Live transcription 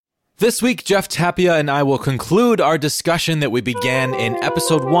This week, Jeff Tapia and I will conclude our discussion that we began in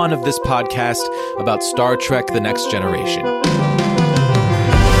episode 1 of this podcast about Star Trek: The Next Generation.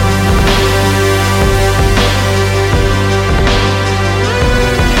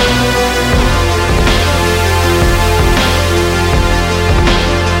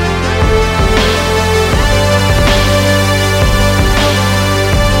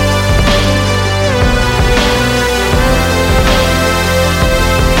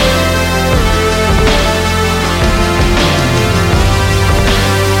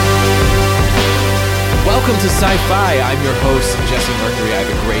 Welcome to Sci-Fi. I'm your host, Jesse Mercury. I have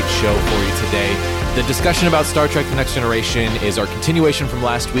a great show for you today. The discussion about Star Trek: The Next Generation is our continuation from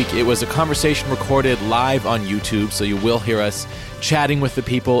last week. It was a conversation recorded live on YouTube, so you will hear us chatting with the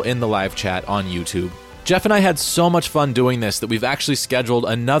people in the live chat on YouTube. Jeff and I had so much fun doing this that we've actually scheduled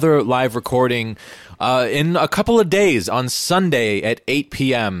another live recording in a couple of days on Sunday at 8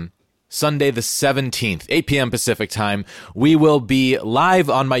 p.m., Sunday the 17th, 8 p.m. Pacific time. We will be live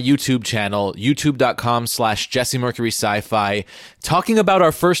on my YouTube channel, youtube.com/JesseMercurySci-Fi, talking about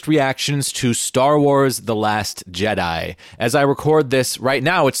our first reactions to Star Wars: The Last Jedi. As I record this right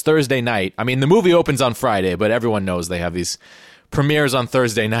now, it's Thursday night. I mean, the movie opens on Friday, but everyone knows they have these premieres on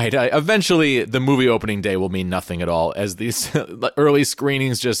Thursday night. Eventually, the movie opening day will mean nothing at all, as these early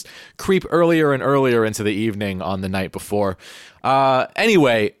screenings just creep earlier and earlier into the evening on the night before.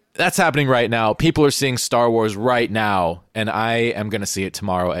 Anyway, that's happening right now. People are seeing Star Wars right now, and I am going to see it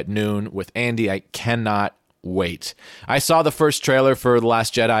tomorrow at noon with Andy. I cannot wait. I saw the first trailer for The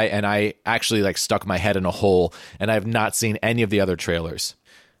Last Jedi, and I actually stuck my head in a hole, and I have not seen any of the other trailers.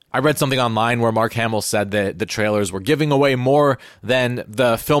 I read something online where Mark Hamill said that the trailers were giving away more than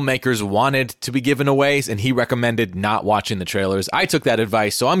the filmmakers wanted to be given away, and he recommended not watching the trailers. I took that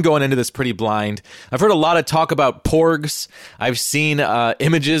advice, so I'm going into this pretty blind. I've heard a lot of talk about porgs. I've seen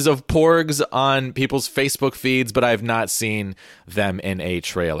images of porgs on people's Facebook feeds, but I've not seen them in a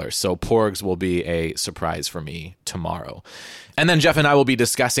trailer. So porgs will be a surprise for me tomorrow. And then Jeff and I will be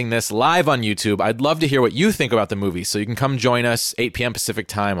discussing this live on YouTube. I'd love to hear what you think about the movie, so you can come join us 8 p.m. Pacific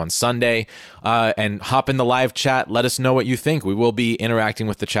time on Sunday and hop in the live chat. Let us know what you think. We will be interacting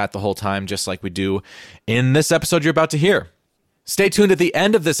with the chat the whole time, just like we do in this episode you're about to hear. Stay tuned at the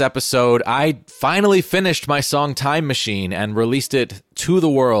end of this episode. I finally finished my song Time Machine and released it to the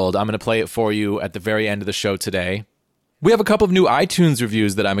world. I'm going to play it for you at the very end of the show today. We have a couple of new iTunes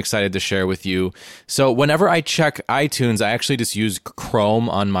reviews that I'm excited to share with you. So whenever I check iTunes, I actually just use Chrome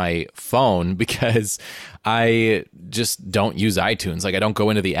on my phone because I just don't use iTunes. I don't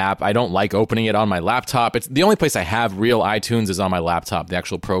go into the app. I don't like opening it on my laptop. It's the only place I have real iTunes is on my laptop, the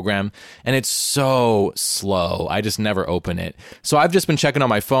actual program, and it's so slow. I just never open it. So I've just been checking on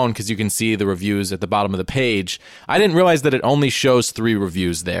my phone because you can see the reviews at the bottom of the page. I didn't realize that it only shows 3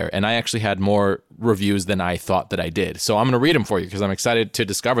 reviews there, and I actually had more reviews than I thought that I did. So I'm going to read them for you because I'm excited to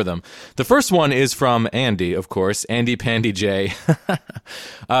discover them. The first one is from Andy, of course, Andy Pandy J.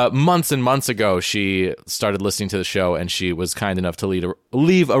 Months and months ago, she started listening to the show, and she was kind enough to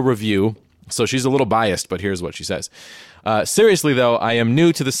leave a review. So she's a little biased, but here's what she says. Seriously, though, I am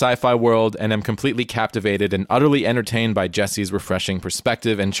new to the sci-fi world and am completely captivated and utterly entertained by Jesse's refreshing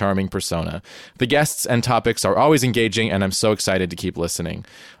perspective and charming persona. The guests and topics are always engaging, and I'm so excited to keep listening.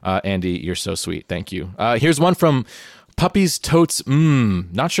 Andy, you're so sweet. Thank you. Here's one from Puppies Totes,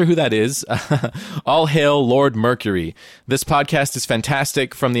 not sure who that is. All hail Lord Mercury. This podcast is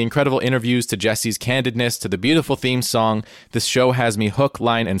fantastic. From the incredible interviews to Jesse's candidness to the beautiful theme song, this show has me hook,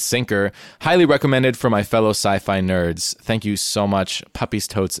 line, and sinker. Highly recommended for my fellow sci-fi nerds. Thank you so much, Puppies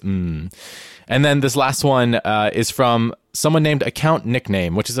Totes, And then this last one is from someone named Account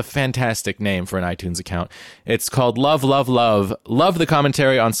Nickname, which is a fantastic name for an iTunes account. It's called Love, Love, Love. Love the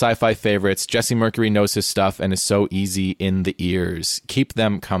commentary on sci-fi favorites. Jesse Mercury knows his stuff and is so easy in the ears. Keep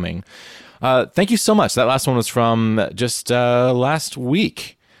them coming. Thank you so much. That last one was from just last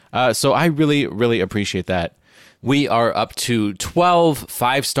week. So I really, really appreciate that. We are up to 12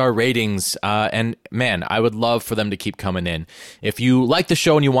 5-star ratings, and man, I would love for them to keep coming in. If you like the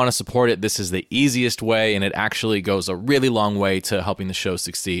show and you want to support it, this is the easiest way, and it actually goes a really long way to helping the show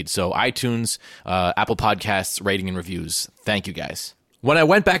succeed. So iTunes, Apple Podcasts, rating and reviews. Thank you, guys. When I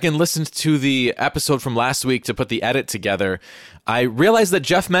went back and listened to the episode from last week to put the edit together, I realized that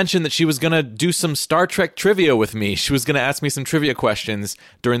Jeff mentioned that she was going to do some Star Trek trivia with me. She was going to ask me some trivia questions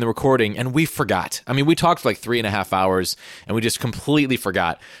during the recording, and we forgot. I mean, we talked for like 3.5 hours, and we just completely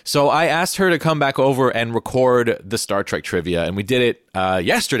forgot. So I asked her to come back over and record the Star Trek trivia, and we did it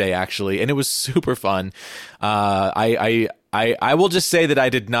yesterday, actually, and it was super fun. I will just say that I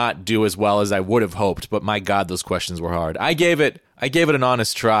did not do as well as I would have hoped, but my God, those questions were hard. I gave it I gave it an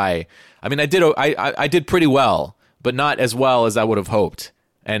honest try. I mean, I did pretty well, but not as well as I would have hoped.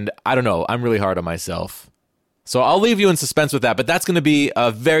 And I don't know, I'm really hard on myself. So I'll leave you in suspense with that, but that's going to be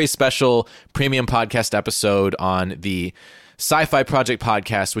a very special premium podcast episode on the Sci-Fi Project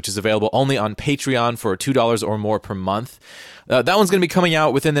podcast, which is available only on Patreon for $2 or more per month. That one's going to be coming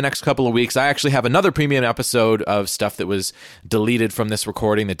out within the next couple of weeks. I actually have another premium episode of stuff that was deleted from this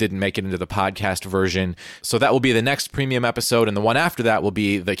recording that didn't make it into the podcast version. So that will be the next premium episode, and the one after that will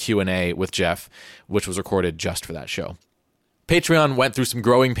be the Q&A with Jeff, which was recorded just for that show. Patreon went through some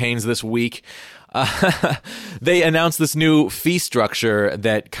growing pains this week. They announced this new fee structure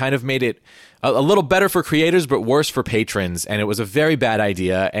that kind of made it a little better for creators, but worse for patrons. And it was a very bad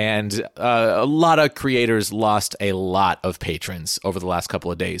idea. And a lot of creators lost a lot of patrons over the last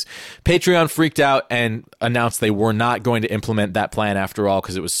couple of days. Patreon freaked out and announced they were not going to implement that plan after all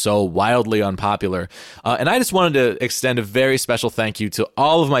because it was so wildly unpopular. And I just wanted to extend a very special thank you to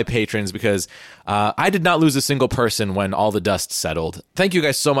all of my patrons because I did not lose a single person when all the dust settled. Thank you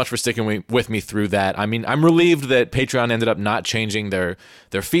guys so much for sticking with me through that. I mean, I'm relieved that Patreon ended up not changing their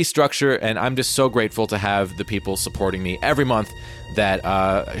fee structure, and I'm just so grateful to have the people supporting me every month that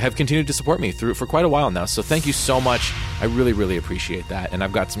have continued to support me for quite a while now. So thank you so much. I really, really appreciate that. And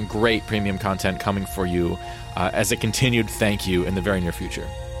I've got some great premium content coming for you as a continued thank you in the very near future.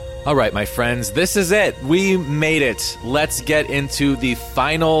 All right, my friends, this is it. We made it. Let's get into the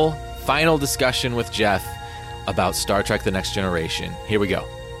final discussion with Jeff about Star Trek The Next Generation. Here we go.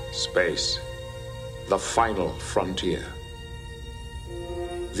 Space, the final frontier.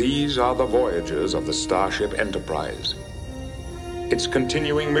 These are the voyages of the Starship Enterprise. Its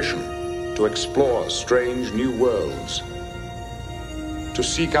continuing mission to explore strange new worlds, to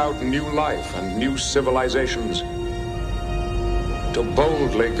seek out new life and new civilizations, to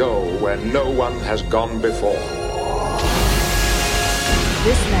boldly go where no one has gone before.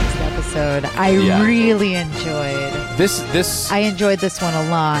 This next episode, I really enjoyed. This I enjoyed this one a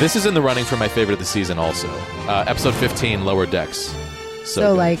lot. This is in the running for my favorite of the season also. Episode 15, Lower Decks.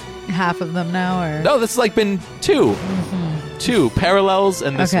 So like half of them now, or no? This has like been two, two parallels,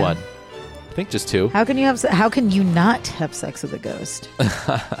 and this one. I think just two. How can you not have sex with a ghost?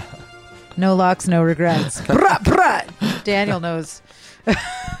 No locks, no regrets. Daniel knows.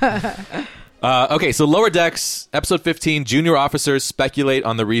 Okay, so Lower Decks, episode 15, junior officers speculate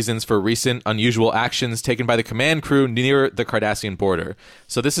on the reasons for recent unusual actions taken by the command crew near the Cardassian border.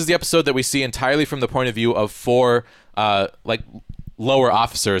 So this is the episode that we see entirely from the point of view of four, lower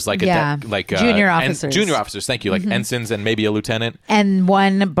officers, junior officers. Junior officers, thank you, like ensigns and maybe a lieutenant. And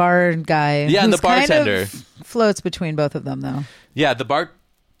one bar guy. Yeah, and the bartender. Kind of floats between both of them, though. Yeah,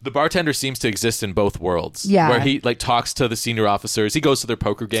 the bartender seems to exist in both worlds. Yeah. Where he talks to the senior officers. He goes to their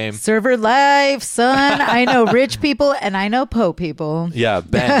poker game. Server life, son. I know rich people and I know po people. Yeah,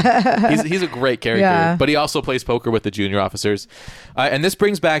 Ben. He's a great character, but he also plays poker with the junior officers. And this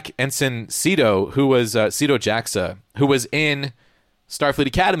brings back Ensign Sito, who was Sito Jaxa, who was in Starfleet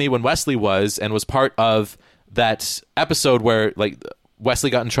Academy when Wesley was, and was part of that episode where Wesley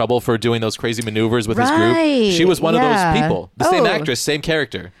got in trouble for doing those crazy maneuvers with his group. She was one of those people. The same actress, same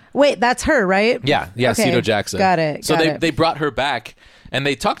character. Wait, that's her, right? Yeah, okay. Sito Jaxa. Got it. So they brought her back, and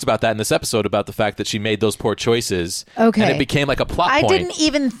they talked about that in this episode, about the fact that she made those poor choices. Okay. And it became like a plot point. I didn't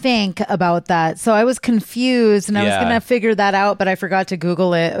even think about that. So I was confused, and I was going to figure that out, but I forgot to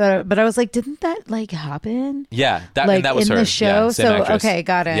Google it. But I was like, didn't that happen? Yeah, that was in her. The show? Yeah, same actress. Okay,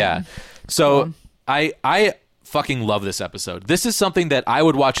 got it. Yeah. So I fucking love this episode. This is something that I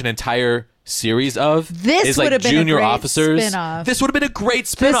would watch an entire series of. This would have been junior a great officers. Spin-off. This would have been a great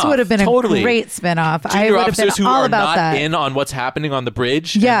spin-off. This would have been totally. a great spin-off. Junior I would officers have been who all are about not that. in on what's happening on the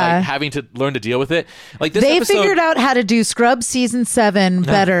bridge. Yeah. And having to learn to deal with it. This they episode, figured out how to do Scrubs season 7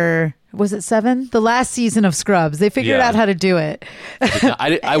 better. Was it 7? The last season of Scrubs. They figured out how to do it.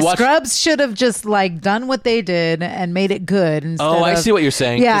 I watched Scrubs should have just done what they did and made it good. I see what you're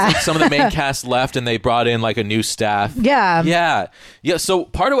saying. Yeah. Some of the main cast left and they brought in a new staff. Yeah. Yeah. So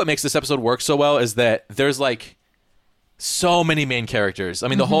part of what makes this episode work so well is that there's so many main characters. I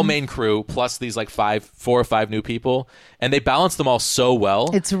mean, the whole main crew plus these 4 or 5 new people, and they balance them all so well.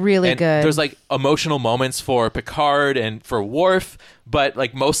 It's really good. There's emotional moments for Picard and for Worf, but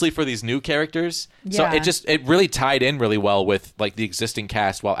mostly for these new characters. Yeah. So it really tied in really well with the existing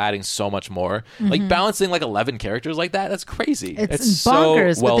cast while adding so much more. Balancing 11 characters like that's crazy. It's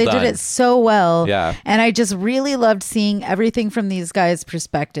bonkers, so well but they done. did it so well. Yeah. And I just really loved seeing everything from these guys'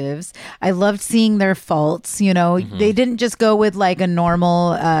 perspectives. I loved seeing their faults. They didn't just go with a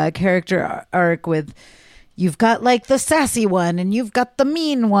normal character arc with, you've got the sassy one and you've got the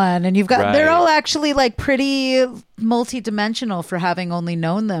mean one and you've got, they're all actually pretty multi-dimensional for having only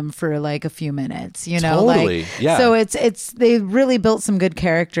known them for like a few minutes, you know. Totally. Yeah. So it's they really built some good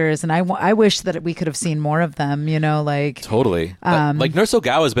characters, and I wish that we could have seen more of them, you know, like Totally. Like Nurse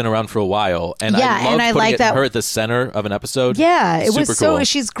Ogawa has been around for a while, and Yeah, I love and I putting like that- her at the center of an episode. yeah, it was Super so cool.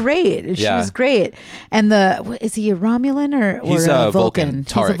 she's great. She Yeah. was great. And is he a Romulan or He's a a Vulcan.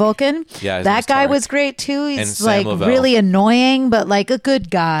 He's a Tarek. Vulcan. Yeah, his that name's guy Tarek. was great too. And He's Sam like Lavelle. really annoying, but like a good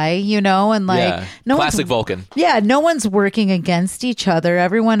guy, you know, and like Yeah. no Classic one's, Vulcan. Yeah, no one's working against each other.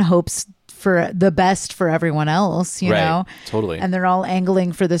 Everyone hopes for the best for everyone else, you Right. know. Totally. And they're all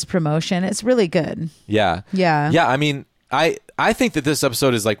angling for this promotion. It's really good. Yeah. Yeah. Yeah. I mean, I think that this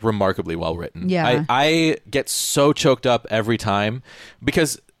episode is like remarkably well written. Yeah. I get so choked up every time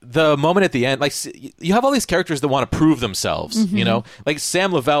because the moment at the end, like you have all these characters that want to prove themselves, you know, like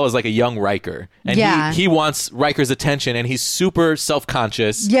Sam Lavelle is like a young Riker, and Yeah. he wants Riker's attention, and he's super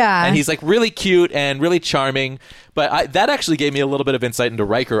self-conscious, Yeah. and he's like really cute and really charming. But that actually gave me a little bit of insight into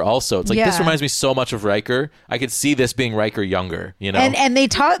Riker also. It's like this Yeah. reminds me so much of Riker. I could see this being Riker younger, you know. And they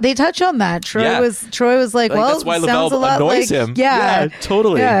touch on that. Troy Yeah. was like, Like, well, that's why sounds Lavelle a lot annoys like, him. Yeah, Yeah,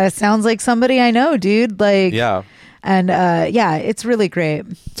 totally. Yeah, sounds like somebody I know, dude. Like, Yeah. And yeah, it's really great.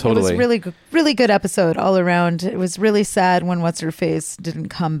 Totally. It was really good episode all around. It was really sad when what's her face didn't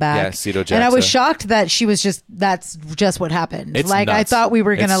come back. Yeah, Sito And I was Jaxa. shocked that that's just what happened. It's like I nuts. thought we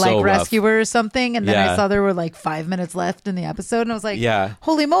were gonna It's like so rough. rescue her or something, and then Yeah. I saw there were like 5 minutes left in the episode, and I was like, Yeah.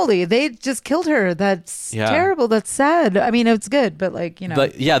 holy moly, they just killed her. That's Yeah. terrible. That's sad. I mean, it's good, but like, you know.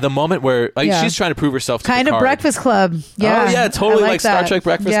 But yeah, the moment where like Yeah. she's trying to prove herself to Kind of Picard. Breakfast Club. Yeah. Oh yeah, totally I like Star that. Trek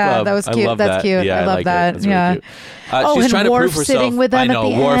Breakfast yeah, Club. that was I cute. love That's that. cute. Yeah, I love like that. It. That's really yeah. cute. Oh, she's and trying to Worf prove herself. sitting with them I know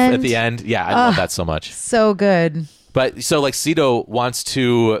at the Worf end. at the end. Yeah, I love that so much. So good. But so like Sito wants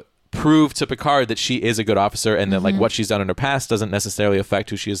to prove to Picard that she is a good officer, and that like what she's done in her past doesn't necessarily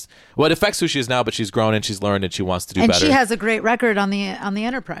affect who she is. Well, it affects who she is now, but she's grown and she's learned and she wants to do And better. she has a great record on the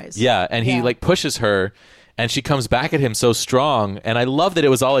Enterprise. Yeah, and he Yeah. like pushes her, and she comes back at him so strong. And I love that it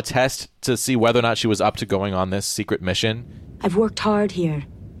was all a test to see whether or not she was up to going on this secret mission. I've worked hard here.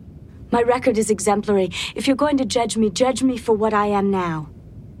 My record is exemplary. If you're going to judge me for what I am now.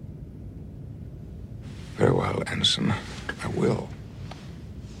 Very well, Ensign. I will.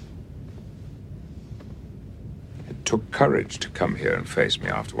 It took courage to come here and face me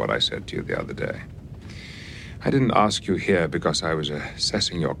after what I said to you the other day. I didn't ask you here because I was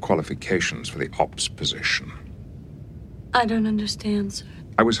assessing your qualifications for the ops position. I don't understand, sir.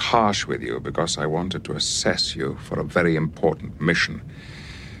 I was harsh with you because I wanted to assess you for a very important mission.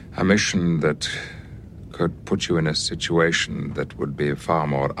 A mission that could put you in a situation that would be far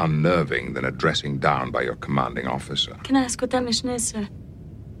more unnerving than a dressing down by your commanding officer. Can I ask what that mission is, sir?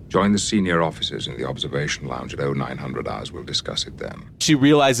 Join the senior officers in the observation lounge at 0900 hours. We'll discuss it then. She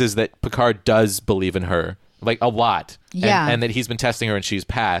realizes that Picard does believe in her, like a lot. Yeah. And that he's been testing her and she's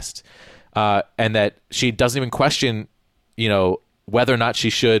passed. And that she doesn't even question, you know, whether or not she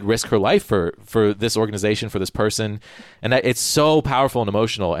should risk her life for this organization, for this person. And that it's so powerful and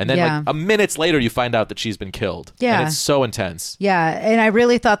emotional. And then Yeah. like a minutes later, you find out that she's been killed. Yeah. And it's so intense. Yeah, and I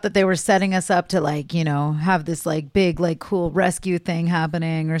really thought that they were setting us up to like, you know, have this like big like cool rescue thing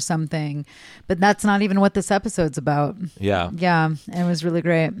happening or something. But that's not even what this episode's about. Yeah. Yeah, it was really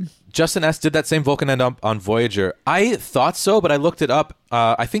great. Justin S. did that same Vulcan end up on Voyager. I thought so, but I looked it up.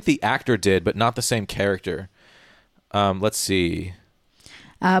 I think the actor did, but not the same character. Let's see.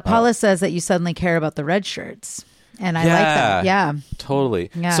 Paula says that you suddenly care about the red shirts. And I like that. Yeah. Totally.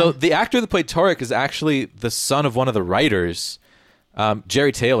 Yeah. So the actor that played Torek is actually the son of one of the writers,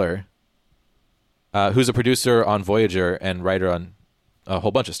 Jerry Taylor, who's a producer on Voyager and writer on a whole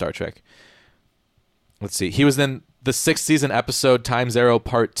bunch of Star Trek. Let's see. He was in the 6th season episode Time's Arrow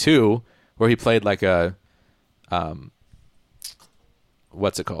Part 2, where he played like a,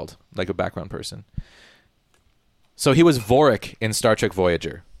 what's it called? Like a background person. So he was Vorik in Star Trek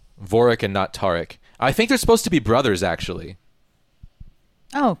Voyager. Vorik and not Tarek. I think they're supposed to be brothers, actually.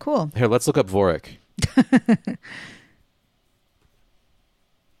 Oh, cool. Here, let's look up Vorik.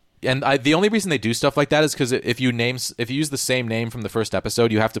 And the only reason they do stuff like that is because if you use the same name from the first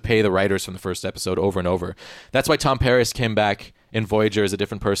episode, you have to pay the writers from the first episode over and over. That's why Tom Paris came back in Voyager as a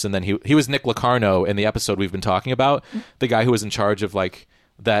different person than he was Nick Locarno in the episode we've been talking about, the guy who was in charge of like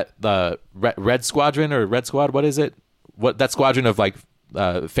the Red Squadron or Red Squad. What is it? What that squadron of like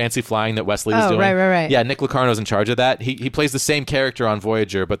fancy flying that Wesley was Oh, doing? right. Yeah, Nick Locarno's in charge of that. He plays the same character on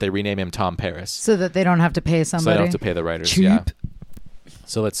Voyager, but they rename him Tom Paris. So that they don't have to pay So somebody. they don't have to pay the writers. Cheap. Yeah.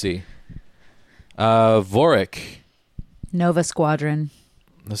 So let's see. Vorik. Nova Squadron.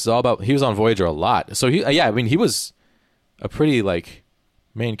 This is all about. He was on Voyager a lot. So he was a pretty like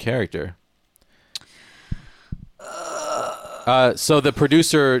main character. So the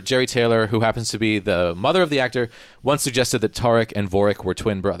producer, Jerry Taylor, who happens to be the mother of the actor, once suggested that Tarek and Vorik were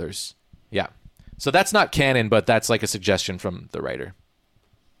twin brothers. Yeah. So that's not canon, but that's like a suggestion from the writer.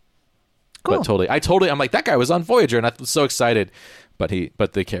 Cool. But I'm like, that guy was on Voyager, and I was so excited, but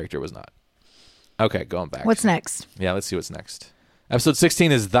the character was not. Okay, going back. What's next? Yeah, let's see what's next. Episode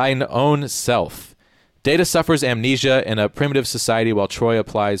 16 is Thine Own Self. Data suffers amnesia in a primitive society while Troy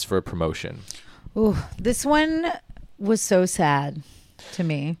applies for a promotion. Ooh, this one was so sad to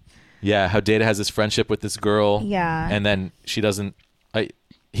me. Yeah, how Data has this friendship with this girl. Yeah. And then he doesn't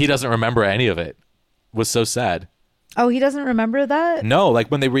remember any of it. Was so sad. Oh, he doesn't remember that? No, like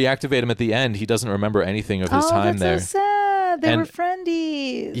when they reactivate him at the end, he doesn't remember anything of his time there. So sad. They And- were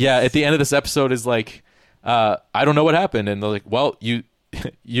friendies. Yeah, at the end of this episode is like, I don't know what happened. And they're like, well,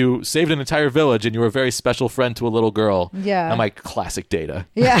 you saved an entire village and you were a very special friend to a little girl. Yeah. I'm like, classic Data.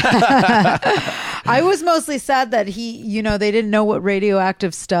 Yeah. I was mostly sad that they didn't know what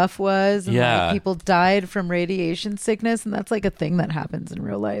radioactive stuff was. And Yeah. like, people died from radiation sickness. And that's like a thing that happens in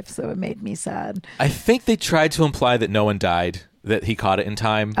real life. So it made me sad. I think they tried to imply that no one died, that he caught it in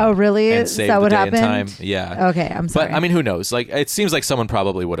time. Oh, really? And Is saved that the what day happened? in time. Yeah. Okay, I'm sorry. But I mean, who knows? Like, it seems like someone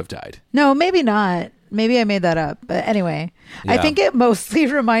probably would have died. No, maybe not. Maybe I made that up. But anyway, I Yeah. think it mostly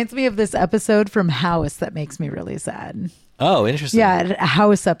reminds me of this episode from House that makes me really sad. Oh, interesting. Yeah, a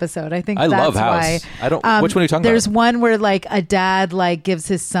House episode. I think I that's love House. why. I don't. Which one are you talking There's about? one where like a dad like gives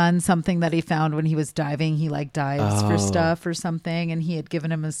his son something that he found when he was diving. He like dives for stuff or something, and he had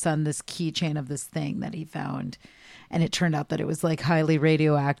given his son this keychain of this thing that he found. And it turned out that it was like highly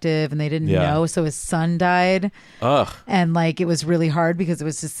radioactive and they didn't Yeah. know. So his son died. Ugh. And like it was really hard because it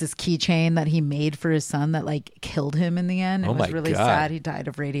was just this keychain that he made for his son that like killed him in the end. It Oh was my really God. sad. He died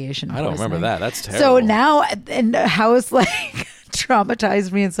of radiation I don't remember poisoning. that. That's terrible. So now, and House like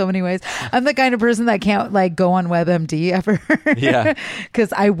traumatized me in so many ways. I'm the kind of person that can't like go on WebMD ever. Yeah.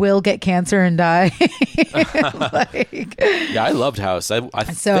 Because I will get cancer and die. Like, Yeah, I loved House. I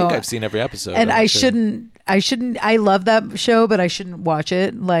So- think I've seen every episode. and I'm I not sure. shouldn't, I love that show, but I shouldn't watch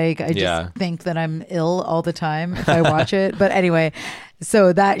it. Like, I just Yeah. think that I'm ill all the time if I watch it. But anyway,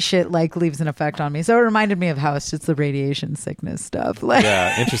 so that shit like leaves an effect on me. So it reminded me of House, just the radiation sickness stuff. Like,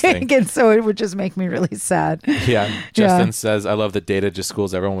 Yeah, interesting. And so it would just make me really sad. Yeah. Justin says, I love that Data just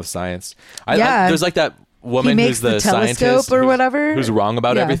schools everyone with science. Yeah. There's like that woman He who's makes the, the telescope scientist or who's- whatever. who's wrong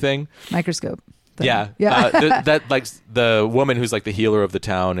about Yeah. everything. Microscope. thing. Yeah. Yeah. That like the woman who's like the healer of the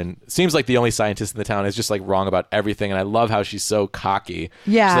town and seems like the only scientist in the town is just like wrong about everything. And I love how she's so cocky.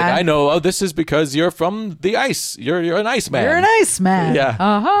 Yeah. She's like, I know. Oh, this is because you're from the ice. You're an ice man. You're an ice man. Yeah.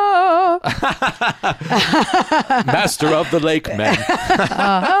 Uh-huh. Master of the lake man.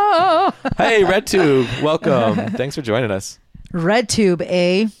 Uh-huh. Hey, RedTube. Welcome. Thanks for joining us. RedTube,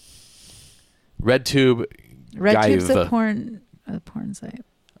 eh? RedTube. RedTube's Gaive. a porn site.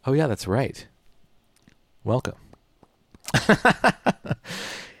 Oh, yeah, that's right. Welcome.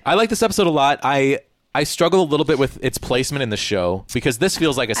 I like this episode a lot. I struggle a little bit with its placement in the show because this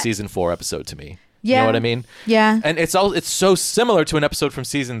feels like a season 4 episode to me. You Yeah. know what I mean? Yeah. And it's so similar to an episode from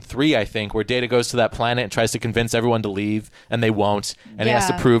season 3, I think, where Data goes to that planet and tries to convince everyone to leave, and they won't. And he has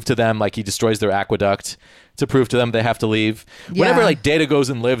to Yeah. prove to them, like he destroys their aqueduct to prove to them they have to leave. Whenever Yeah. like Data goes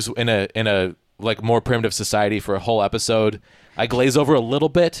and lives in a like more primitive society for a whole episode, I glaze over a little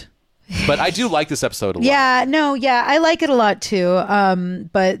bit. But I do like this episode a lot. Yeah, no, yeah, I like it a lot too.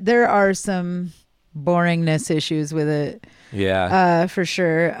 But there are some boringness issues with it, for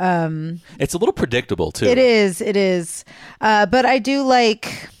sure. It's a little predictable too. It is. But I do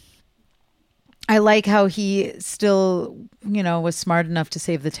like. I like how he still, was smart enough to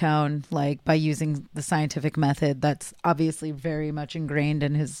save the town, like by using the scientific method. That's obviously very much ingrained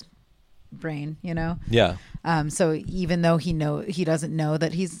in his brain. Yeah. So even though he doesn't know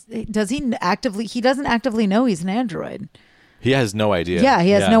that he doesn't actively know he's an android. He has no idea. Yeah,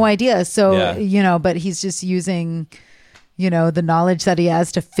 he has no idea. So, Yeah. but he's just using, the knowledge that he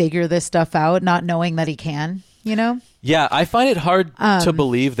has to figure this stuff out, not knowing that he can, Yeah, I find it hard to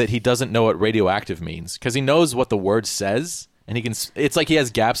believe that he doesn't know what radioactive means because he knows what the word says and he can. It's like he has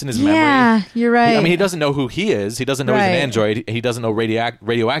gaps in his memory. Yeah, you're right. I mean, he doesn't know who he is. He doesn't know he's Right. an android. He doesn't know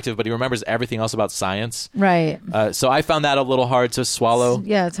radioactive, but he remembers everything else about science. Right. So I found that a little hard to swallow.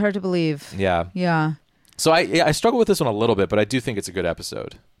 Yeah, it's hard to believe. Yeah. Yeah. So I struggle with this one a little bit, but I do think it's a good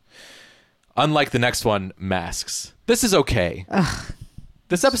episode. Unlike the next one, Masks. This is okay.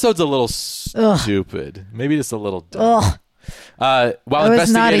 This episode's a little stupid. Maybe just a little dumb. Ugh. While I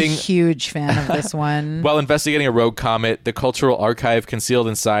was not a investigating huge fan of this one. while investigating a rogue comet, the cultural archive concealed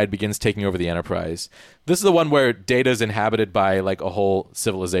inside begins taking over the Enterprise. This is the one where Data's inhabited by like a whole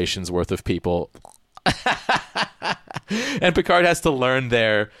civilization's worth of people. And Picard has to learn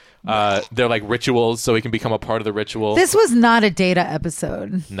their like rituals so he can become a part of the ritual. This was not a Data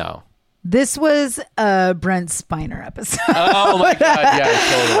episode. No. This was a Brent Spiner episode. Oh my God.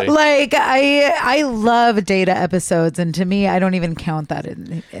 Yeah, totally. Like I love Data episodes, and to me, I don't even count that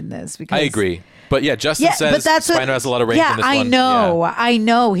in this because I agree. But yeah, Justin says Spiner has a lot of range in this one. I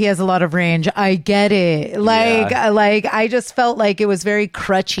know he has a lot of range. I get it. Like I just felt like it was very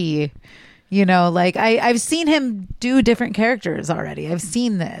crutchy. You know, like I've seen him do different characters already. I've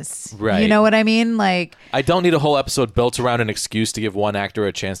seen this. Right. You know what I mean? Like, I don't need a whole episode built around an excuse to give one actor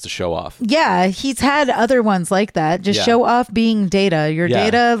a chance to show off. yeah, he's had other ones like that. Just show off being Data. Your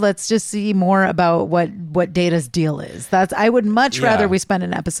Data, let's just see more about what Data's deal is. I would much rather we spend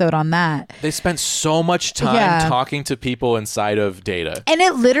an episode on that. They spent so much time talking to people inside of Data. And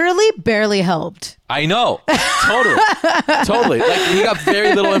it literally barely helped. I know. Totally. Like, he got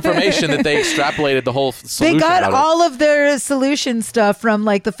very little information that they extrapolated the whole solution. They got out of. all of their solution stuff from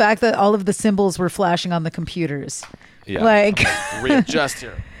like the fact that all of the symbols were flashing on the computers. Yeah. Like, readjust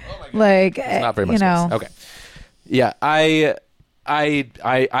here. Oh my God. like, It's not very much you know. space. Okay. Yeah, I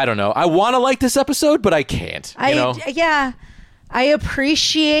don't know. I want to like this episode, but I can't. You know? I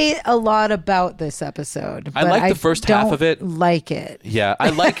appreciate a lot about this episode. I like the first half of it. Like it. Yeah, I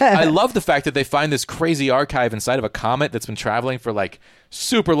love the fact that they find this crazy archive inside of a comet that's been traveling for like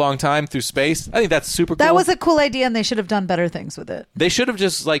super long time through space. I think that's super cool. That was a cool idea, and they should have done better things with it. They should have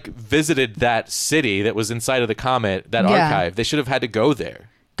just like visited that city that was inside of the comet, that archive. They should have had to go there.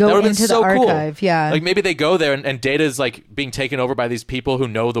 Go into the archive, cool. yeah. Like maybe they go there and Data's like being taken over by these people who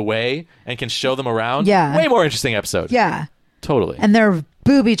know the way and can show them around. Yeah. Way more interesting episode. Yeah. Totally. And they're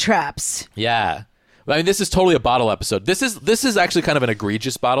booby traps. Yeah. I mean, this is totally a bottle episode. This is actually kind of an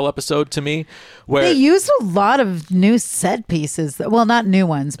egregious bottle episode to me. Where They used a lot of new set pieces. Well, not new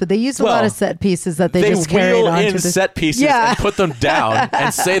ones, but they used a lot of set pieces that they just carried wheel on in to the set pieces and put them down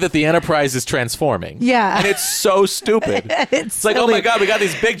and say that the Enterprise is transforming. Yeah. And it's so stupid. It's like, oh my God, we got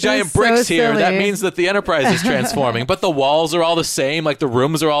these big giant It's bricks so here. That silly. means that the Enterprise is transforming. But the walls are all the same. Like the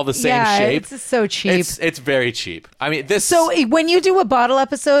rooms are all the same shape. It's so cheap. It's very cheap. I mean, this. So when you do a bottle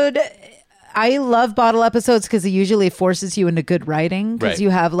episode, I love bottle episodes because it usually forces you into good writing because Right.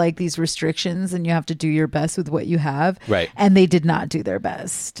 you have like these restrictions and you have to do your best with what you have. Right. And they did not do their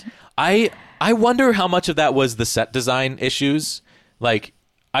best. I wonder how much of that was the set design issues. Like,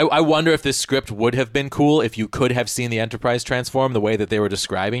 I wonder if this script would have been cool if you could have seen the Enterprise transform the way that they were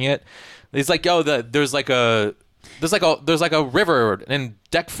describing it. It's like, there's like a river in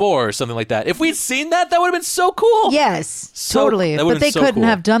deck 4 or something like that. If we'd seen that, that would have been so cool. Yes, So- totally. that would've But been they so couldn't cool.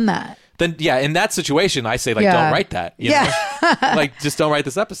 have done that. Then yeah, in that situation, I say like, Yeah. don't write that. You know? Like, just don't write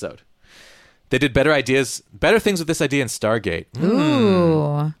this episode. They did better things with this idea in Stargate.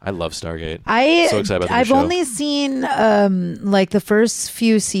 Ooh. I love Stargate. I'm so excited about the new I've show. only seen like the first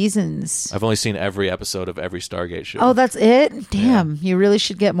few seasons. I've only seen every episode of every Stargate show. Oh, that's it? Damn, you really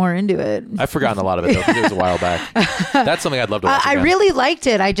should get more into it. I've forgotten a lot of it though, 'cause it was a while back. That's something I'd love to watch I again. really liked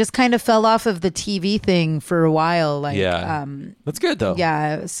it. I just kind of fell off of the TV thing for a while. Like, Yeah. That's good though.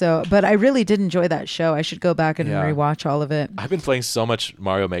 yeah. So, but I really did enjoy that show. I should go back and Yeah. rewatch all of it. I've been playing so much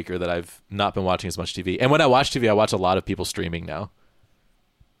Mario Maker that I've not been watching as much TV. And when I watch TV, I watch a lot of people streaming now.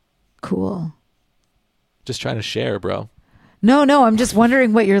 Cool. Just trying to share, bro. No, I'm just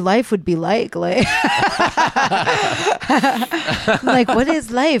wondering what your life would be like. Like, like what is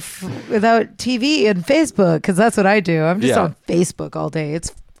life without TV and Facebook? Because that's what I do. I'm just Yeah. on Facebook all day.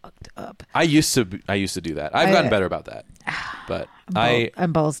 It's fucked up. I used to do that. I've gotten better about that. But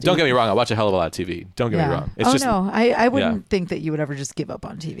I'm balls deep. don't get me wrong, I watch a hell of a lot of TV. Don't get me wrong. It's just no, I wouldn't think that you would ever just give up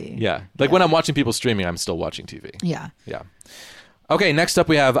on TV. yeah. Like when I'm watching people streaming, I'm still watching TV. Yeah. Yeah. Okay, next up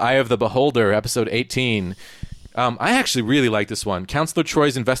we have Eye of the Beholder, episode 18. I actually really like this one. Counselor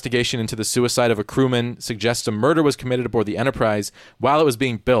Troy's investigation into the suicide of a crewman suggests a murder was committed aboard the Enterprise while it was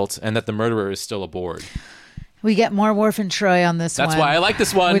being built and that the murderer is still aboard. We get more Worf and Troy on this one. That's why I like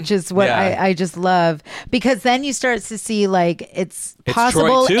this one. Which is what Yeah. I just love. Because then you start to see, like, it's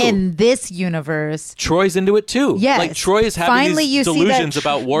possible Troy, too. in this universe. Troy's into it too. Yes. Like Troy is having Finally, you these see that delusions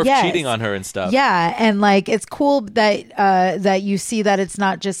about Worf yes. cheating on her and stuff. Yeah. And, like, it's cool that that you see that it's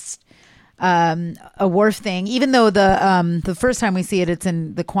not just a Worf thing, even though the first time we see it, it's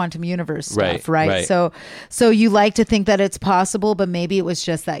in the quantum universe stuff, right? So you like to think that it's possible, but maybe it was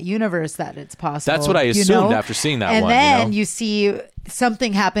just that universe that it's possible. That's what I assumed after seeing that and one. And then you know? you see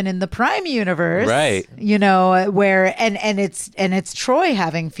something happen in the Prime universe, Right. You know, where and it's Troy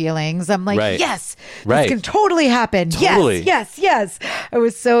having feelings. I'm like, Right. yes, Right. this can totally happen. Totally. Yes. I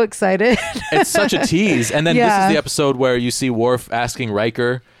was so excited. It's such a tease. And then this is the episode where you see Worf asking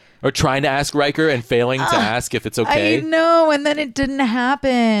Riker or trying to ask Riker and failing to ask if it's okay. I know, and then it didn't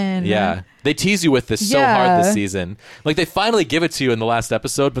happen. Yeah. They tease you with this so hard this season. Like, they finally give it to you in the last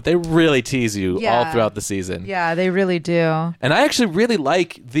episode, but they really tease you all throughout the season. Yeah, they really do. And I actually really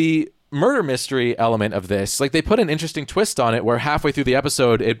like the murder mystery element of this. Like, they put an interesting twist on it where halfway through the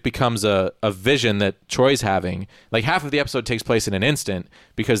episode, it becomes a vision that Troy's having. Like, half of the episode takes place in an instant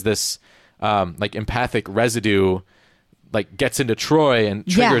because this, like, empathic residue like gets into Troy and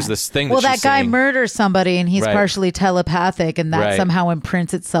triggers this thing. Well, that guy seeing. murders somebody, and he's partially telepathic, and that somehow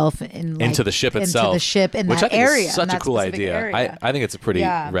imprints itself into the ship itself, into the ship in which that I think area. is such a cool idea. I think it's a pretty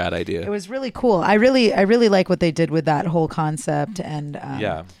rad idea. It was really cool. I really like what they did with that whole concept, and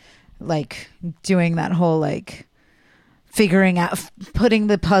like doing that whole like figuring out, putting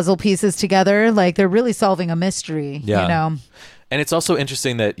the puzzle pieces together. Like they're really solving a mystery. You know. And it's also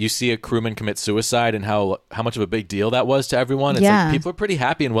interesting that you see a crewman commit suicide and how much of a big deal that was to everyone. It's like people are pretty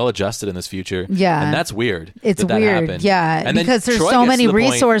happy and well adjusted in this future. Yeah. And that's weird. It's that weird. Happened. Yeah. And because there's so many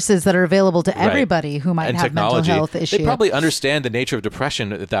resources that are available to everybody who might have mental health issues. They probably understand the nature of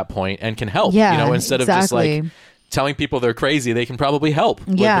depression at that point and can help. Yeah, you know, instead of just like telling people they're crazy, they can probably help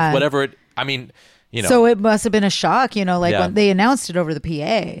with whatever it, I mean, you know. So it must have been a shock, you know, like when they announced it over the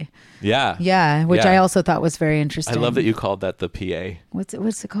PA. Yeah. Yeah, which I also thought was very interesting. I love that you called that the PA. What's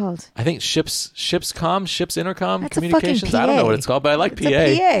it called? I think ships intercom, That's communications. I don't know what it's called, but I like PA.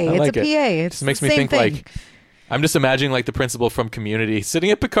 It's a PA. It just makes me think like I'm just imagining like the principal from Community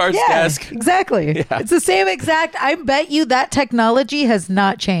sitting at Picard's desk. Exactly. Yeah. It's the same exact. I bet you that technology has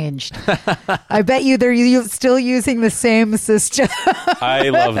not changed. I bet you they're still using the same system. I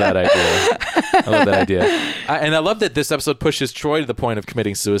love that idea. And I love that this episode pushes Troy to the point of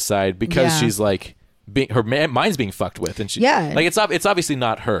committing suicide because she's like, her mind's being fucked with, and she like it's obviously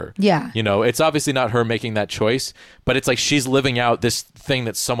not her. Yeah, you know, it's obviously not her making that choice, but it's like she's living out this thing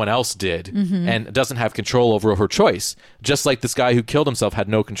that someone else did and doesn't have control over her choice. Just like this guy who killed himself had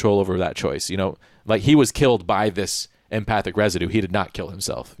no control over that choice. You know, like he was killed by this empathic residue. He did not kill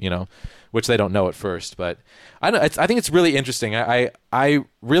himself. You know, which they don't know at first, but I think it's really interesting. I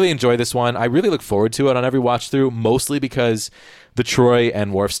really enjoy this one. I really look forward to it on every watch through, mostly because the Troy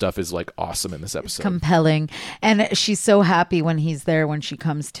and Worf stuff is like awesome in this episode. Compelling. And she's so happy when he's there when she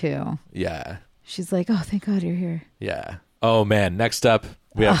comes to. Yeah. She's like, oh, thank God you're here. Yeah. Oh, man. Next up,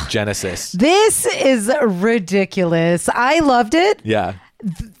 we have Genesis. This is ridiculous. I loved it. Yeah.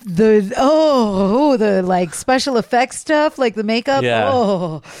 The like special effects stuff, like the makeup.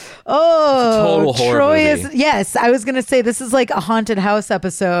 Total horror Troy movie. is. Yes, I was gonna say this is like a haunted house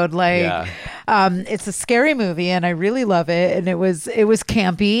episode. Like, it's a scary movie, and I really love it. And it was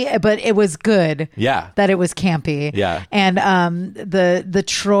campy, but it was good. Yeah, that it was campy. Yeah, and the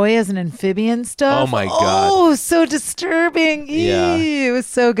Troy as an amphibian stuff. Oh my God! So disturbing. Yeah, it was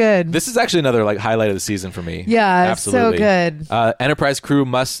so good. This is actually another like highlight of the season for me. Yeah, absolutely. So good.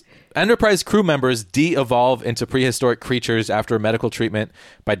 Enterprise crew members de-evolve into prehistoric creatures after a medical treatment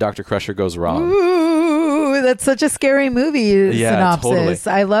by Dr. Crusher goes wrong. Ooh, that's such a scary movie synopsis. Totally.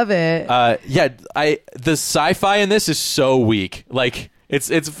 I love it. The sci-fi in this is so weak. Like it's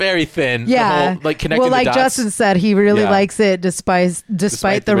very thin. Yeah. The whole, like connecting the dots. Justin said, he really likes it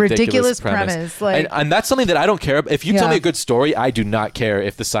despite the ridiculous premise. Like, and that's something that I don't care about. If you tell me a good story, I do not care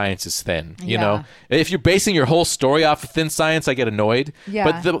if the science is thin. You know, if you're basing your whole story off of thin science, I get annoyed.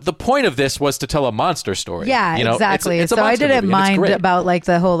 Yeah. But the point of this was to tell a monster story. Yeah, you know? exactly. It's so I didn't mind about like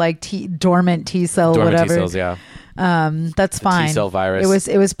the whole like dormant T cell, whatever. T cells, yeah. That's fine. T-cell virus.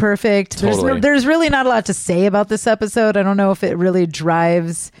 It was perfect. Totally. There's really not a lot to say about this episode. I don't know if it really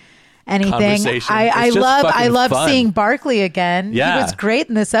drives anything. I love seeing Barclay again. Yeah. He was great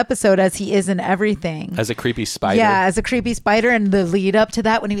in this episode as he is in everything. As a creepy spider. Yeah, as a creepy spider, and the lead up to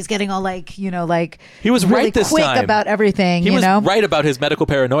that when he was getting all like, you know, like he was really right this quick time about everything. He was right about his medical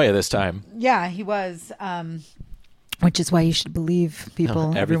paranoia this time. Yeah, he was. Which is why you should believe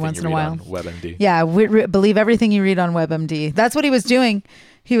people every once in a while. On WebMD. Yeah, believe everything you read on WebMD. That's what he was doing.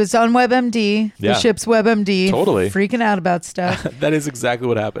 He was on WebMD, the ship's WebMD, totally freaking out about stuff. That is exactly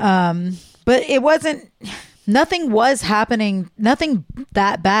what happened. But it wasn't. Nothing was happening. Nothing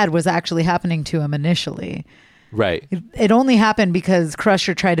that bad was actually happening to him initially. Right. It only happened because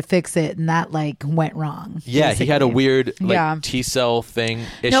Crusher tried to fix it, and that like went wrong. Yeah, basically. He had a weird T cell thing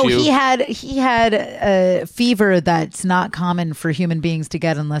issue. No, he had a fever that's not common for human beings to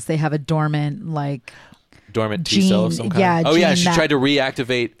get unless they have a dormant T cell of some kind. Yeah. Oh yeah, she tried to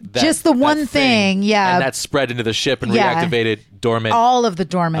reactivate that. Just the one thing, yeah. And that spread into the ship and reactivated dormant. All of the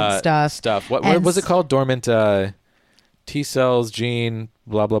dormant stuff. What was it called? Dormant T cells, gene,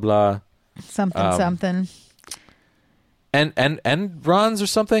 blah blah blah. Something. Enrons or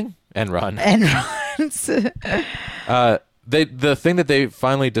something. Enron. The thing that they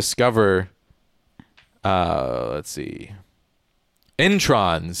finally discover. Let's see.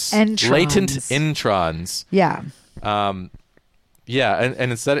 Introns. Latent introns. Yeah. Yeah,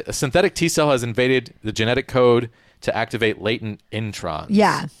 and instead, a synthetic T cell has invaded the genetic code to activate latent introns.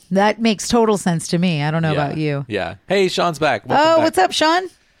 Yeah, that makes total sense to me. I don't know about you. Yeah. Hey, Sean's back. Welcome back. What's up, Sean?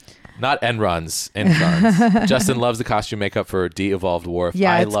 Not Enrons, introns. Justin loves the costume makeup for De-Evolved Worf.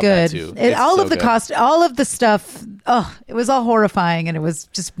 Yeah, I it's love good. that too. All of the stuff. Oh, it was all horrifying, and it was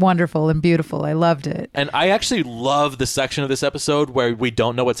just wonderful and beautiful. I loved it. And I actually love the section of this episode where we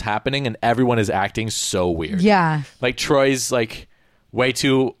don't know what's happening, and everyone is acting so weird. Yeah, like Troy's like way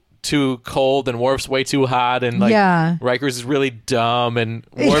too cold, and Worf's way too hot, and like Riker's is really dumb, and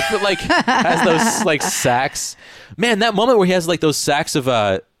Worf like has those like sacks. Man, that moment where he has like those sacks of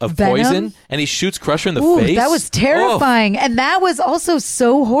poison, and he shoots Crusher in the face. That was terrifying, and that was also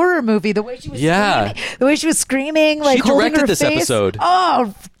so horror movie. The way she was screaming, like she holding directed her this face. episode.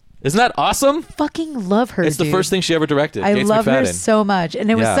 Oh, isn't that awesome? Fucking love her. It's the first thing she ever directed. I Gates love her McFadden. so much, and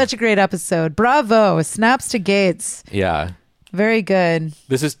it was such a great episode. Bravo, snaps to Gates. Yeah. Very good.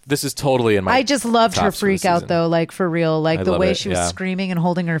 This is totally in my. I just loved her tops for the freak out season. though, like for real. Like I the love way it, she was screaming and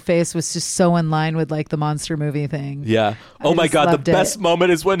holding her face was just so in line with like the monster movie thing. Yeah. Oh my just God, the loved it. best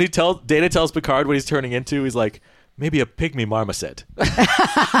moment is when Data tells Picard what he's turning into. He's like, maybe a pygmy marmoset.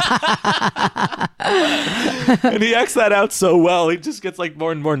 And he acts that out so well. He just gets like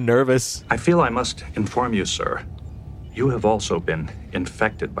more and more nervous. I feel I must inform you, sir. You have also been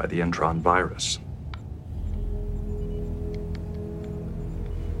infected by the Intron virus.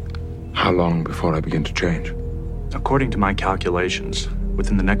 How long before I begin to change? According to my calculations,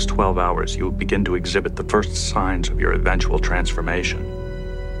 within the next 12 hours, you will begin to exhibit the first signs of your eventual transformation.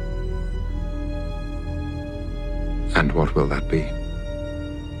 And what will that be?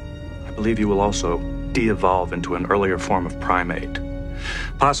 I believe you will also de-evolve into an earlier form of primate,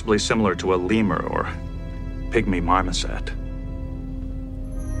 possibly similar to a lemur or pygmy marmoset.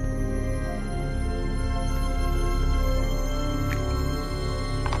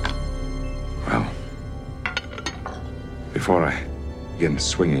 Well, before I begin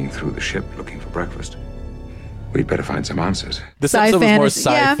swinging through the ship looking for breakfast, we'd better find some answers. This Sci episode was more fantasy,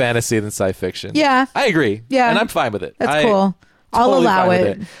 sci fantasy than sci fiction. Yeah. I agree. Yeah. And I'm fine with it. That's cool. I'll Totally allow fine with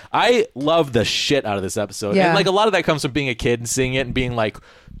it. I love the shit out of this episode. Yeah. And like a lot of that comes from being a kid and seeing it and being like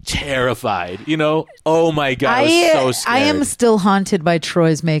terrified, you know? Oh my God, I was so scared. I am still haunted by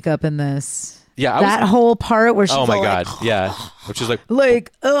Troy's makeup in this. Yeah, that whole part where she's oh my all God, like, yeah. Which is like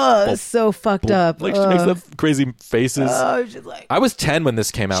so fucked up. Like she makes the crazy faces. She's like, I was 10 when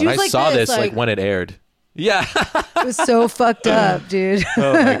this came out. She And was I like saw this, this like like- when it aired. Yeah. it was so fucked up, dude.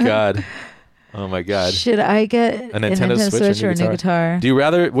 Oh my God. Oh my God. Should I get A Nintendo Switch or a new guitar?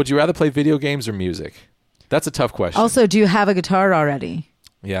 Would you rather play video games or music? That's a tough question. Also, do you have a guitar already?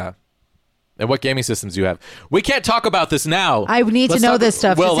 Yeah. And what gaming systems do you have? We can't talk about this now. I need to know this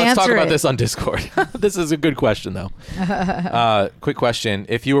stuff. Well, Just let's talk answer about it. this on Discord. This is a good question, though. Quick question.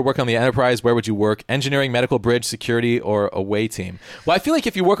 If you were working on the Enterprise, where would you work? Engineering, medical, bridge, security, or away team? Well, I feel like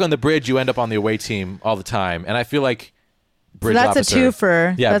if you work on the bridge, you end up on the away team all the time. And I feel like bridge that's officer. a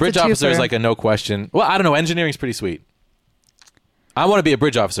twofer. Yeah, That's bridge a officer is twofer. like a no question. Well, I don't know. Engineering's pretty sweet. I want to be a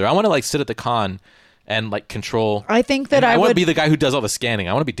bridge officer. I want to like sit at the con and like control. I think that I want to would be the guy who does all the scanning.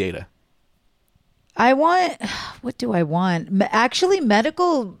 I want to be Data. I want. What do I want? Actually,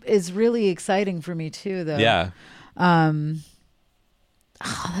 medical is really exciting for me too, though. Yeah.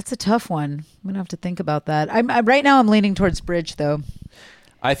 That's a tough one. I'm gonna have to think about that. Right now I'm leaning towards bridge, though.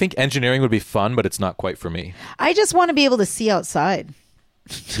 I think engineering would be fun, but it's not quite for me. I just want to be able to see outside.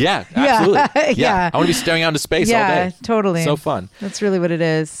 Yeah, absolutely. Yeah. I want to be staring out into space all Yeah, day. totally. So fun. That's really what it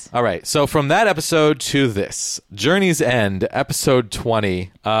is. All right. So from that episode to this, Journey's End, episode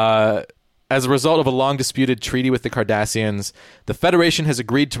 20. As a result of a long disputed treaty with the Cardassians, the Federation has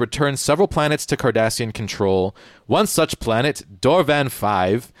agreed to return several planets to Cardassian control. One such planet, Dorvan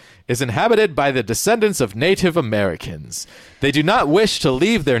 5, is inhabited by the descendants of Native Americans. They do not wish to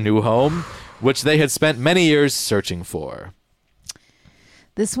leave their new home, which they had spent many years searching for.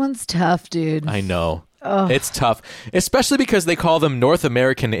 This one's tough, dude. I know. It's tough, especially because they call them North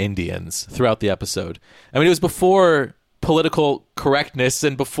American Indians throughout the episode. I mean, it was before political correctness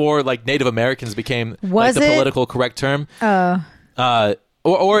and before like Native Americans became like the political correct term.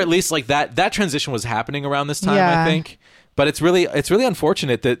 Or at least like that transition was happening around this time, Yeah. I think. But it's really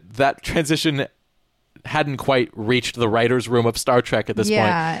unfortunate that transition hadn't quite reached the writer's room of Star Trek at this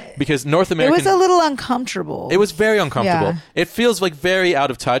Yeah. point, because North It American was a little uncomfortable. it was very uncomfortable. Yeah. It feels like very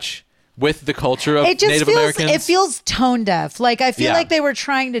out of touch with the culture of It just Native feels Americans. it feels tone deaf. Like I feel Yeah. like they were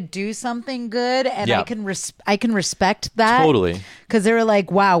trying to do something good, and Yeah. I can respect that Totally. because they were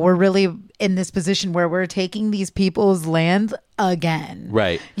like, wow, we're really in this position where we're taking these people's land again,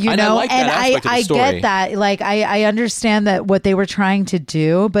 Right. You And I know, like that and aspect of the I story. get that. Like I understand that what they were trying to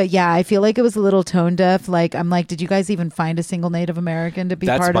do, but yeah, I feel like it was a little tone deaf. Like I'm like, did you guys even find a single Native American to be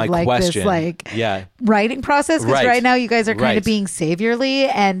That's part my of like question. this like Yeah. writing process? Because Right. right now you guys are kind Right. of being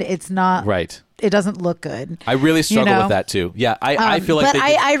saviorly, and it's not Right. It doesn't look good. I really struggle know? with that too. Yeah, I feel like but they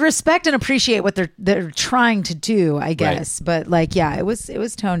did- I respect and appreciate what they're trying to do, I guess. But like, yeah, it was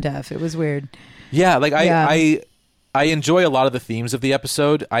tone deaf. It was weird. Yeah, like Yeah. I enjoy a lot of the themes of the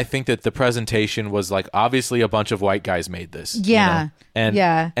episode. I think that the presentation was like obviously a bunch of white guys made this. you Yeah. know? And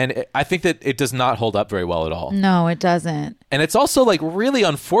Yeah. I think that it does not hold up very well at all. No, it doesn't. And it's also like really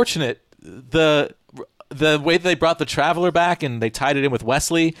unfortunate the way they brought the Traveler back and they tied it in with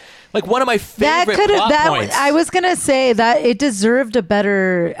Wesley. Like one of my That favorite could have plot points. I was gonna say that it deserved a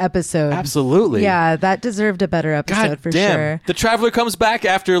better episode. Absolutely. Yeah, that deserved a better episode God for damn. sure. The Traveler comes back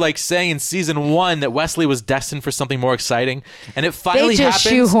after like saying in season 1 that Wesley was destined for something more exciting, and it finally just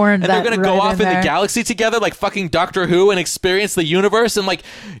happens. shoehorned and they're that gonna go right off in in the there. galaxy together like fucking Doctor Who and experience the universe, and like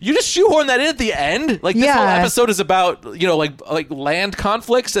you just shoehorn that in at the end. Like this whole Yeah. episode is about like land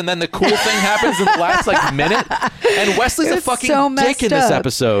conflicts, and then the cool thing happens in the last like minute. And Wesley's It a was fucking so dick in messed this up.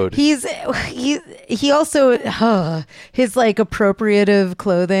 episode. He also his like appropriative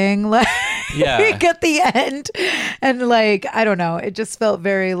clothing like Yeah. at the end, and like I don't know, it just felt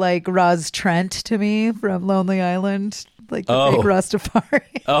very like Roz Trent to me from Lonely Island, like the Oh. big Rastafari.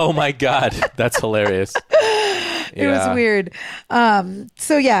 Oh my god, that's hilarious. It was weird.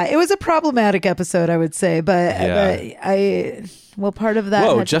 So yeah, it was a problematic episode, I would say, but part of that.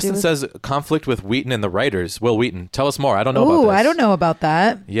 Whoa, had to Justin do with- says conflict with Wheaton and the writers. Will Wheaton, tell us more. I don't know about Ooh, this. I don't know about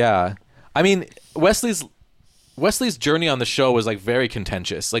that. Yeah. I mean, Wesley's journey on the show was like very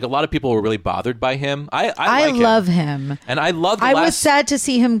contentious. Like a lot of people were really bothered by him. I like love him. And I love the I last was sad to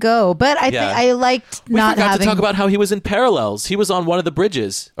see him go, but I Yeah. think I liked we not forgot having to talk about how he was in Parallels. He was on one of the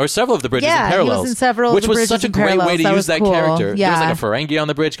bridges, or several of the bridges Yeah, in he was Parallels. in several of which the was bridges such a in great way Parallels. to That use was that cool. character. There was Yeah. like a Ferengi on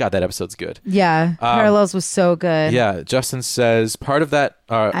the bridge. God, that episode's good. Yeah, Parallels was so good. Yeah, Justin says part of that.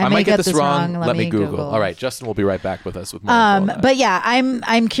 I might get this wrong. Let me Google. All right, Justin will be right back with us with more. info on that. But yeah,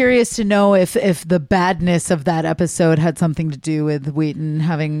 I'm curious to know if the badness of that episode had something to do with Wheaton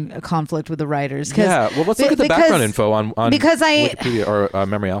having a conflict with the writers. 'Cause- Yeah, well, let's look at the background info on because Wikipedia or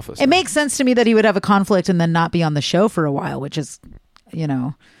Memory Alpha. It makes sense to me that he would have a conflict and then not be on the show for a while, which is,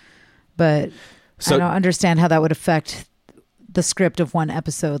 but So- I don't understand how that would affect the script of one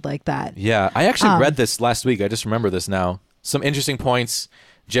episode like that. Yeah, I actually read this last week. I just remember this now. Some interesting points.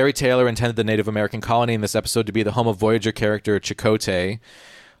 Jerry Taylor intended the Native American colony in this episode to be the home of Voyager character Chakotay,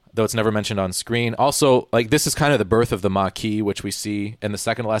 though it's never mentioned on screen. Also, like this is kind of the birth of the Maquis, which we see in the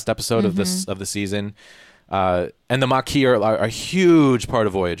second to last episode of the season. And the Maquis are a huge part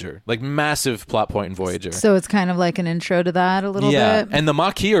of Voyager, like massive plot point in Voyager. So it's kind of like an intro to that a little bit. And the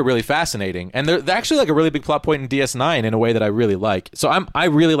Maquis are really fascinating, and they're actually like a really big plot point in DS9 in a way that I really like. So I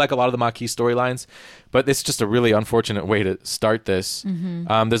really like a lot of the Maquis storylines, but it's just a really unfortunate way to start this.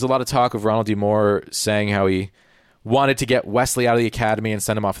 There's a lot of talk of Ronald D. Moore saying how he wanted to get Wesley out of the academy and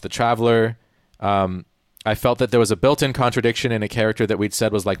send him off with the Traveler. I felt that there was a built-in contradiction in a character that we'd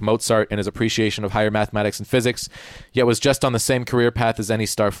said was like Mozart in his appreciation of higher mathematics and physics, yet was just on the same career path as any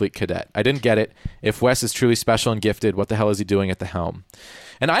Starfleet cadet. I didn't get it. If Wes is truly special and gifted, what the hell is he doing at the helm?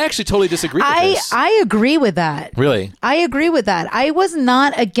 And I actually totally disagree with this. I agree with that. Really? I agree with that. I was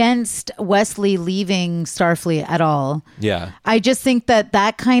not against Wesley leaving Starfleet at all. Yeah. I just think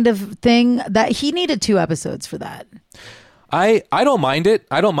that kind of thing, that he needed 2 episodes for that. I don't mind it.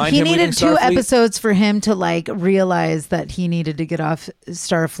 I don't mind He him leaving needed 2 Starfleet. episodes for him to like realize that he needed to get off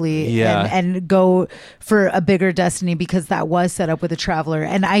Starfleet Yeah. and go for a bigger destiny, because that was set up with a Traveler.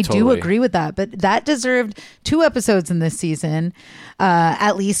 And I do Totally. agree with that, but that deserved 2 episodes in this season,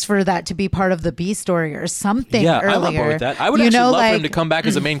 at least for that to be part of the B story or something Yeah, earlier. I'm on board with that. I would actually love for him to come back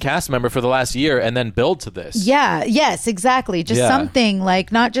as a main cast member for the last year and then build to this. Yeah, yes, exactly. Just Yeah. something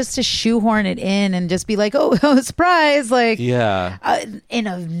like, not just to shoehorn it in and just be like, oh, surprise, like Yeah. in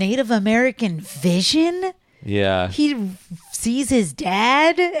a Native American vision. Yeah. He sees his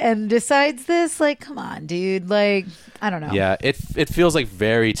dad and decides this. Like, come on, dude. Like, I don't know. Yeah, it feels like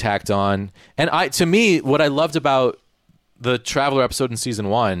very tacked on. And to me, what I loved about the Traveler episode in season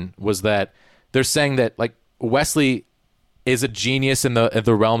 1 was that they're saying that like Wesley is a genius in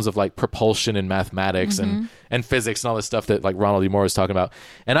the realms of like propulsion and mathematics and physics and all this stuff that like Ronald D. Moore is talking about.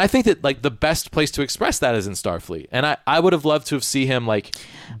 And I think that like the best place to express that is in Starfleet. And I would have loved to have seen him like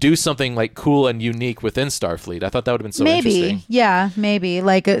do something like cool and unique within Starfleet. I thought that would have been so interesting. Maybe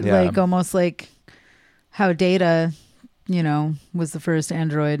like like almost like how Data, you know, was the first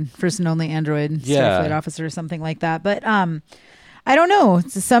and only android Starfleet officer or something like that. But I don't know.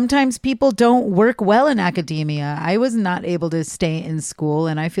 Sometimes people don't work well in academia. I was not able to stay in school,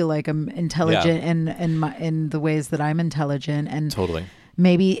 and I feel like I'm intelligent in the ways that I'm intelligent. And Totally.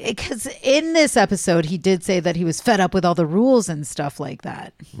 Maybe because in this episode, he did say that he was fed up with all the rules and stuff like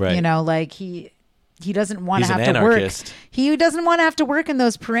that. Right. You know, like he doesn't want to He's have an to work. anarchist. He doesn't want to have to work in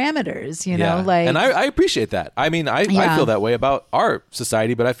those parameters. You know, like, and I appreciate that. I mean, I feel that way about our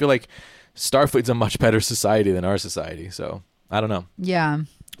society, but I feel like Starfleet's a much better society than our society. So. I don't know. Yeah.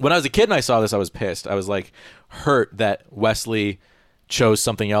 When I was a kid and I saw this, I was pissed. I was like hurt that Wesley chose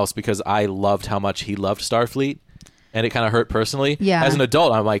something else because I loved how much he loved Starfleet, and it kind of hurt personally. Yeah. As an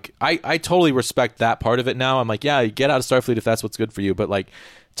adult, I'm like, I totally respect that part of it now. I'm like, yeah, get out of Starfleet if that's what's good for you, but like,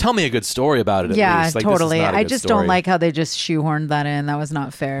 tell me a good story about it at least. Like, totally. This is not a I good just story. don't like how they just shoehorned that in. That was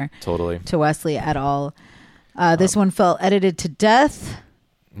not fair. Totally. To Wesley at all. This one felt edited to death.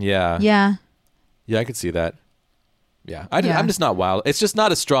 Yeah. Yeah. Yeah, I could see that. Yeah, I'm just not wild. It's just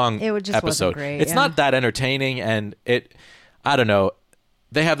not a strong It just episode. wasn't great, It's not that entertaining, and I don't know.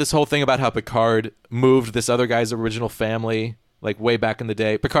 They have this whole thing about how Picard moved this other guy's original family, like way back in the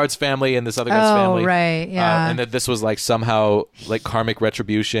day. Picard's family and this other guy's family. Oh, right, yeah. And that this was like somehow like karmic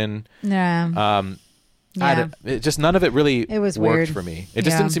retribution. Yeah. Just none of it really was worked weird. for me. It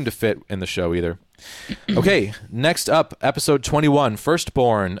just didn't seem to fit in the show either. Okay, next up, episode 21,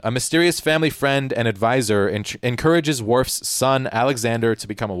 Firstborn. A mysterious family friend and advisor encourages Worf's son, Alexander, to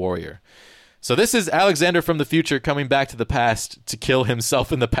become a warrior. So this is Alexander from the future coming back to the past to kill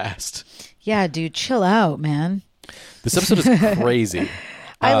himself in the past. Yeah, dude, chill out, man. This episode is crazy.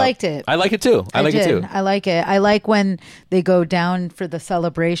 I liked it. I like it too. I like it too. I like it. I like when they go down for the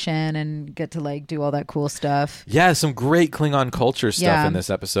celebration and get to like do all that cool stuff. Yeah, some great Klingon culture stuff in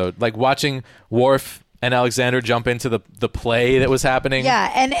this episode. Like watching Worf and Alexander jump into the play that was happening.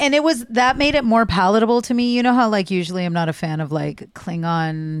 Yeah, and it was that made it more palatable to me. You know how like usually I'm not a fan of like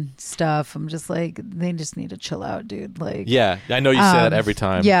Klingon stuff. I'm just like they just need to chill out, dude. Like yeah, I know you say that every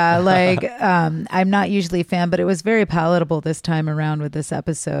time. Yeah, like I'm not usually a fan, but it was very palatable this time around with this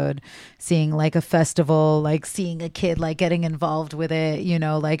episode. Seeing like a festival, like seeing a kid like getting involved with it. You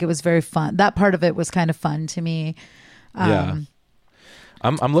know, like it was very fun. That part of it was kind of fun to me. Yeah.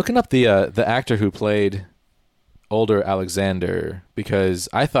 I'm looking up the actor who played older Alexander because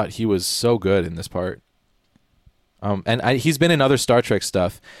I thought he was so good in this part. He's been in other Star Trek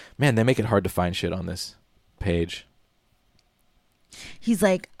stuff. Man, they make it hard to find shit on this page. He's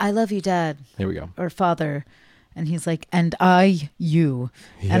like, "I love you, Dad." Here we go. Or father. And he's like, "And I, you."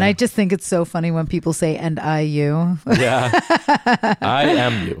 Yeah. And I just think it's so funny when people say, "And I, you." Yeah. I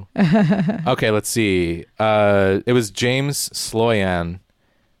am you. Okay, let's see. It was James Sloyan.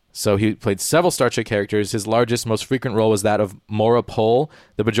 So he played several Star Trek characters. His largest, most frequent role was that of Maura Pol,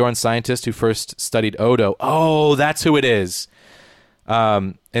 the Bajoran scientist who first studied Odo. Oh, that's who it is.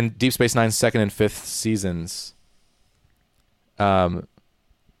 In Deep Space Nine's second and fifth seasons. Oh,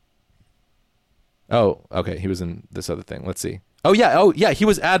 okay. He was in this other thing. Let's see. Oh, yeah. He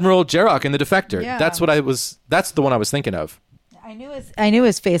was Admiral Jarok in The Defector. Yeah. That's the one I was thinking of. I knew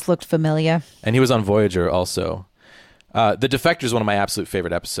his face looked familiar. And he was on Voyager also. The Defector is one of my absolute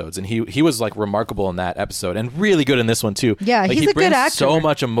favorite episodes, and he was like remarkable in that episode and really good in this one too. Yeah, like, he's he a brings good actor. so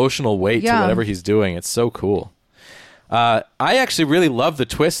much emotional weight to whatever he's doing. It's so cool. I actually really love the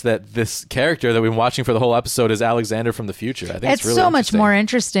twist that this character that we've been watching for the whole episode is Alexander from the future. I think it's really so much interesting. more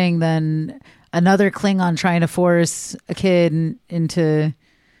interesting than another Klingon trying to force a kid into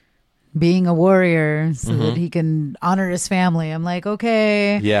being a warrior so that he can honor his family. I'm like,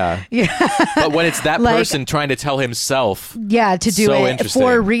 okay. Yeah. Yeah. But when it's that Like- person trying to tell himself, Yeah, to do So it interesting.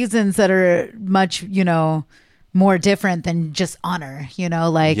 for reasons that are much, more different than just honor,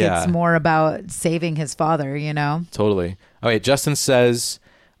 like Yeah. it's more about saving his father, totally. Okay, Justin says,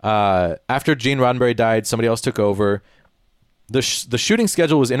 after Gene Roddenberry died, somebody else took over. The shooting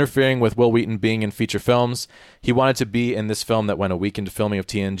schedule was interfering with Will Wheaton being in feature films. He wanted to be in this film that went a week into filming of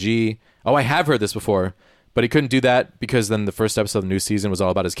TNG. Oh, I have heard this before, but he couldn't do that because then the first episode of the new season was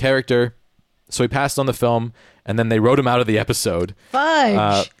all about his character. So he passed on the film, and then they wrote him out of the episode.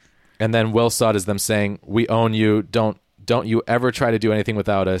 Fudge. And then Will saw it as them saying, "We own you. Don't you ever try to do anything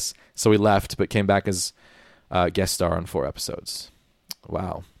without us." So he left, but came back as guest star on 4 episodes.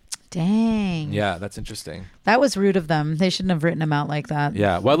 Wow. Dang. Yeah, that's interesting. That was rude of them. They shouldn't have written him out like that.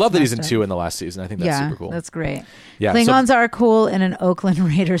 Yeah, well, I love that he's in Messed up. 2 in the last season. I think that's super cool. That's great. Yeah, Klingons are cool in an Oakland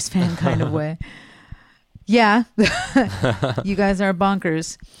Raiders fan kind of way. Yeah. You guys are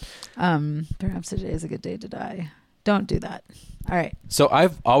bonkers. Perhaps today is a good day to die. Don't do that. All right. So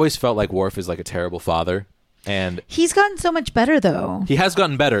I've always felt like Worf is like a terrible father, and He's gotten so much better, though. he has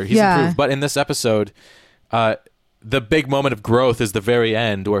gotten better. He's Yeah. improved. But in this episode, the big moment of growth is the very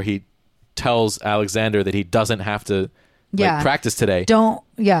end where he tells Alexander that he doesn't have to practice today.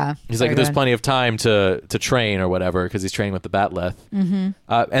 He's like, there's plenty of time to train or whatever, because he's training with the Batleth. Mm-hmm.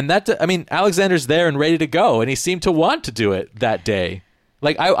 And that, I mean, Alexander's there and ready to go, and he seemed to want to do it that day.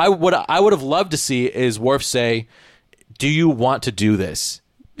 Like, I would have loved to see is Worf say, do you want to do this?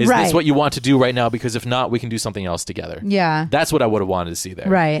 Is this what you want to do right now? Because if not, we can do something else together. Yeah. That's what I would have wanted to see there.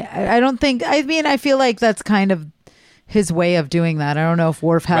 Right. I don't think, I mean, I feel like that's kind of his way of doing that. I don't know if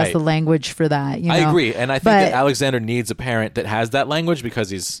Worf has Right. the language for that. You know? I agree. And I think that Alexander needs a parent that has that language because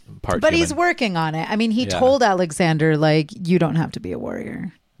he's part But human. he's working on it. I mean, he Yeah. told Alexander, like, you don't have to be a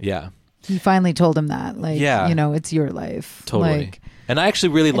warrior. Yeah. He finally told him that. Like, Yeah. you know, it's your life. Totally. Like, and I actually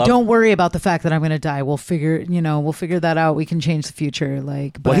really love... don't worry about the fact that I'm going to die. We'll figure that out. We can change the future.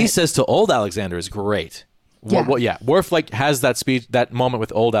 Like, but what he says to old Alexander is great. Yeah. Worf like has that speech, that moment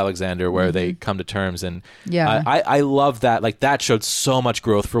with old Alexander where they come to terms, and Yeah. I love that. Like, that showed so much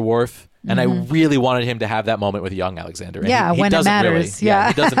growth for Worf, and I really wanted him to have that moment with young Alexander. And Yeah, he when it doesn't matters. Really. Yeah.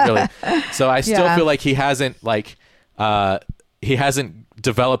 He doesn't really. So I still Yeah. feel like he hasn't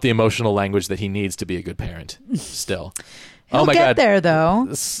developed the emotional language that he needs to be a good parent. Still, he'll oh my get god, there though.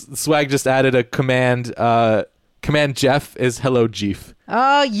 Swag just added a command. Command Jeff is hello Jeef.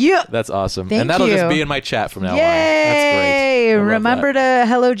 Oh, yeah. That's awesome. Thank and that'll you. just be in my chat from now Yay! on. That's great. I love Remember that. to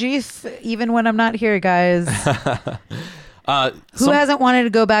hello Jeef even when I'm not here, guys. Who hasn't wanted to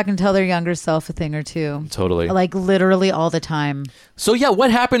go back and tell their younger self a thing or two? Totally. Like literally all the time. So yeah,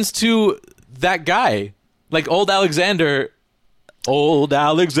 what happens to that guy? Like old Alexander. Old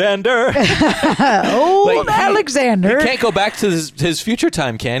Alexander. Old Alexander. He can't go back to his future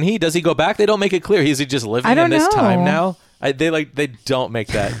time, can he? Does he go back? They don't make it clear. Is he just living I don't in this know. time now? They don't make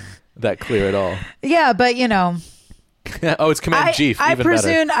that clear at all. Yeah, but you know, Oh, it's Command Chief. Even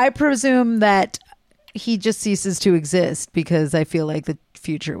better. I presume that he just ceases to exist because I feel like the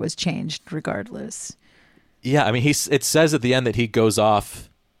future was changed regardless. Yeah, I mean, it says at the end that he goes off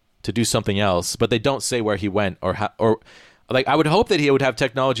to do something else, but they don't say where he went or how, or like I would hope that he would have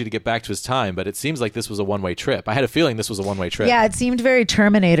technology to get back to his time, but it seems like this was a one-way trip. I had a feeling this was a one-way trip. Yeah, it seemed very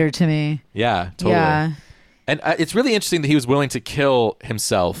Terminator to me. Yeah, totally. Yeah. And it's really interesting that he was willing to kill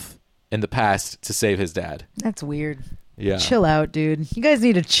himself in the past to save his dad. That's weird. Yeah. Chill out, dude. You guys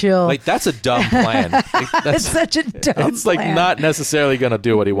need to chill. Like, that's a dumb plan. Like, it's that's, such a dumb it's like plan. not necessarily going to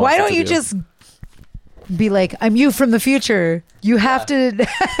do what he wants. Why don't it to you do. just be like, I'm you from the future. You have to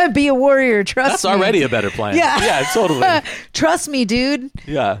be a warrior. Trust That's me. already a better plan. Yeah. Yeah, totally. Trust me, dude.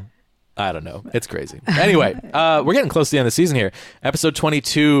 Yeah. I don't know. It's crazy. Anyway, we're getting close to the end of the season here. Episode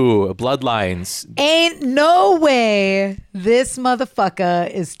 22, Bloodlines. Ain't no way this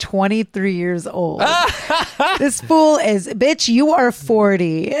motherfucker is 23 years old. This fool is, bitch, you are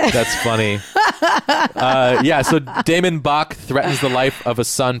 40. That's funny. Yeah, so Damon Bach threatens the life of a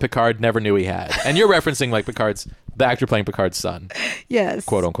son Picard never knew he had. And you're referencing like the actor playing Picard's son, Yes.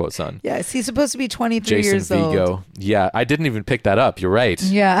 quote unquote son. Yes, he's supposed to be 23 Jason years Vigo. old. Yeah, I didn't even pick that up. You're right.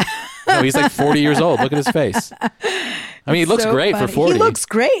 Yeah. No, he's like 40 years old. Look at his face. I mean, he looks So great funny. for 40. He looks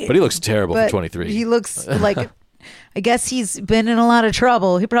great. But he looks terrible But for 23. He looks like, I guess he's been in a lot of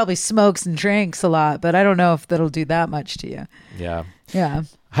trouble. He probably smokes and drinks a lot, but I don't know if that'll do that much to you. Yeah. Yeah.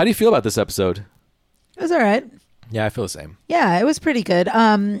 How do you feel about this episode? It was all right. Yeah, I feel the same. Yeah, it was pretty good.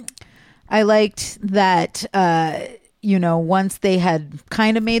 I liked that, once they had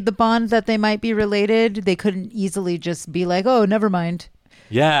kind of made the bond that they might be related, they couldn't easily just be like, oh, never mind.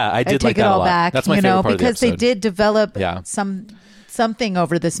 Yeah, I did Take like it that a all lot. back, That's my favorite part because of the episode. they did develop Yeah. something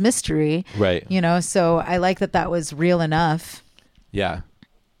over this mystery. Right. So I like that was real enough. Yeah.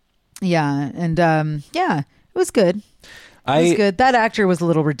 Yeah. And it was good. It was good. That actor was a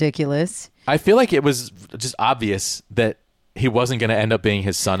little ridiculous. I feel like it was just obvious that he wasn't going to end up being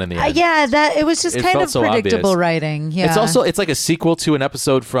his son in the end. It was just It kind felt of so predictable obvious. writing. Yeah. It's like a sequel to an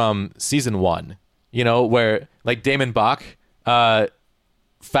episode from season 1, where like Damon Bach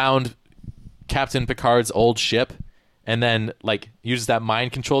found Captain Picard's old ship and then like used that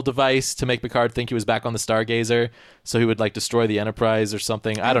mind control device to make Picard think he was back on the Stargazer, so he would like destroy the Enterprise or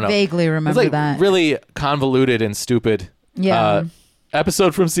something. I don't know. vaguely remember it's like that. really convoluted and stupid. Yeah.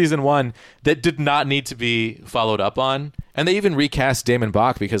 episode from season 1 that did not need to be followed up on. And they even recast Damon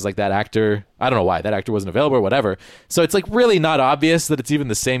Bach because like that actor, I don't know why that actor wasn't available or whatever. So it's like really not obvious that it's even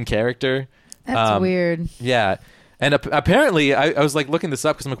the same character. That's weird. Yeah. And apparently I was like looking this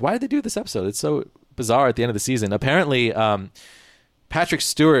up because I'm like, why did they do this episode? It's so bizarre at the end of the season. Apparently, Patrick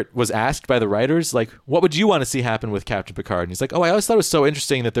Stewart was asked by the writers, like, what would you want to see happen with Captain Picard? And he's like, oh, I always thought it was so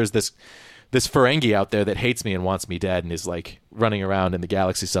interesting that there's this Ferengi out there that hates me and wants me dead and is like running around in the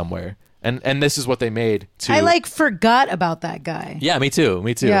galaxy somewhere. And this is what they made to... I like forgot about that guy. Yeah, me too.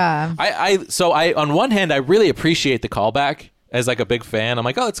 Yeah. So on one hand, I really appreciate the callback as like a big fan. I'm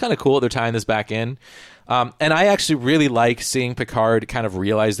like, oh, it's kind of cool. They're tying this back in. And I actually really like seeing Picard kind of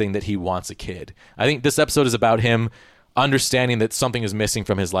realizing that he wants a kid. I think this episode is about him understanding that something is missing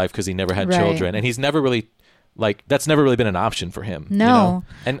from his life because he never had children. And he's never really, like, that's never really been an option for him. No. You know?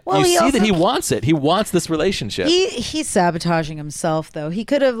 And well, you see also, that he wants it. He wants this relationship. He's sabotaging himself, though. He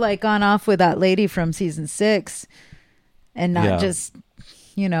could have, like, gone off with that lady from season 6 and not just...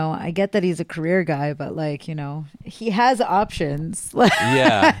 You know, I get that he's a career guy, but like, you know, he has options.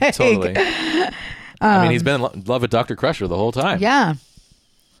 Yeah, totally. I mean, he's been in love with Dr. Crusher the whole time. Yeah.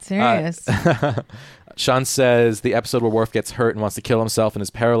 Serious. Sean says the episode where Worf gets hurt and wants to kill himself and is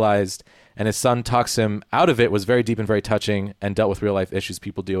paralyzed and his son talks him out of it was very deep and very touching and dealt with real life issues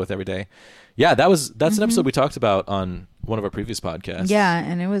people deal with every day. Yeah, that's an episode we talked about on one of our previous podcasts. Yeah,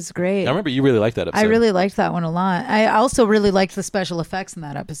 and it was great. I remember you really liked that episode. I really liked that one a lot. I also really liked the special effects in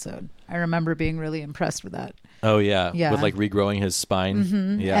that episode. I remember being really impressed with that. Oh, yeah. Yeah. With like regrowing his spine.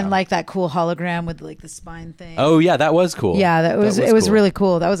 Mm-hmm. Yeah. And like that cool hologram with like the spine thing. Oh, yeah, that was cool. Yeah, it was cool. really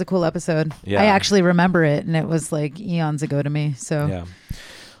cool. That was a cool episode. Yeah. I actually remember it, and it was like eons ago to me. So yeah.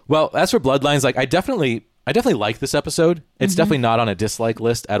 Well, as for Bloodlines, like I definitely like this episode. It's definitely not on a dislike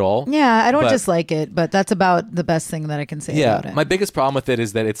list at all. Yeah, I don't dislike it, but that's about the best thing that I can say about it. My biggest problem with it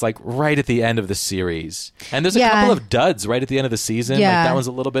is that it's like right at the end of the series. And there's a couple of duds right at the end of the season. Yeah. Like that one's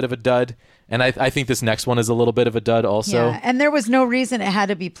a little bit of a dud. And I think this next one is a little bit of a dud also. Yeah, and there was no reason it had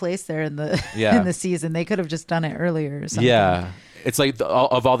to be placed there in the in the season. They could have just done it earlier or something. Yeah. It's like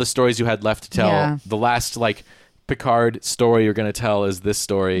of all the stories you had left to tell, the last like Picard story you're going to tell is this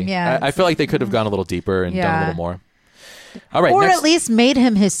story. Yeah. I feel like they could have gone a little deeper and done a little more. All right, or next. at least made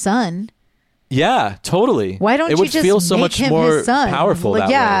him his son. Yeah, totally. Why don't it you would just feel so make much him more his son? powerful Like,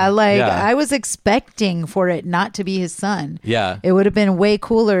 that way. I was expecting for it not to be his son. Yeah. It would have been way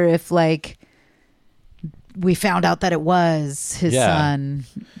cooler if like we found out that it was his son.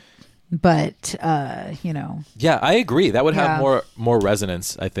 But you know. Yeah, I agree. That would have more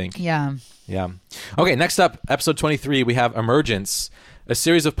resonance, I think. Yeah. Yeah. Okay, next up, episode 23, we have Emergence. A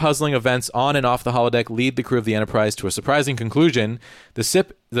series of puzzling events on and off the holodeck lead the crew of the Enterprise to a surprising conclusion. The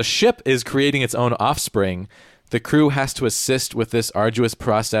ship is creating its own offspring. The crew has to assist with this arduous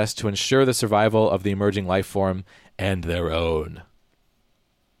process to ensure the survival of the emerging life form and their own.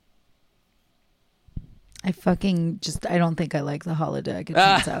 I don't think I like the holodeck, it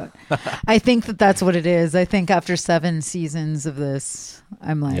turns out. I think that's what it is. I think after 7 seasons of this,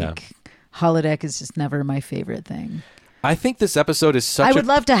 I'm like, holodeck is just never my favorite thing. I think this episode is I would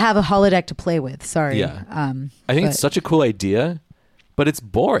love to have a holodeck to play with. Sorry. Yeah. I think it's such a cool idea, but it's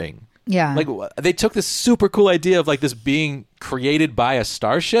boring. Yeah. Like they took this super cool idea of like this being created by a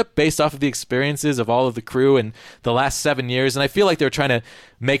starship based off of the experiences of all of the crew in the last 7 years. And I feel like they're trying to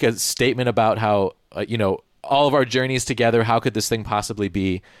make a statement about how, all of our journeys together, how could this thing possibly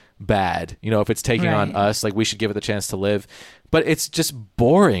be bad? If it's taking on us, like we should give it the chance to live. But it's just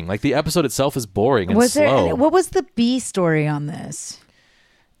boring. Like the episode itself is boring and slow. What was the B story on this?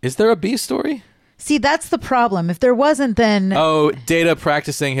 Is there a B story? See, that's the problem. If there wasn't, then... Oh, Data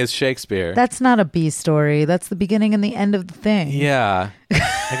practicing his Shakespeare. That's not a B story. That's the beginning and the end of the thing. Yeah.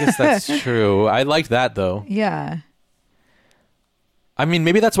 I guess that's true. I liked that, though. Yeah. I mean,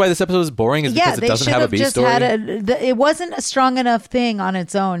 maybe that's why this episode is boring, is because it doesn't have a B story. It wasn't a strong enough thing on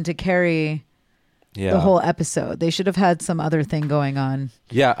its own to carry the whole episode. They should have had some other thing going on.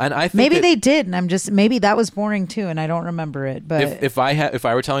 Yeah, and I think maybe they did, and maybe that was boring too, and I don't remember it. But if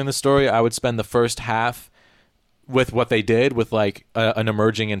I were telling the story, I would spend the first half with what they did with like an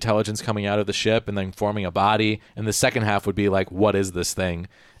emerging intelligence coming out of the ship and then forming a body, and the second half would be like, what is this thing,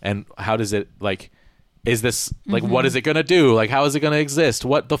 and how does it like? Is this like what is it gonna do? Like how is it gonna exist?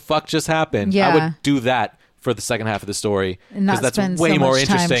 What the fuck just happened? Yeah. I would do that for the second half of the story because that's spend way so more much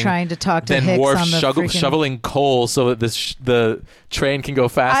time interesting trying to talk to than Hicks Worf on the shoveling coal so that the train can go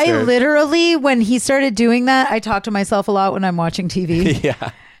faster. I literally, when he started doing that, I talk to myself a lot when I'm watching TV.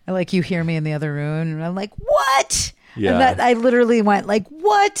 Yeah. Like you hear me in the other room, and I'm like, "What? Yeah. And that I literally went like,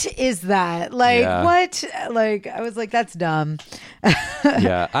 what is that? Like, Yeah. what? Like, I was like, that's dumb.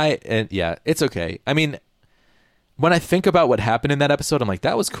 It's okay. I mean, when I think about what happened in that episode, I'm like,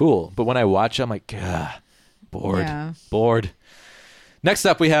 that was cool. But when I watch, I'm like, bored. Yeah. Bored. Next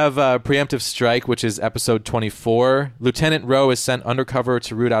up, we have Preemptive Strike, which is episode 24. Lieutenant Rowe is sent undercover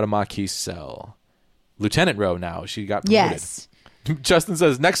to root out a Maquis cell. Lieutenant Rowe now. She got promoted. Yes. Justin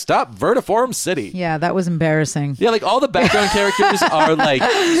says, next stop, Vertiform City. Yeah, that was embarrassing. Yeah, like all the background characters are like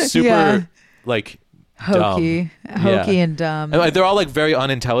super, Yeah. like Hokey and dumb. And, like, they're all like very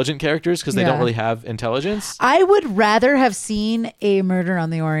unintelligent characters because they don't Yeah. really have intelligence. I would rather have seen a Murder on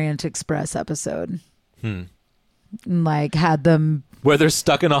the Orient Express episode. Like, had them. Where they're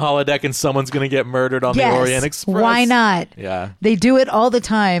stuck in a holodeck and someone's going to get murdered on the Orient Express. Why not? Yeah. They do it all the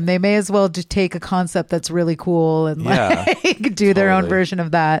time. They may as well just take a concept that's really cool and Yeah, like do their own totally. version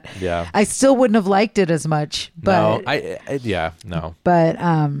of that. Yeah. I still wouldn't have liked it as much, but no. but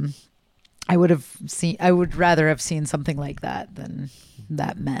I would rather have seen something like that than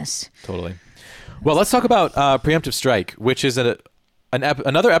that mess. Totally. Well, let's talk about Preemptive Strike, which is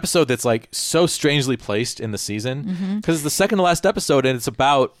another episode that's like so strangely placed in the season because it's the second to last episode and it's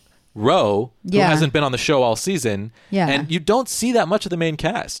about Rowe, who Yeah. hasn't been on the show all season. Yeah. And you don't see that much of the main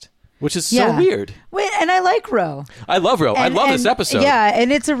cast, which is so Yeah. weird. Wait, and I like Roe. I love Rowe. I love this episode. Yeah,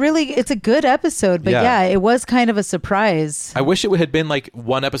 and it's a good episode, but Yeah. yeah, it was kind of a surprise. I wish it had been like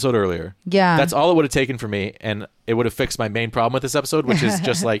one episode earlier. Yeah. That's all it would have taken for me, and it would have fixed my main problem with this episode, which is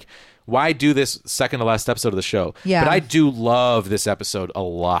just like, why do this second to last episode of the show? Yeah. But I do love this episode a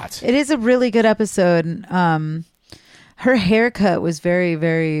lot. It is a really good episode. Her haircut was very,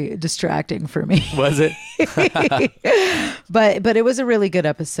 very distracting for me. Was it? but it was a really good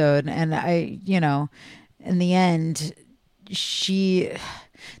episode, and I, in the end, did she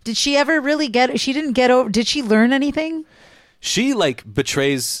ever really she didn't get over, did she learn anything? She like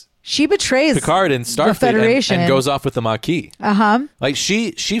betrays She betrays Picard and the Starfleet Federation and goes off with the Maquis. Uh-huh. Like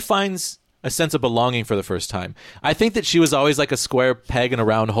she finds a sense of belonging for the first time. I think that she was always like a square peg in a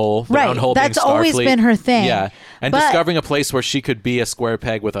round hole. The Right. round hole That's being always Starfleet. been her thing. Yeah. And But- discovering a place where she could be a square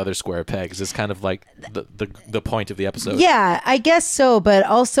peg with other square pegs is kind of like the point of the episode. Yeah, I guess so. But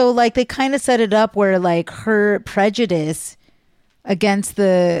also, like, they kind of set it up where, like, her prejudice against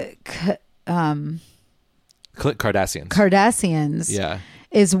the Cardassians. Cardassians Yeah.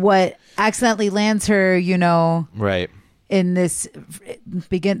 is what accidentally lands her, Right. in this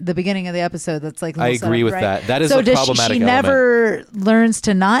the beginning of the episode. That's like, a I little agree setup, with right? that. That is so a does problematic she element. never learns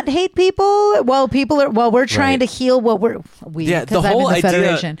to not hate people while we're trying Right. to heal what Yeah, the because I'm whole in the idea.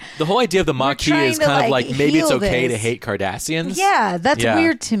 Federation. The whole idea of the Maquis trying is to, kind of like, like maybe it's heal okay to this. hate Cardassians. Yeah, that's Yeah.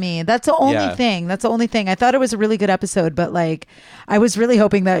 weird to me. That's the only Yeah. thing. That's the only thing. I thought it was a really good episode, but like, I was really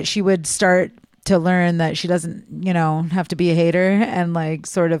hoping that she would start to learn that she doesn't, have to be a hater and like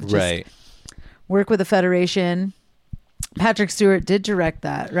sort of just Right. work with the Federation. Patrick Stewart did direct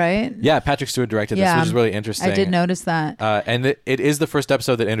that, right? Yeah, Patrick Stewart directed this, Yeah. which is really interesting. I did notice that. And it is the first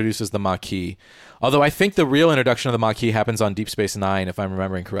episode that introduces the Maquis. Although I think the real introduction of the Maquis happens on Deep Space Nine, if I'm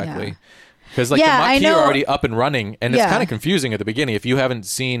remembering correctly. Yeah. Because like Yeah, the I Maquis know. are already up and running, and it's Yeah. kind of confusing at the beginning. If you haven't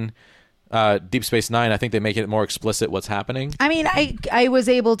seen Deep Space Nine, I think they make it more explicit what's happening. I mean, I was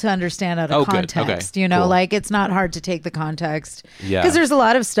able to understand out of Oh, good. context. Okay. Cool. Like, it's not hard to take the context. Yeah. Because there's a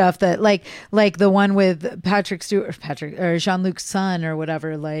lot of stuff that like the one with Patrick Stewart, or Jean-Luc's son or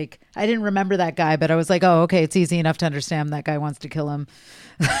whatever. Like, I didn't remember that guy, but I was like, oh, okay, it's easy enough to understand that guy wants to kill him.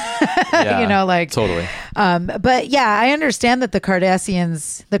 Yeah, like totally. But yeah, I understand that the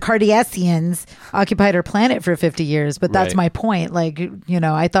Cardassians occupied her planet for 50 years, but that's Right. my point. Like,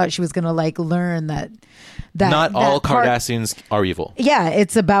 I thought she was going to like learn that Not all that part- Cardassians are evil. Yeah,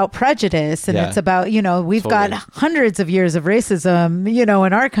 it's about prejudice, and Yeah. it's about, we've Totally. got hundreds of years of racism, in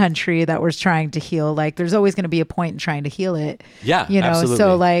our country that we're trying to heal. Like, there's always going to be a point in trying to heal it. Yeah, absolutely.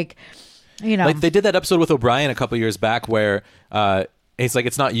 So like, Like they did that episode with O'Brien a couple years back where it's like,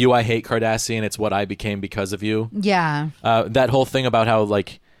 it's not you I hate, Cardassian, it's what I became because of you. yeah, That whole thing about how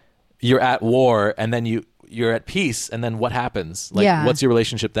like you're at war and then you're at peace and then what happens? Like Yeah. what's your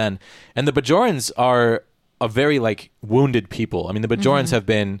relationship then? And the Bajorans are a very like wounded people. I mean, the Bajorans Mm-hmm. have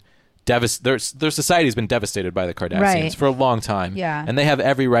been their society's been devastated by the Cardassians Right. for a long time. Yeah. And they have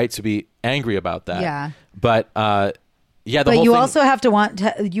every right to be angry about that. Yeah. But the but whole you thing, also have to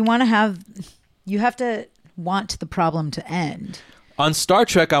you have to want the problem to end. on Star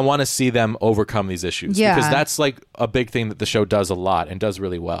Trek, I want to see them overcome these issues Yeah. because that's like a big thing that the show does a lot and does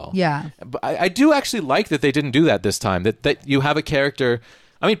really well. Yeah. But I do actually like that they didn't do that this time. That you have a character.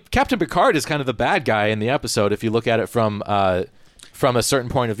 I mean, Captain Picard is kind of the bad guy in the episode if you look at it from from a certain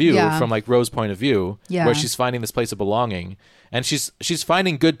point of view, Yeah. from like Rose's point of view, Yeah. where she's finding this place of belonging, and she's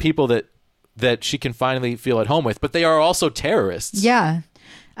finding good people that she can finally feel at home with, but they are also terrorists. Yeah.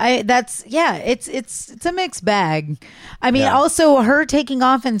 It's a mixed bag. I mean, Yeah. also her taking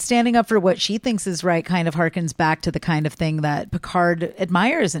off and standing up for what she thinks is right kind of harkens back to the kind of thing that Picard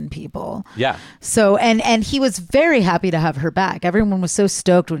admires in people. Yeah. So, and he was very happy to have her back. Everyone was so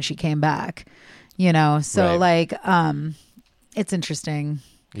stoked when she came back, you know? So Right. it's interesting.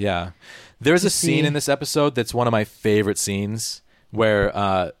 Yeah. There's a see. scene in this episode that's one of my favorite scenes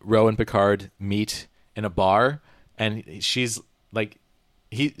where Ro and Picard meet in a bar, and she's like,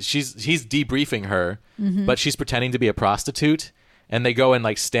 he's debriefing her, Mm-hmm. but she's pretending to be a prostitute, and they go and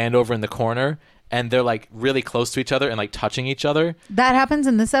like stand over in the corner, and they're like really close to each other and like touching each other. That happens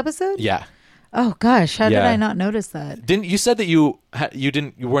in this episode? Yeah. Oh gosh, how did Yeah. I not notice that? Didn't you said that you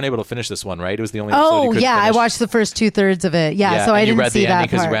weren't able to finish this one, right? It was the only episode you Oh couldn't yeah, I finish. watched the first 2/3 of it. Yeah, so and I you didn't read see the ending that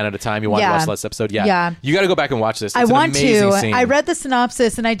because part. you ran out of time. You wanted to watch the last episode. Yeah, Yeah. You got to go back and watch this. It's I want an amazing to. scene. I read the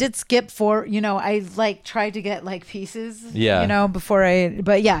synopsis and I did skip I like tried to get like pieces. Yeah. Before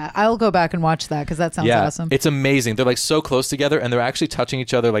but yeah, I'll go back and watch that because that sounds awesome. It's amazing. They're like so close together, and they're actually touching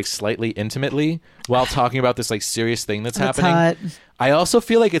each other like slightly intimately while talking about this like serious thing that's That's happening. hot. I also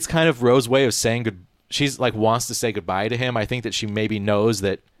feel like it's kind of Rose's way of saying good. She's like wants to say goodbye to him. I think that she maybe knows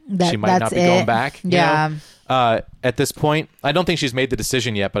that she might not that's be going it. back. Yeah. At this point, I don't think she's made the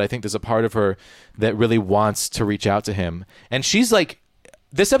decision yet, but I think there's a part of her that really wants to reach out to him. And she's like,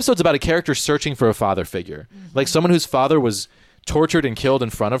 this episode's about a character searching for a father figure, like someone whose father was tortured and killed in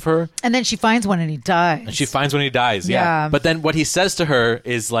front of her. And then she finds one and he dies. And she finds when he dies. Yeah. Yeah. But then what he says to her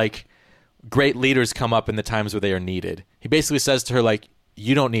is like, great leaders come up in the times where they are needed. He basically says to her, like,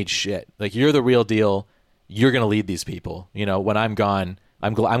 you don't need shit. Like, you're the real deal. You're going to lead these people. You know, when I'm gone,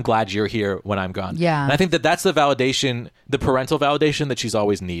 I'm glad you're here when I'm gone. Yeah. And I think that's the validation, the parental validation that she's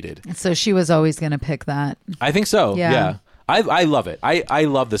always needed. So she was always going to pick that. I think so. Yeah. Yeah. I love it. I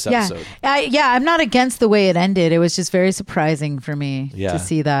love this episode. Yeah. I'm not against the way it ended. It was just very surprising for me Yeah. to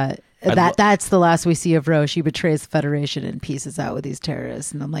see that. That's the last we see of Rose. She betrays the Federation and pieces out with these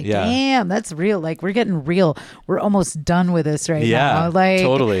terrorists. And I'm like, Yeah. damn, that's real. Like, we're getting real. We're almost done with this right Yeah. now. Like,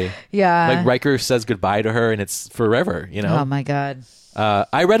 Totally. Yeah. Like Riker says goodbye to her and it's forever, you know? Oh my God.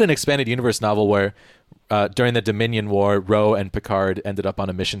 I read an expanded universe novel where during the Dominion War, Ro and Picard ended up on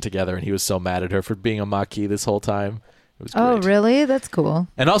a mission together, and he was so mad at her for being a Maquis this whole time. It was great. Oh, really? That's cool.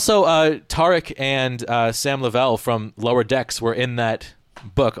 And also, Tarek and Sam Lavelle from Lower Decks were in that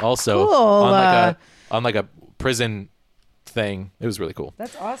book also Cool. on like a prison thing. It was really cool.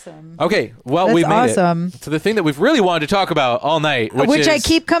 That's awesome. Okay, well, That's we made awesome. it to the thing that we've really wanted to talk about all night, which I is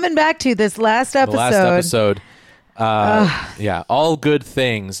keep coming back to this last episode. the last episode. Yeah, All Good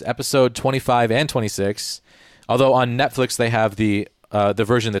Things, episode 25 and 26. Although on Netflix they have the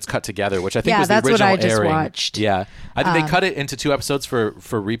version that's cut together, which I think Yeah, was the that's what original I just airing. watched. Yeah, I think they cut it into 2 episodes for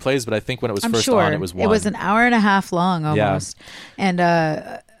replays, but I think when it was I'm first sure on, it was 1. It was an hour and a half long almost. And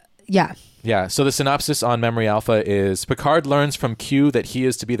yeah. Yeah, so the synopsis on Memory Alpha is Picard learns from Q that he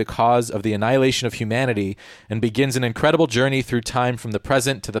is to be the cause of the annihilation of humanity and begins an incredible journey through time from the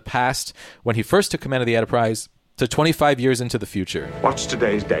present to the past when he first took command of the Enterprise to 25 years into the future. What's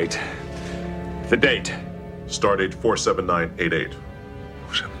today's date? The date. Stardate 47988.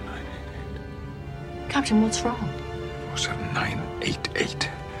 47988. Captain, what's wrong? 47988.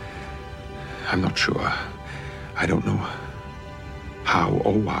 I'm not sure. I don't know how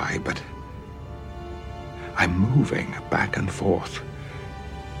or why, but I'm moving back and forth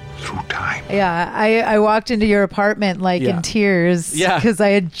through time. Yeah, I walked into your apartment like Yeah. in tears Yeah. because I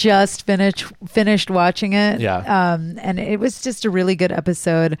had just finished watching it. Yeah. And it was just a really good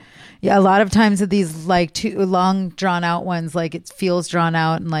episode. Yeah, a lot of times with these like too long drawn out ones, like it feels drawn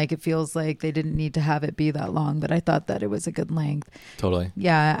out and like it feels like they didn't need to have it be that long, but I thought that it was a good length. Totally.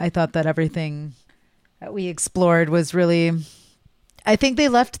 Yeah, I thought that everything that we explored was really, I think they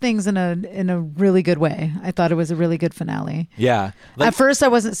left things in a really good way. I thought it was a really good finale. Yeah. At first, I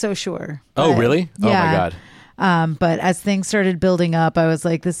wasn't so sure. Oh, but- really? Oh, my God. But as things started building up, I was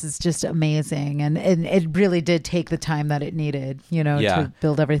like, this is just amazing. And it really did take the time that it needed, Yeah. to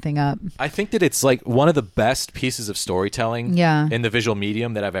build everything up. I think that it's like one of the best pieces of storytelling Yeah. in the visual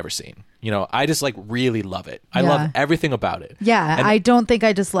medium that I've ever seen. You know, I just like really love it. I Yeah. love everything about it. Yeah, And I don't think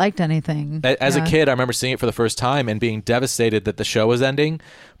I disliked anything. as Yeah. a kid, I remember seeing it for the first time and being devastated that the show was ending.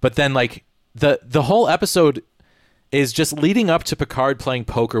 But then like the whole episode is just leading up to Picard playing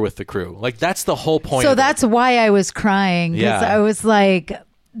poker with the crew. Like that's the whole point. So of it. that's why I was crying. 'Cause Yeah. I was like,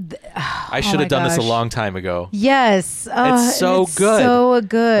 I should have done this a long time ago. Yes. It's so good. So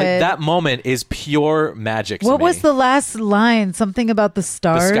good. Like, that moment is pure magic to What me. was the last line? Something about the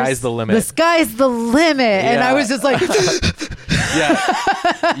stars? The sky's the limit. The sky's the limit. And I was just like...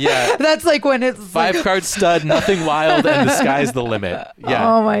 Yeah. That's like when it's... 5-card stud, nothing wild, and the sky's the limit. Yeah.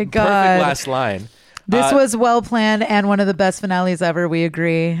 Oh, my God. Perfect last line. This was well planned and one of the best finales ever. We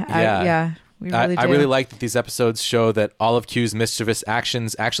agree. We really do. I really like that these episodes show that all of Q's mischievous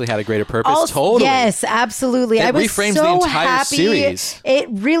actions actually had a greater purpose. Totally. Yes, absolutely. It I was reframes so the entire happy. series. It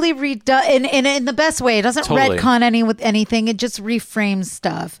really in the best way. It doesn't retcon anything. It just reframes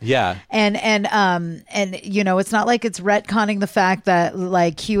stuff. Yeah. And you know, it's not like it's retconning the fact that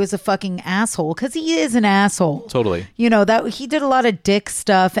like Q is a fucking asshole, because he is an asshole. Totally. You know, that he did a lot of dick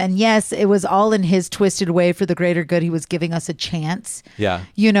stuff, and yes, it was all in his twisted way for the greater good. He was giving us a chance. Yeah.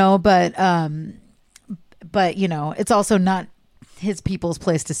 You know, but you know, it's also not his people's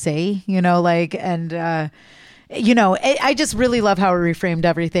place to say, you know, like, and you know, I just really love how it reframed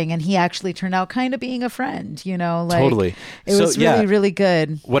everything, and he actually turned out kind of being a friend, you know, like totally. It was really, really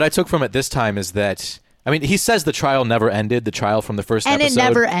good. What I took from it this time is that, I mean, he says the trial never ended, the trial from the first and episode. And it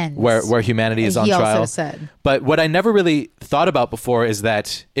never ends. Where humanity is on he trial. Also said. But what I never really thought about before is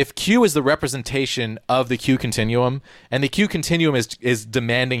that if Q is the representation of the Q continuum, and the Q continuum is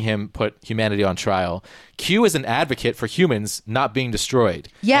demanding him put humanity on trial, Q is an advocate for humans not being destroyed.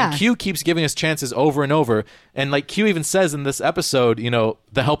 Yeah. And Q keeps giving us chances over and over. And like Q even says in this episode, you know,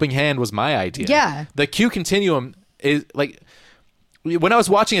 the helping hand was my idea. Yeah. The Q continuum is like... When I was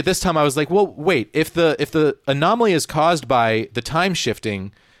watching it this time, I was like, well, wait, if the anomaly is caused by the time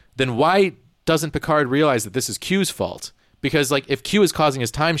shifting, then why doesn't Picard realize that this is Q's fault? Because like if Q is causing his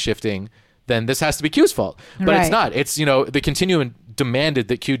time shifting, then this has to be Q's fault. But it's not. It's, you know, the continuum demanded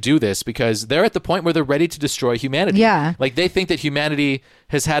that Q do this because they're at the point where they're ready to destroy humanity. Yeah. Like they think that humanity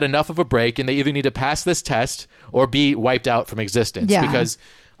has had enough of a break and they either need to pass this test or be wiped out from existence. Yeah. Because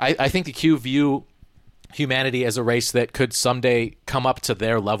I think the Q view humanity as a race that could someday come up to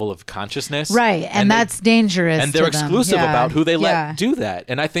their level of consciousness. Right. And that's dangerous. And they're exclusive about who they let do that.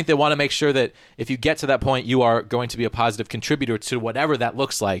 And I think they want to make sure that if you get to that point, you are going to be a positive contributor to whatever that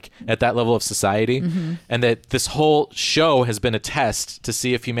looks like at that level of society. Mm-hmm. And that this whole show has been a test to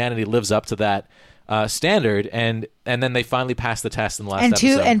see if humanity lives up to that standard. And then they finally passed the test in the last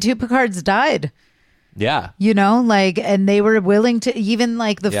episode. And two Picards died. Yeah. You know, like, and they were willing to, even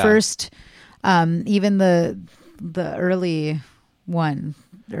like the first... even the early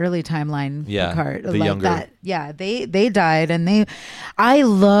timeline Picard, the like younger. that, they died, and I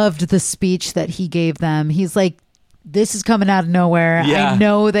loved the speech that he gave them. He's like, this is coming out of nowhere. Yeah. I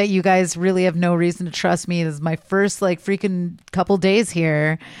know that you guys really have no reason to trust me. This is my first like freaking couple days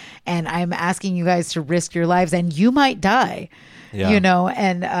here, and I'm asking you guys to risk your lives, and you might die. You know,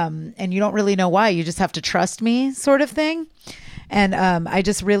 and you don't really know why. You just have to trust me, sort of thing. And I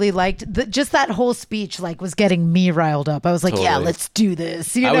just really liked just that whole speech, like, was getting me riled up. I was like, yeah, let's do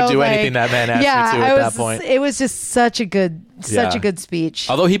this. You know, would do like, anything that man asked me to at that point. It was just such a good speech.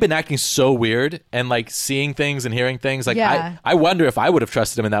 Although he'd been acting so weird and like seeing things and hearing things, like I wonder if I would have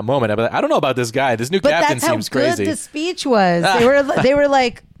trusted him in that moment. I'd be like, I don't know about this guy. This new captain seems crazy. That's how good the speech was. They were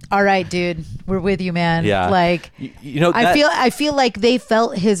like, all right, dude, we're with you, man. Yeah. Like, you know, I feel like they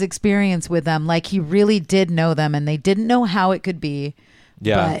felt his experience with them. Like he really did know them, and they didn't know how it could be.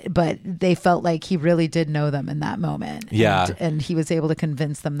 Yeah. But they felt like he really did know them in that moment. Yeah. And he was able to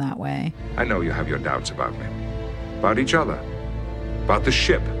convince them that way. I know you have your doubts about me, about each other, about the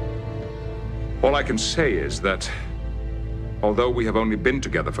ship. All I can say is that, although we have only been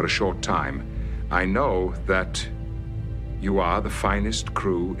together for a short time, I know that you are the finest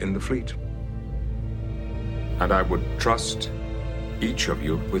crew in the fleet. And I would trust each of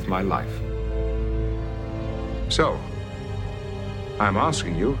you with my life. So, I'm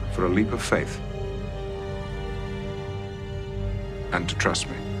asking you for a leap of faith. And to trust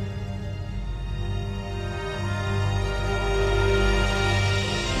me.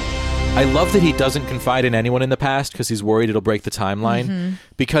 I love that he doesn't confide in anyone in the past because he's worried it'll break the timeline,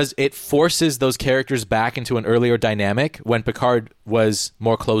 because it forces those characters back into an earlier dynamic when Picard was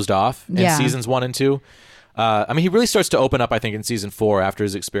more closed off in seasons 1 and 2. I mean, he really starts to open up, I think, in season 4 after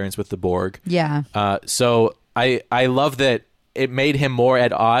his experience with the Borg. Yeah. So I love that it made him more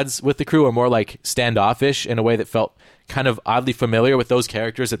at odds with the crew, or more like standoffish in a way that felt kind of oddly familiar with those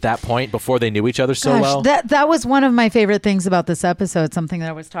characters at that point before they knew each other so well. That was one of my favorite things about this episode, something that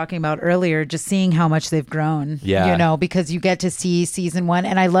I was talking about earlier, just seeing how much they've grown. Yeah. You know, because you get to see season 1,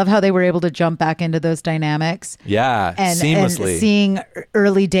 and I love how they were able to jump back into those dynamics. Yeah, seamlessly. And seeing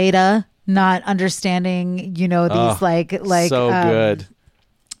early Data not understanding, you know, these like so good.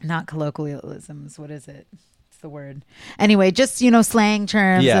 not colloquialisms. What is it? It's the word. Anyway, just, slang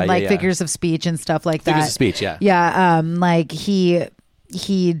terms and like figures of speech and stuff like that. Figures of speech, yeah. Yeah. Like he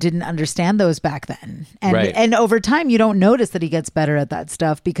didn't understand those back then. And Right. and over time you don't notice that he gets better at that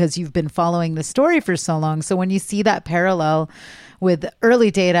stuff because you've been following the story for so long. So when you see that parallel with early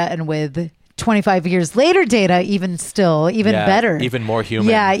Data and with 25 years later Data, even better, even more human.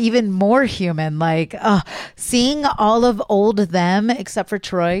 Yeah, even more human. Like seeing all of old them, except for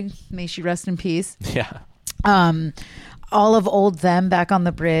Troy, may she rest in peace. Yeah. All of old them back on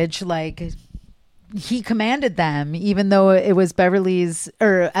the bridge, like he commanded them, even though it was Beverly's,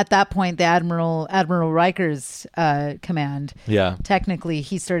 or at that point the Admiral Riker's command. Yeah. Technically,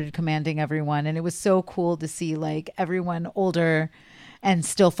 he started commanding everyone, and it was so cool to see like everyone older and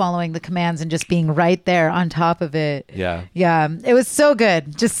still following the commands and just being right there on top of it. Yeah. Yeah. It was so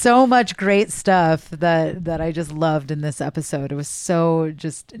good. Just so much great stuff that I just loved in this episode. It was so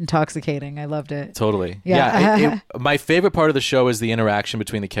just intoxicating. I loved it. Totally. Yeah. My favorite part of the show is the interaction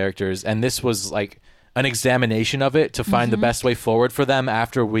between the characters. And this was like an examination of it to find the best way forward for them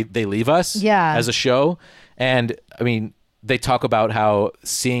after they leave us as a show. And I mean, they talk about how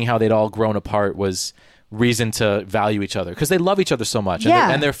seeing how they'd all grown apart was reason to value each other because they love each other so much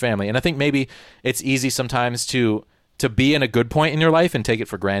and their family. And I think maybe it's easy sometimes to be in a good point in your life and take it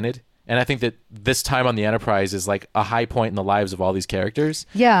for granted. And I think that this time on the Enterprise is like a high point in the lives of all these characters.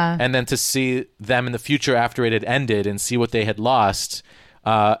 Yeah. And then to see them in the future after it had ended and see what they had lost,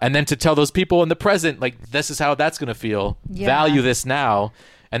 and then to tell those people in the present, like, this is how that's going to feel. Yeah. Value this now.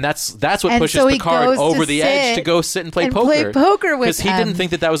 And that's what And pushes so he Picard goes over to the edge to sit go sit and play and poker. play poker with because he didn't him.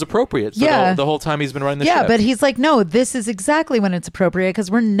 think that was appropriate. So Yeah. the whole time he's been running the Yeah, ship. but he's like, no, this is exactly when it's appropriate because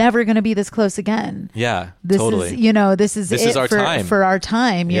we're never going to be this close again. Yeah, This totally. is, this is This it is our for, time. for our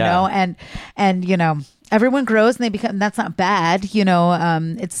time, you Yeah. know, and everyone grows and they become, that's not bad.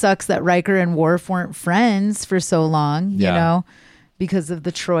 It sucks that Riker and Worf weren't friends for so long, because of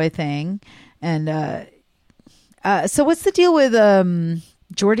the Troy thing. And, so what's the deal with,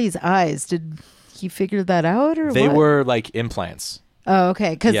 Geordi's eyes? Did he figure that out or They what? were like implants. Oh,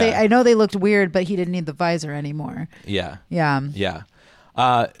 okay. Because Yeah. I know they looked weird, but he didn't need the visor anymore. Yeah. Yeah. Yeah.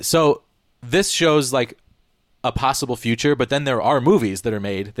 So this shows like a possible future, but then there are movies that are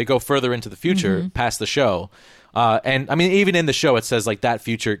made. They go further into the future past the show. And I mean, even in the show, it says like that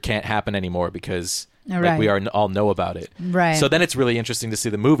future can't happen anymore because like we all know about it. Right. So then it's really interesting to see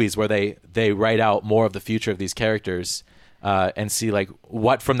the movies where they write out more of the future of these characters and see like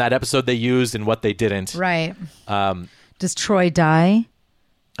what from that episode they used and what they didn't. Right. Does Troy die?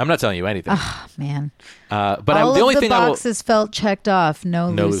 I'm not telling you anything. Oh, man. But all the only of the thing I will, boxes felt checked off. No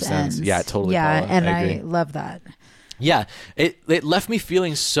loose ends. Yeah, totally, Yeah, Paula. and I I agree. love that. yeah, it left me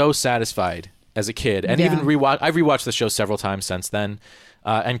feeling so satisfied as a kid, and Yeah. even I've rewatched the show several times since then,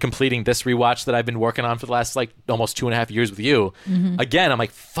 and completing this rewatch that I've been working on for the last like almost 2.5 years with you. Again, I'm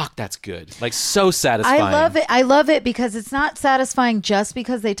like, fuck, that's good. Like so satisfying. I love it. I love it because it's not satisfying just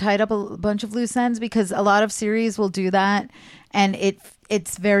because they tied up a bunch of loose ends, because a lot of series will do that and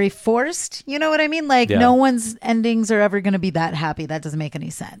it's very forced. You know what I mean? Like Yeah. no one's endings are ever going to be that happy. That doesn't make any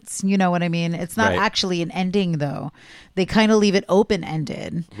sense. You know what I mean? It's not Right. actually an ending though. They kind of leave it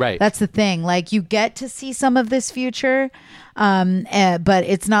open-ended. Right. That's the thing. Like you get to see some of this future, but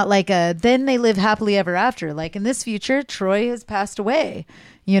it's not like then they live happily ever after. Like in this future, Troy has passed away.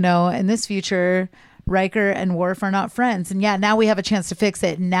 In this future, Riker and Worf are not friends. And yeah, now we have a chance to fix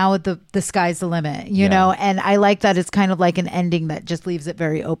it. Now the sky's the limit, you know? And I like that it's kind of like an ending that just leaves it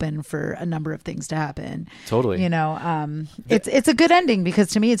very open for a number of things to happen. Totally. It's a good ending because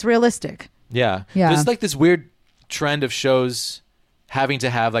to me it's realistic. Yeah. Yeah. There's like this weird trend of shows having to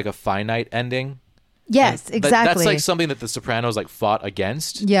have like a finite ending. Yes, And exactly. That's like something that The Sopranos like fought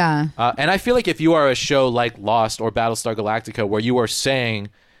against. Yeah. And I feel like if you are a show like Lost or Battlestar Galactica, where you are saying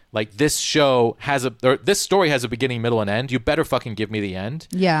like this show this story has a beginning, middle, and end, you better fucking give me the end.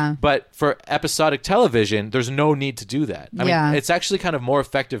 Yeah. But for episodic television, there's no need to do that. I Yeah. mean, it's actually kind of more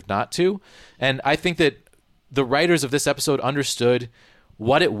effective not to. And I think that the writers of this episode understood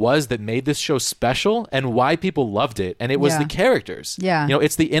what it was that made this show special and why people loved it. And it was Yeah. the characters. Yeah.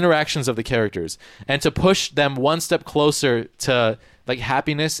 It's the interactions of the characters. And to push them one step closer to like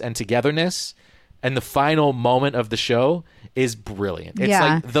happiness and togetherness and the final moment of the show is brilliant. It's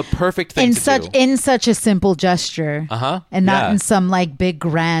Yeah. like the perfect thing to do. In such a simple gesture. And not Yeah. in some like big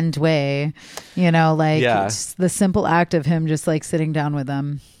grand way. Yeah. It's the simple act of him just like sitting down with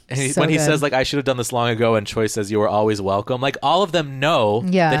them. And So when he good. says like I should have done this long ago, and Troy says you were always welcome, like all of them know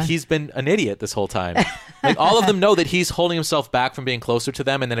Yeah. that he's been an idiot this whole time. Like all of them know that he's holding himself back from being closer to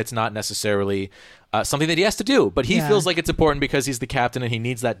them, and then it's not necessarily something that he has to do, but he feels like it's important because he's the captain and he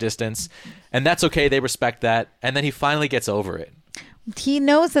needs that distance, and that's okay. They respect that, and then he finally gets over it. He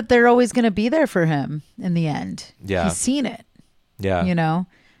knows that they're always going to be there for him in the end. Yeah. He's seen it. Yeah. You know?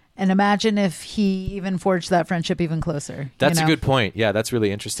 And imagine if he even forged that friendship even closer. That's you know? a good point. Yeah, that's really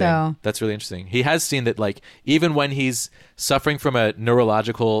interesting. That's really interesting. He has seen that, like, even when he's suffering from a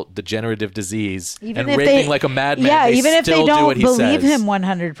neurological degenerative disease Even and if raping they- like a madman, Yeah, they even if they still do don't what he believe says. him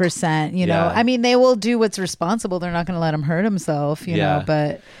 100%, you know? Yeah. I mean, they will do what's responsible. They're not going to let him hurt himself, you know?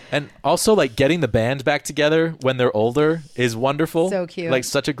 But And also, like, getting the band back together when they're older is wonderful. So cute. Like,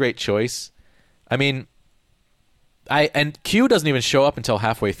 such a great choice. I mean, and Q doesn't even show up until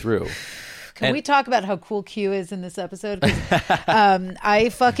halfway through. Can we talk about how cool Q is in this episode? 'Cause, I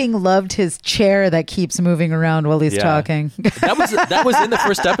fucking loved his chair that keeps moving around while he's talking. That was in the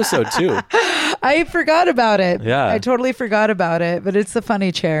first episode too. I forgot about it. Yeah. I totally forgot about it, but it's a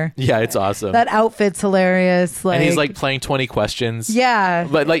funny chair. Yeah, it's awesome. That outfit's hilarious. Like, and he's like playing 20 questions. yeah.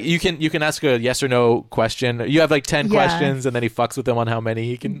 But like you can ask a yes or no question. You have like 10 Yeah. questions, and then he fucks with them on how many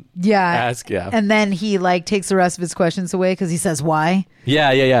he can Yeah. ask. Yeah. And then he like takes the rest of his questions away because he says why.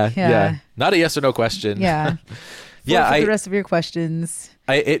 Yeah. Not a yes or no question. Yeah. Yeah, For the rest of your questions.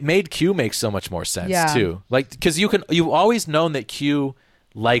 It made Q make so much more sense Yeah. too. Like, because you've always known that Q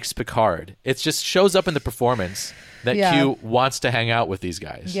likes Picard. It just shows up in the performance that Yeah. Q wants to hang out with these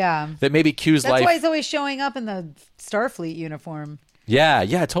guys. Yeah. That maybe Q's That's life. why he's always showing up in the Starfleet uniform. Yeah,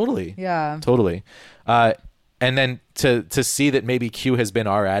 totally. Yeah. Totally. And then to see that maybe Q has been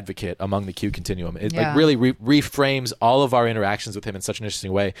our advocate among the Q continuum, it Yeah. like really reframes all of our interactions with him in such an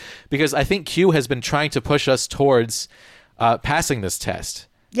interesting way, because I think Q has been trying to push us towards passing this test.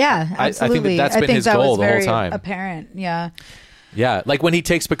 Yeah, I think absolutely. that's been his that goal was the whole very time. apparent. Yeah. Yeah, like when he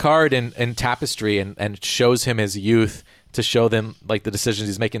takes Picard in Tapestry and shows him his youth to show them like the decisions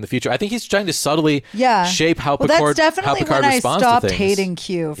he's making in the future. I think he's trying to subtly shape how well, Picard, that's definitely how Picard when I responds stopped to things. hating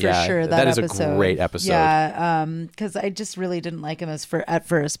Q for Yeah, sure. that is episode. a great episode. Yeah, because I just really didn't like him at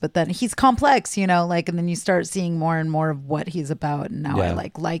first, but then he's complex, you know. Like, and then you start seeing more and more of what he's about, and now I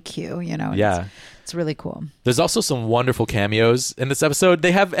like Q, you know. Yeah. It's really cool. There's also some wonderful cameos in this episode.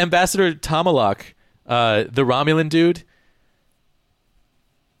 They have Ambassador Tomalak, the Romulan dude.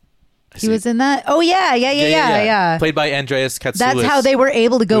 He was in that. Oh yeah. Played by Andreas Katsoulis. That's how they were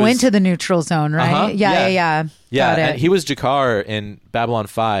able to go Who is- into the neutral zone, right? Uh-huh, yeah. Yeah. Yeah, Got it. and he was Jakar in Babylon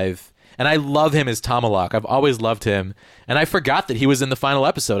 5, and I love him as Tomalak. I've always loved him, and I forgot that he was in the final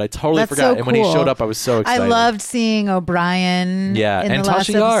episode. I totally That's forgot, so and when he cool. showed up, I was so excited. I loved seeing O'Brien. Yeah, in and the last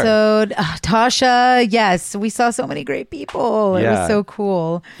Tasha Yar. episode. Tasha, yes, we saw so many great people. It Yeah. was so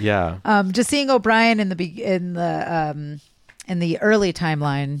cool. Yeah, Just seeing O'Brien in the early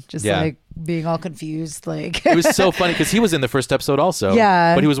timeline, just Yeah. like being all confused, like it was so funny because he was in the first episode also.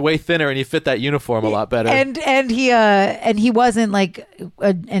 Yeah. but he was way thinner, and he fit that uniform a lot better. and he wasn't like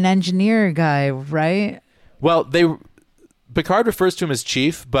an engineer guy, right? Well, Picard refers to him as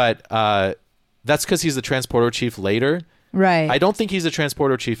Chief, but that's because he's the transporter chief later. Right. I don't think he's a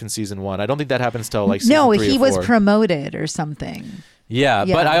transporter chief in season 1. I don't think that happens till like season No, 3 he or was 4. promoted or something. Yeah,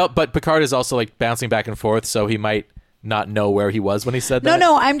 Yeah. but Picard is also like bouncing back and forth, so he might not know where he was when he said that.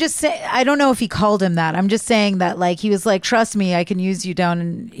 No, I'm just saying, I don't know if he called him that. I'm just saying that, like, he was like, trust me, I can use you down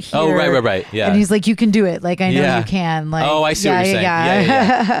in here. Oh, right. Yeah. And he's like, you can do it. Like, I know Yeah. you can. Like, Oh, I see what you're saying.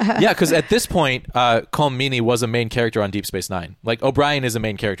 Yeah. Yeah, because at this point, Colm Meaney was a main character on Deep Space Nine. Like, O'Brien is a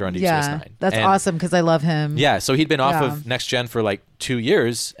main character on Deep Space Nine. That's And- awesome because I love him. Yeah, so he'd been off Yeah. of Next Gen for like 2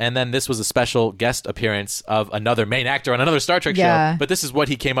 years, and then this was a special guest appearance of another main actor on another Star Trek Yeah. show. But this is what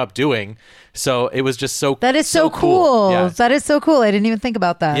he came up doing, so it was just so That is so cool. Yeah. That is so cool. I didn't even think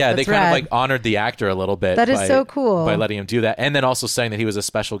about that. Yeah, That's they kind rad. of like honored the actor a little bit. That is so cool. by letting him do that, and then also saying that he was a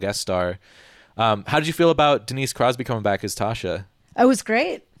special guest star. How did you feel about Denise Crosby coming back as Tasha? It was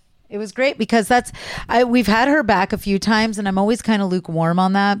great. It was great because we've had her back a few times, and I'm always kind of lukewarm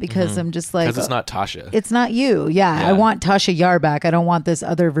on that because I'm just like, Because it's not Tasha. it's not you. Yeah, Yeah. I want Tasha Yar back. I don't want this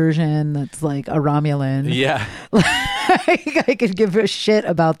other version that's like a Romulan. yeah, I could give a shit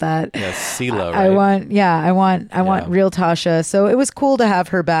about that. yeah, CeeLo. Right? I want Yeah. real Tasha. So it was cool to have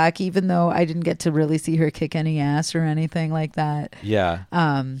her back, even though I didn't get to really see her kick any ass or anything like that. Yeah,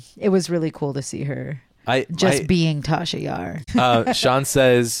 It was really cool to see her I being Tasha Yar. Sean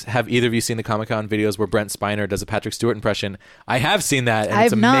says, have either of you seen the Comic-Con videos where Brent Spiner does a Patrick Stewart impression? I have seen that, and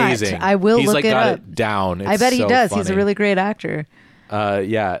it's I've not. amazing. I will He's look like it got up. it down. I It's bet he so does. He's a funny. really great actor.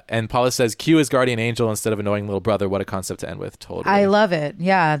 Yeah, and Paula says, Q is guardian angel instead of annoying little brother. What a concept to end with. Totally. I love it.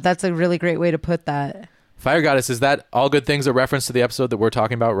 Yeah, that's a really great way to put that. Fire Goddess, is that All Good Things a reference to the episode that we're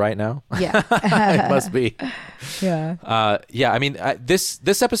talking about right now? Yeah. It must be. Yeah. Yeah, I mean,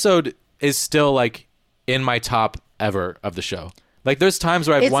 this episode is still like in my top ever of the show. Like, there's times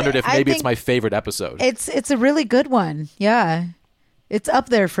where I've wondered if maybe it's my favorite episode. It's a really good one. Yeah. It's up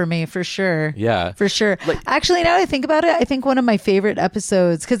there for me, for sure. Yeah. For sure. Actually, now that I think about it, I think one of my favorite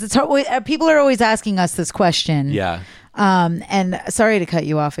episodes, because people are always asking us this question. Yeah. And sorry to cut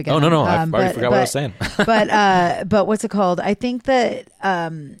you off again. Oh, no. I've already forgot what I was saying. but what's it called? I think that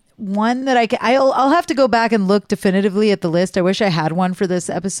one that I'll have to go back and look definitively at the list. I wish I had one for this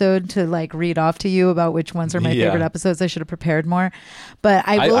episode to like read off to you about which ones are my favorite episodes. I should have prepared more. But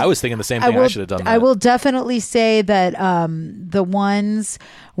I was thinking the same thing. I should have done that. I will definitely say that the ones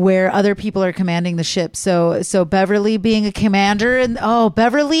where other people are commanding the ship. So Beverly being a commander, and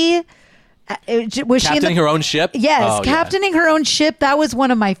Beverly. Was captaining her own ship? Yes, captaining her own ship. That was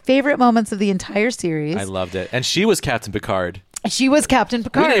one of my favorite moments of the entire series. I loved it. And she was Captain Picard. She was Captain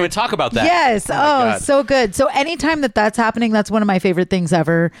Picard. We didn't even talk about that. Yes. So good. So anytime that's happening, that's one of my favorite things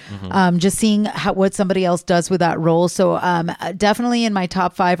ever. Just seeing what somebody else does with that role. So definitely in my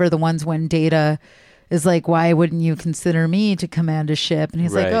top 5 are the ones when Data is like, why wouldn't you consider me to command a ship? And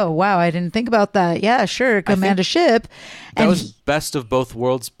he's like, oh, wow, I didn't think about that. Yeah, sure, command a ship. That was Best of Both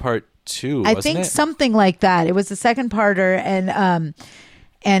Worlds Part 2, I think something like that. It was the second parter, and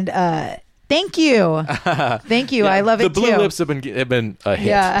thank you. Thank you. Yeah, I love it too. The blue lips have been a hit.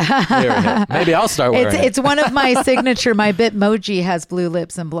 Yeah. They're a hit. Maybe I'll start wearing it. It's one of my signature. My Bitmoji has blue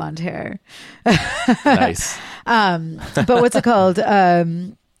lips and blonde hair. Nice. But what's it called?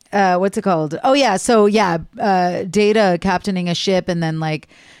 Oh yeah. So yeah, Data captaining a ship and then like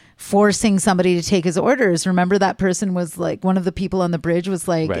forcing somebody to take his orders. Remember that person was like, one of the people on the bridge was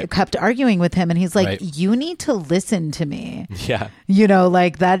like, kept arguing with him, and he's like, you need to listen to me. Yeah. You know,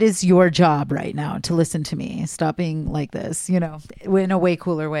 like that is your job right now, to listen to me. Stop being like this, you know, in a way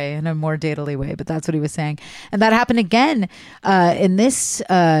cooler way, in a more Data-ly way. But that's what he was saying. And that happened again in this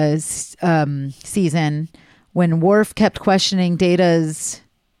season when Worf kept questioning Data's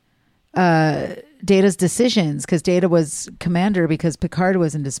decisions, because Data was commander because Picard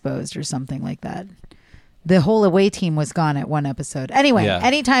was indisposed or something like that. The whole away team was gone at one episode. Anyway,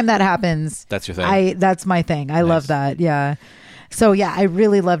 anytime that happens, that's your thing. That's my thing. I love that. Yeah. So yeah, I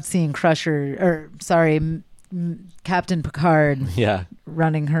really loved seeing Captain Picard.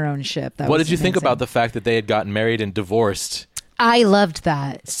 Running her own ship. What did you think about the fact that they had gotten married and divorced? I loved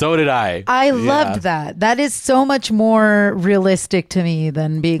that. So did I. I loved that. That is so much more realistic to me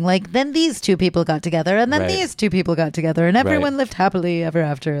than being like, then these two people got together and then these two people got together and everyone lived happily ever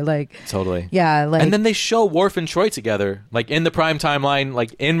after. Like, totally. Yeah. Like, and then they show Worf and Troy together, like in the prime timeline,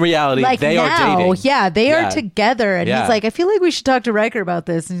 like in reality, like they now, are dating. Yeah, they are together. And he's like, I feel like we should talk to Riker about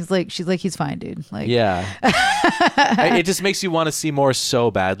this. And she's like, he's fine, dude. Like, yeah. It just makes you want to see more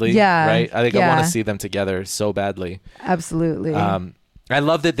so badly. Yeah. Right. I think I want to see them together so badly. Absolutely. I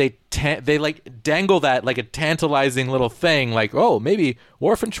love that they like dangle that like a tantalizing little thing, like, oh, maybe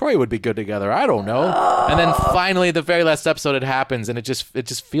Worf and Troy would be good together. I don't know. And then finally, the very last episode, it happens, and it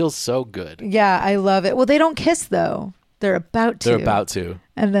just feels so good. Yeah, I love it. Well, they don't kiss though. They're about to.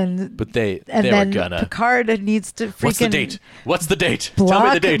 And then, but they were gonna. Picard needs to freaking. What's the date? Tell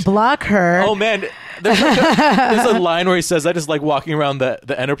me the date. Block her. Oh man, there's a line where he says, "I just like walking around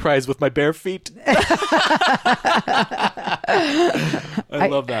the Enterprise with my bare feet." I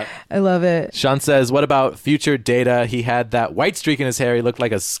love that. I love it. Sean says, "What about future Data? He had that white streak in his hair. He looked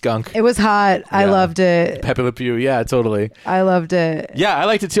like a skunk. It was hot. Yeah. I loved it. Pepe Le Pew. Yeah, totally. I loved it. Yeah, I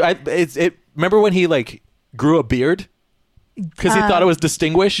liked it too. Remember when he like grew a beard? Because he thought it was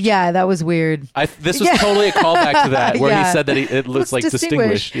distinguished. Yeah, that was weird. This was totally a callback to that, where he said that it looks like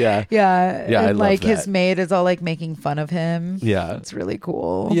distinguished. Yeah, and I love like that. His maid is all like making fun of him. Yeah, it's really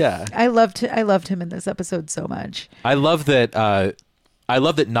cool. Yeah, I loved him in this episode so much. I love that.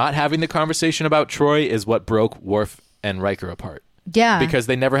 Not having the conversation about Troy is what broke Worf and Riker apart. Yeah, because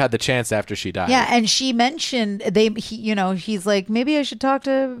they never had the chance after she died. Yeah, and she mentioned he's like, maybe I should talk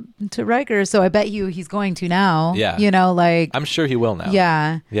to Riker. So I bet he's going to now. Yeah, like I'm sure he will now.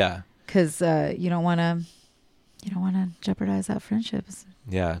 Yeah, yeah, because you don't want to jeopardize that friendship.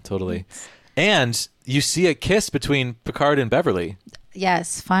 Yeah, totally. And you see a kiss between Picard and Beverly.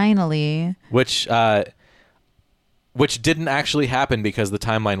 Yes, finally. Which didn't actually happen because the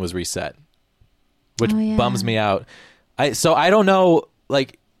timeline was reset, which bums me out. So I don't know,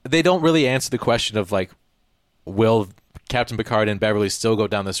 like, they don't really answer the question of, like, will Captain Picard and Beverly still go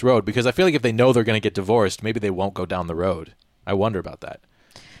down this road? Because I feel like if they know they're going to get divorced, maybe they won't go down the road. I wonder about that.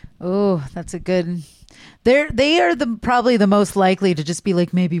 Oh, that's a good They are probably the most likely to just be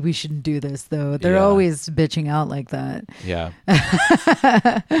like, maybe we shouldn't do this though. They're Yeah. always bitching out like that. Yeah.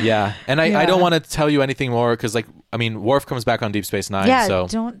 Yeah. And I don't want to tell you anything more because, like, I mean, Worf comes back on Deep Space Nine. Yeah, so,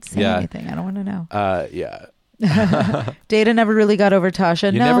 don't say yeah. anything. I don't want to know. Yeah. Data never really got over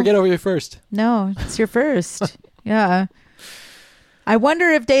Tasha. You No, never get over your first. no, it's your first. Yeah. I wonder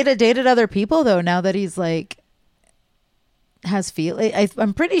if Data dated other people though. Now that he's like has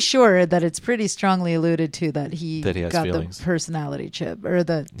I'm pretty sure that it's pretty strongly alluded to that he has got feelings. the personality chip or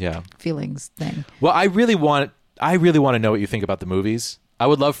the Yeah. feelings thing. Well, I really want to know what you think about the movies. I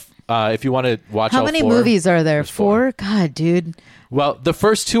would love if you want to watch. How all many 4. movies are there? There's 4. God, dude. Well, the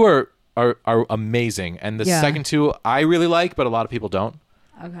first 2 are amazing, and the Yeah. second 2 I really like, but a lot of people don't.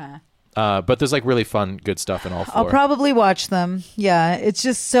 Okay. But there's like really fun, good stuff in all 4. I'll probably watch them. Yeah, it's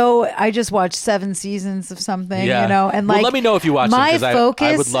just so I just watched 7 seasons of something, Yeah. you know, and Well, like let me know if you watch them, my 'cause I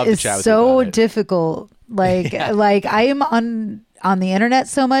focus would love to is chat with you so about it. difficult. Like like I am on the internet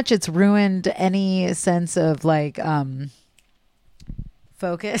so much, it's ruined any sense of like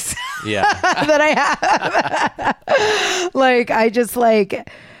focus Yeah. that I have. Like I just like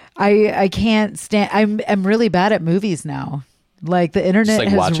I can't stand. I'm really bad at movies now. Like the internet like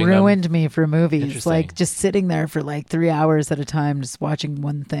has watching ruined me for movies. Interesting. Like just sitting there for like 3 hours at a time, just watching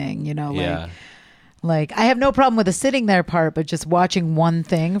one thing. You know, Yeah. like I have no problem with the sitting there part, but just watching one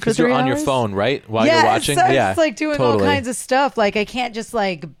thing for Because 3 you're hours. on your phone, right? While Yeah, you're watching. so Yeah. it's like doing totally. all kinds of stuff. Like I can't just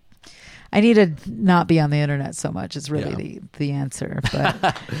like. I need to not be on the internet so much. Is really Yeah. the answer.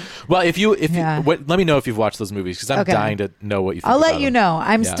 But Well, if Yeah. you let me know if you've watched those movies because I'm Okay. dying to know what you think. I'll let about you them. know.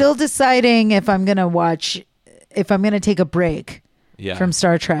 I'm Yeah. still deciding if I'm gonna watch, if I'm gonna take a break Yeah. from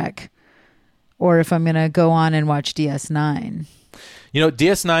Star Trek, or if I'm gonna go on and watch DS9. You know,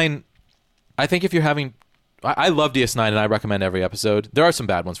 DS9. I think if you're having, I love DS9 and I recommend every episode. There are some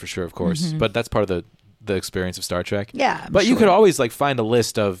bad ones for sure, of course, but that's part of the experience of Star Trek. Mm-hmm. Yeah, I'm but you sure. could always like find a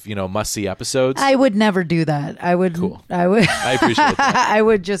list of must see episodes. I would never do that. I would. Cool. I would. I appreciate that. I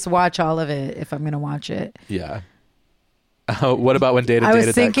would just watch all of it if I'm gonna watch it. Yeah. What about when Data I was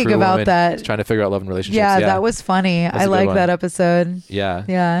dated thinking that crew about woman that. who's trying to figure out love and relationships? Yeah, that was funny. That's a I good like one. that episode. Yeah.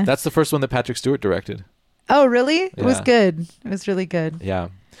 Yeah. That's the first one that Patrick Stewart directed. Oh, really? It was Yeah. good. It was really good. Yeah.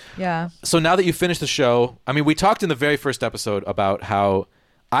 Yeah. So now that you finished the show, I mean, we talked in the very first episode about how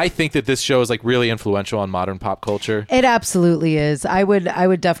I think that this show is like really influential on modern pop culture. It absolutely is. I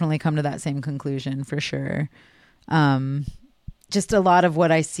would definitely come to that same conclusion for sure. Just a lot of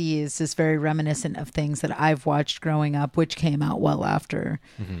what I see is just very reminiscent of things that I've watched growing up, which came out well after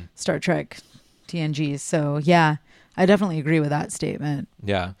Star Trek TNG. So yeah, I definitely agree with that statement.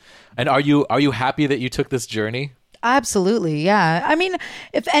 Yeah. And are you happy that you took this journey? Absolutely, yeah. I mean,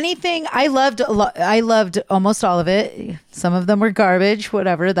 if anything, I loved almost all of it. Some of them were garbage,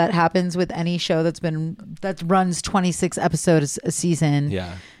 whatever. That happens with any show that runs 26 episodes a season.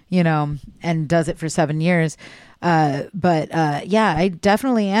 Yeah. And does it for 7 years. But yeah, I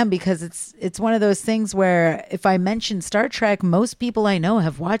definitely am, because it's one of those things where if I mention Star Trek, most people I know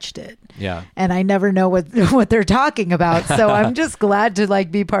have watched it. Yeah. And I never know what they're talking about. So I'm just glad to like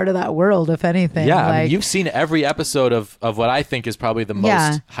be part of that world, if anything. Yeah, I Like, mean, you've seen every episode of what I think is probably the most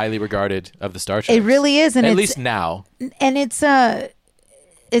Yeah. highly regarded of the Star Trek. it really is. And At it's, least now. and it's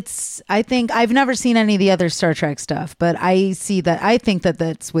I think I've never seen any of the other Star Trek stuff, but I think that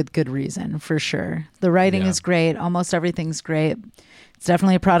that's with good reason, for sure. The writing Yeah. is great. Almost everything's great. It's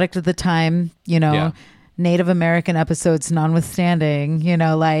definitely a product of the time, Yeah. Native American episodes notwithstanding,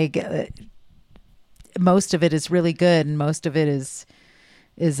 most of it is really good, and most of it is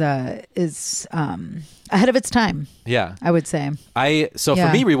ahead of its time, Yeah. I would say. For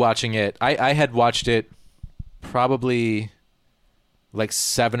Yeah. me rewatching it, I had watched it probably like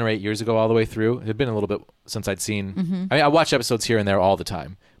 7 or 8 years ago all the way through. It had been a little bit since I'd seen. I mean, I watched episodes here and there all the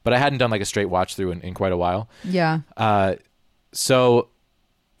time, but I hadn't done like a straight watch through in quite a while. Yeah. So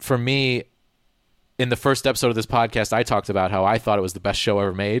for me, in the first episode of this podcast, I talked about how I thought it was the best show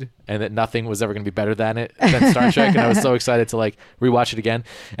ever made, and that nothing was ever going to be better than Star Trek. And I was so excited to like rewatch it again.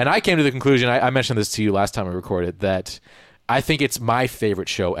 And I came to the conclusion, I mentioned this to you last time we recorded, that I think it's my favorite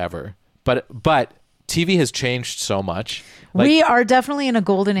show ever. But TV has changed so much. Like, we are definitely in a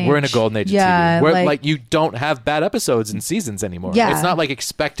golden age. we're in a golden age Yeah, of TV. Where like you don't have bad episodes and seasons anymore. Yeah. It's not like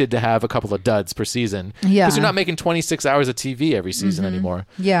expected to have a couple of duds per season. Yeah. Because you're not making 26 hours of TV every season anymore.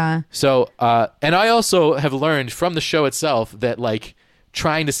 Yeah. So, and I also have learned from the show itself that like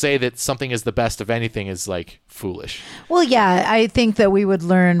trying to say that something is the best of anything is like foolish. Well, yeah, I think that we would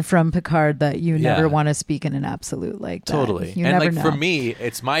learn from Picard that you Yeah. never want to speak in an absolute like that. Totally. You And never like know. for me,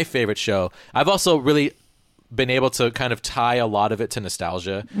 it's my favorite show. I've also really been able to kind of tie a lot of it to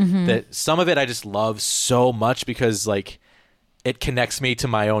nostalgia. Mm-hmm. That some of it I just love so much because like it connects me to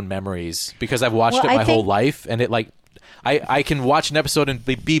my own memories because I've watched it my whole life, and it like I can watch an episode and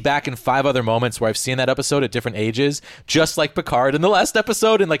be back in 5 other moments where I've seen that episode at different ages, just like Picard in the last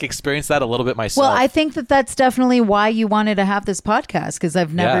episode, and like experience that a little bit myself. Well, I think that that's definitely why you wanted to have this podcast, because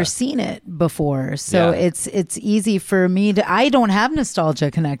I've never seen it before. So it's easy for me to. I don't have nostalgia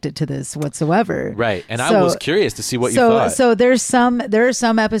connected to this whatsoever. Right, and I was curious to see what you thought. So there are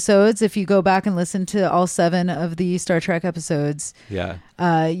some episodes. If you go back and listen to all 7 of the Star Trek episodes,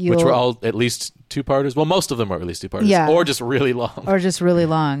 which were all at least 2-parters. Well, most of them were at least 2-parters, or just really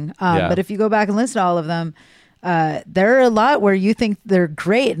long. But if you go back and listen to all of them, there are a lot where you think they're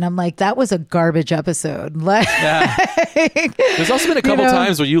great, and I'm like, that was a garbage episode. Like, there's also been a couple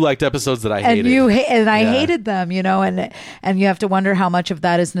times where you liked episodes that I hated, and I hated them, and you have to wonder how much of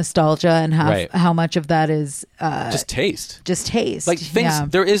that is nostalgia and how much of that is just taste. Like things,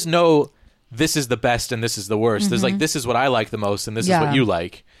 there is no this is the best and this is the worst. There's like, this is what I like the most and this is what you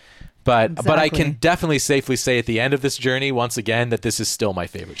like. But I can definitely safely say at the end of this journey, once again, that this is still my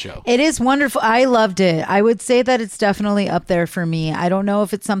favorite show. It is wonderful. I loved it. I would say that it's definitely up there for me. I don't know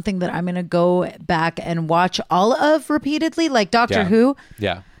if it's something that I'm going to go back and watch all of repeatedly, like Doctor Who.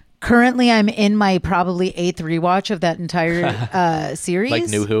 Yeah. Currently, I'm in my probably 8th rewatch of that entire series. Like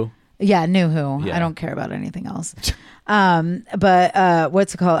New Who? Yeah, New Who. Yeah. I don't care about anything else. But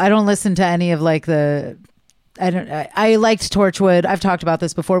what's it called? I don't listen to any of like the... I liked Torchwood. I've talked about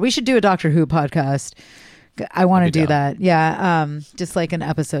this before. We should do a Doctor Who podcast. I want to do that. Yeah. Just like an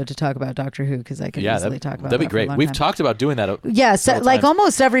episode to talk about Doctor Who, because I can easily talk about that'd be that great. We've talked about doing that. Yeah. So like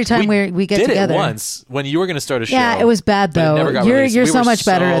almost every time we get together. We did it once when you were going to start a show. Yeah, it was bad though. You're so much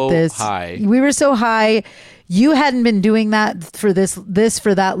better at this. High. We were so high. You hadn't been doing that for this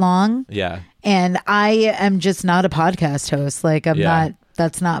for that long. Yeah. And I am just not a podcast host. Like I'm not.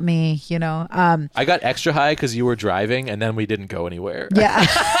 That's not me, I got extra high because you were driving, and then we didn't go anywhere. Yeah.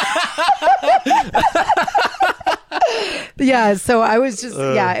 Yeah. So I was just,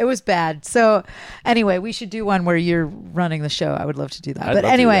 it was bad. So anyway, we should do one where you're running the show. I would love to do that. But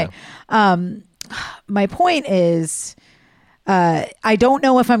anyway, my point is, I don't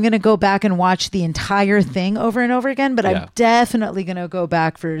know if I'm going to go back and watch the entire thing over and over again, but I'm definitely going to go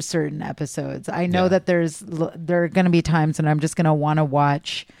back for certain episodes. I know that there are going to be times when I'm just going to want to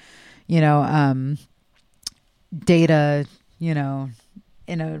watch, Data,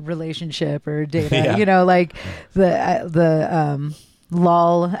 in a relationship, or Data, like the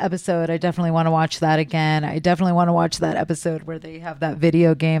LOL episode. I definitely want to watch that again. I definitely want to watch that episode where they have that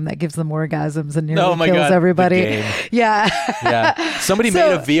video game that gives them orgasms and nearly kills everybody. Yeah. Somebody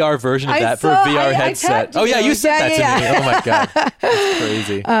made a VR version of that for a VR headset. Oh yeah, you said that to me. Oh my god, that's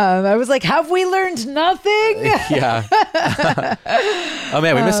crazy. I was like, have we learned nothing? Yeah. Oh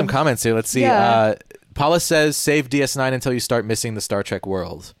man, we missed some comments here. Let's see. Paula says, save DS9 until you start missing the Star Trek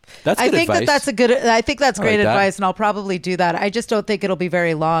world. That's good advice. I think that's great advice, and I'll probably do that. I just don't think it'll be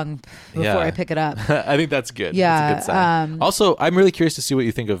very long before I pick it up. I think that's good. Yeah. That's a good sign. Also, I'm really curious to see what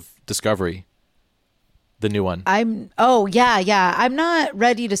you think of Discovery, the new one. I'm not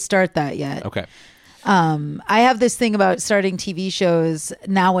ready to start that yet. Okay. I have this thing about starting TV shows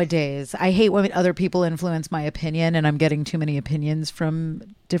nowadays. I hate when other people influence my opinion, and I'm getting too many opinions from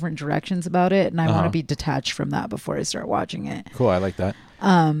different directions about it, and I want to be detached from that before I start watching it. Cool, I like that.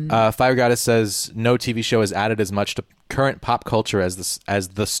 Fire Goddess says no TV show has added as much to current pop culture as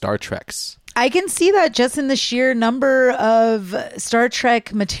the Star Treks. I can see that just in the sheer number of Star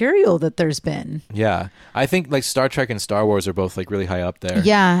Trek material that there's been. Yeah. I think like Star Trek and Star Wars are both like really high up there.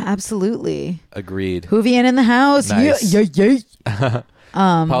 Yeah, absolutely. Agreed. Whovian in the house. Nice. Yeah.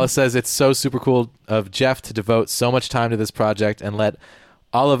 Paula says it's so super cool of Jeff to devote so much time to this project and let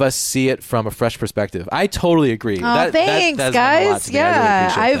all of us see it from a fresh perspective. I totally agree. Oh, thanks, guys.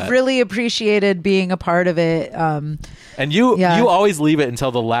 Yeah, I've really appreciated being a part of it. And you always leave it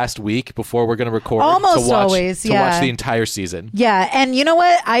until the last week before we're going to record. Almost to always, watch the entire season. Yeah, and you know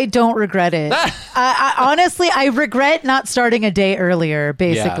what? I don't regret it. I honestly, I regret not starting a day earlier,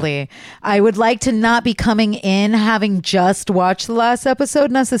 basically. Yeah. I would like to not be coming in having just watched the last episode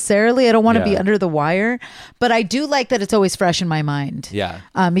necessarily. I don't want to be under the wire. But I do like that it's always fresh in my mind. Yeah.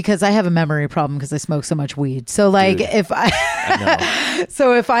 Because I have a memory problem because I smoke so much weed. So like if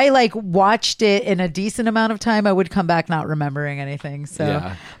I like watched it in a decent amount of time, I would come back not remembering anything.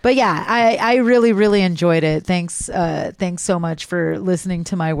 So, but yeah, I really, really enjoyed it. Thanks so much for listening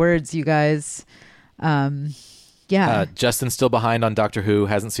to my words, you guys. Justin's still behind on Doctor Who,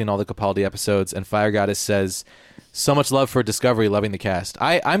 hasn't seen all the Capaldi episodes, and Fire Goddess says So much love for Discovery, loving the cast.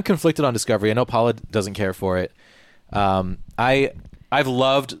 I'm conflicted on Discovery. I know Paula doesn't care for it. I've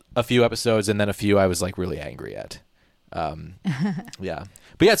loved a few episodes, and then a few I was like really angry at. Yeah.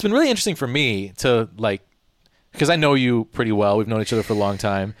 But yeah, it's been really interesting for me to like, because I know you pretty well. We've known each other for a long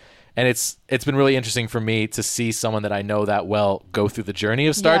time. And it's been really interesting for me to see someone that I know that well go through the journey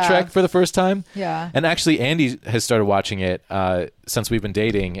of Star Trek for the first time. Yeah. And actually, Andy has started watching it since we've been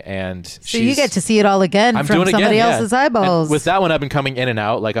dating, and so you get to see it all again from somebody else's eyeballs. And with that one, I've been coming in and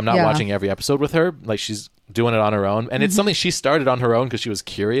out. Like I'm not watching every episode with her. Like she's doing it on her own, and it's something she started on her own because she was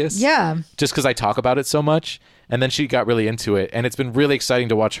curious. Yeah. Just because I talk about it so much, and then she got really into it, and it's been really exciting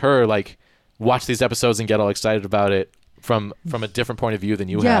to watch her like watch these episodes and get all excited about it from a different point of view than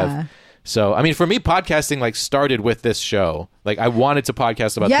you have. So, I mean, for me, podcasting like started with this show. Like I wanted to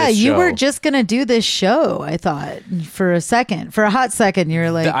podcast about this show. Yeah, you were just going to do this show, I thought, for a hot second. You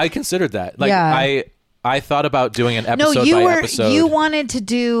were like... I considered that. Like I thought about doing an episode by episode. You wanted to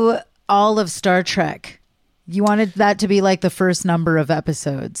do all of Star Trek. You wanted that to be like the first number of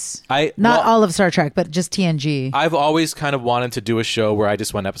episodes. Not all of Star Trek, but just TNG. I've always kind of wanted to do a show where I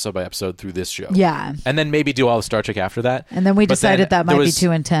just went episode by episode through this show. Yeah. And then maybe do all of Star Trek after that. And then we decided that might be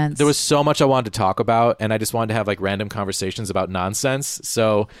too intense. There was so much I wanted to talk about, and I just wanted to have like random conversations about nonsense.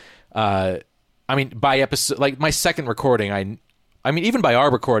 So, I mean, by episode, like my second recording, I mean, even by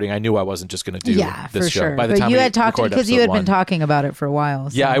our recording, I knew I wasn't just going to do this show. Sure. By the time you had talked because you had been talking about it for a while.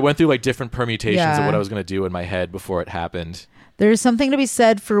 So. Yeah, I went through like different permutations of what I was going to do in my head before it happened. There's something to be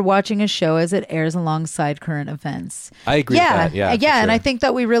said for watching a show as it airs alongside current events. I agree with that. Yeah, sure. And I think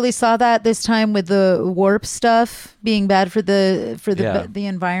that we really saw that this time with the warp stuff being bad for the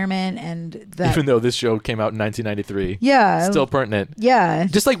environment, and that even though this show came out in 1993, still pertinent. Yeah,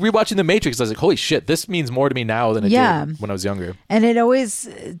 just like rewatching The Matrix, I was like, holy shit, this means more to me now than it did when I was younger. And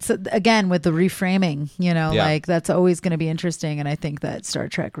it's again with the reframing, like that's always going to be interesting, and I think that Star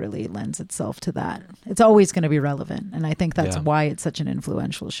Trek really lends itself to that. It's always going to be relevant, and I think that's why it's such an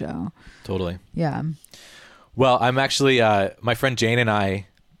influential show. Totally. Yeah. Well, I'm actually my friend Jane and I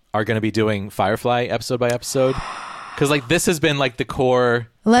are going to be doing Firefly episode by episode, because like this has been like the core.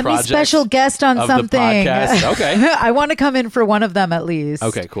 Let me special guest on something. Okay. I want to come in for one of them at least.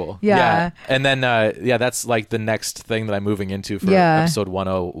 Okay, cool. Yeah. And then that's like the next thing that I'm moving into for episode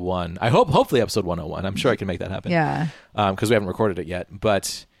 101. I hopefully episode 101. I'm sure I can make that happen. Yeah. Because we haven't recorded it yet,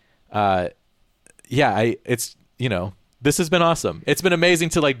 but it's this has been awesome. It's been amazing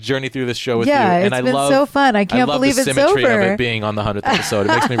to like journey through this show with you. And it's been so fun. I can't believe it's over. I love the symmetry of it being on the 100th episode.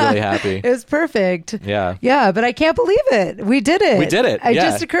 It makes me really happy. It was perfect. Yeah. Yeah, but I can't believe it. We did it. It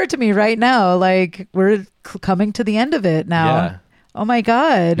just occurred to me right now, like we're coming to the end of it now. Yeah. Oh my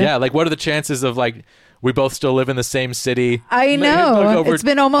God. Yeah, like what are the chances of like we both still live in the same city? I know. It's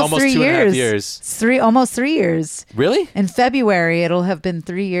been almost 3 years. 2.5 years. It's almost 3 years. Really? In February, it'll have been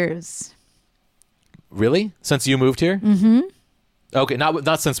 3 years. Really? Since you moved here? Mm-hmm. Okay,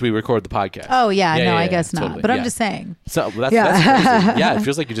 not since we recorded the podcast. Oh, yeah. I guess not. Totally. But I'm just saying. So that's crazy. Yeah, it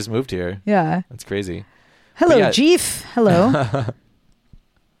feels like you just moved here. Yeah. That's crazy. Hello, Jeef. Hello.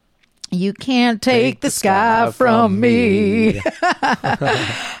 You can't take the sky from me.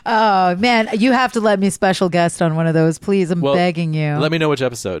 Oh, man. You have to let me special guest on one of those, please. I'm begging you. Let me know which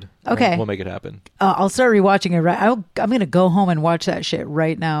episode. Okay. We'll make it happen. I'll start rewatching it. I'm going to go home and watch that shit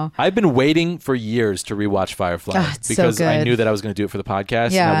right now. I've been waiting for years to rewatch Firefly because I knew that I was going to do it for the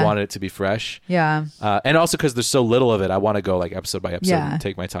podcast and I wanted it to be fresh. Yeah. And also because there's so little of it, I want to go like episode by episode and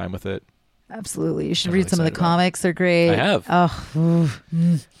take my time with it. Absolutely. You should read some of the comics. They're great. I have.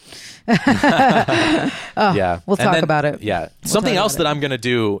 Yeah. We'll talk about it. Yeah. Something else that I'm going to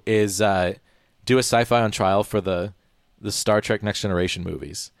do is do a sci-fi on trial for the Star Trek Next Generation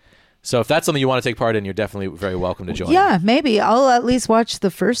movies. So if that's something you want to take part in, you're definitely very welcome to join. Yeah, maybe. I'll at least watch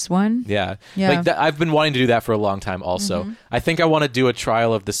the first one. Yeah. Like I've been wanting to do that for a long time also. Mm-hmm. I think I want to do a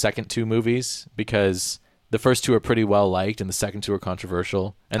trial of the second two movies because the first two are pretty well liked and the second two are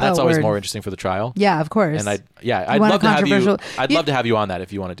controversial. And that's always more interesting for the trial. Yeah, of course. And I'd love to have you on that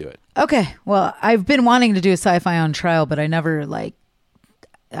if you want to do it. Okay. Well, I've been wanting to do a sci-fi on trial, but I never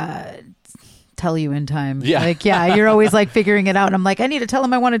tell you in time. Yeah. You're always like figuring it out. And I'm like, I need to tell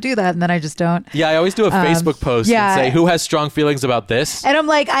him I want to do that. And then I just don't. Yeah, I always do a Facebook post and say, who has strong feelings about this? And I'm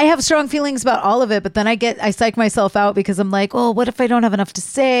like, I have strong feelings about all of it. But then I psych myself out because I'm like, oh, what if I don't have enough to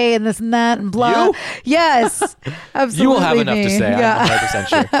say and this and that and blah. You? Yes, absolutely. You will have enough to say. Yeah. I'm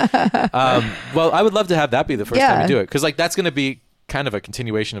 100% sure. Well, I would love to have that be the first time we do it. Because that's going to be kind of a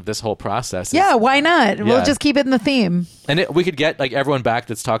continuation of this whole process. Yeah, why not? Yeah. We'll just keep it in the theme. And we could get like everyone back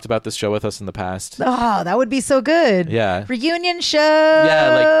that's talked about this show with us in the past. Oh, that would be so good. Yeah. Reunion show.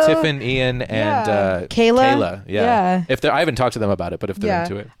 Yeah, like Tiffin, Ian, and Kayla. Yeah. If I haven't talked to them about it, but if they're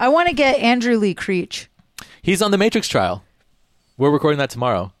into it. I want to get Andrew Lee Creech. He's on the Matrix trial. We're recording that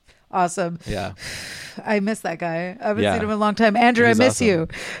tomorrow. Awesome. Yeah. I miss that guy. I haven't Yeah. seen him in a long time. Andrew, He's I miss awesome. you.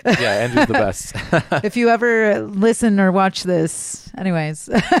 Yeah, Andrew's the best. If you ever listen or watch this. Anyways.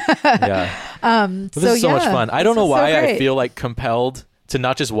 Yeah. But this is so much fun. I don't know why I great. feel like compelled to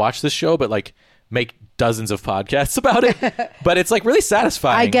not just watch this show, but like make dozens of podcasts about it. But it's like really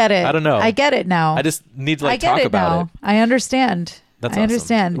satisfying. I get it. I don't know. I get it now. I just need to like I get talk it about now. it. I understand. That's I awesome.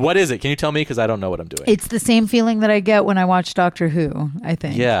 understand. What is it? Can you tell me? Because I don't know what I'm doing. It's the same feeling that I get when I watch Doctor Who, I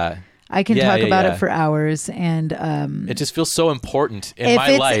think. Yeah. I can Yeah, talk yeah, about yeah. it for hours. And It just feels so important in if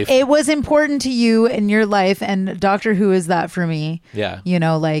my life. it was important to you in your life, and Doctor Who is that for me. Yeah. You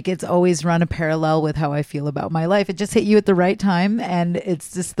know, like it's always run a parallel with how I feel about my life. It just hit you at the right time, and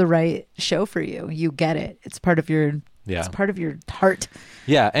it's just the right show for you. You get it. It's part of your. Yeah. It's part of your heart.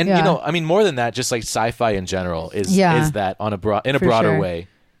 Yeah, and Yeah. you know, I mean, more than that, just like sci-fi in general is that on in a For broader sure. way.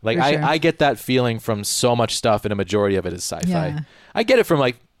 Like For sure. I get that feeling from so much stuff, and a majority of it is sci-fi. Yeah. I get it from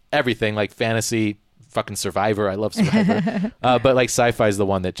like everything, like fantasy, fucking Survivor. I love Survivor, but like sci-fi is the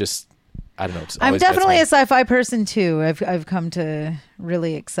one that just I don't know. I'm definitely a sci-fi person too. I've come to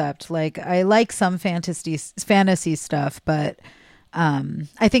really accept. Like I like some fantasy stuff, but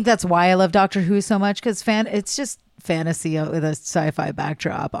I think that's why I love Doctor Who so much because it's just fantasy with a sci-fi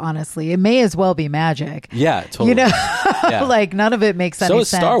backdrop. Honestly, it may as well be magic. Yeah, totally. You know, Yeah. like none of it makes So any is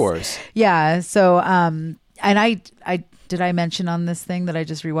sense. Star Wars. Yeah. So and I did I mention on this thing that I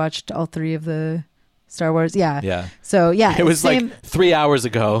just rewatched all 3 of the Star Wars? Yeah. Yeah. So yeah, It was same- like 3 hours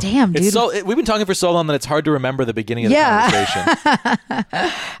ago. Damn, dude. We've been talking for so long that it's hard to remember the beginning of the conversation.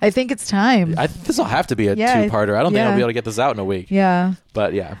 I think it's time. This will have to be a Yeah, two-parter. I don't think yeah. I'll be able to get this out in a week. Yeah.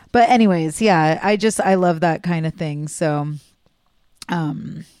 But yeah. But anyways, yeah, I love that kind of thing. So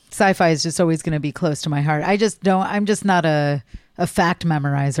sci-fi is just always going to be close to my heart. I'm just not a fact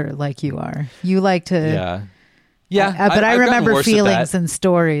memorizer like you are. You like to Yeah. Yeah. but I I've gotten remember worse at feelings that. and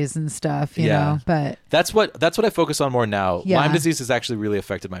stories and stuff, you know. But That's what I focus on more now. Yeah. Lyme disease has actually really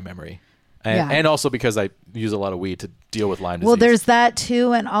affected my memory. And, Yeah. and also because I use a lot of weed to deal with Lyme disease. well, there's that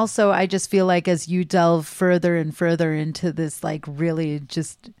too, and also I just feel like as you delve further and further into this like really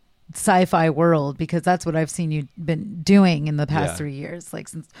just sci-fi world, because that's what I've seen you been doing in the past Yeah. 3 years. Like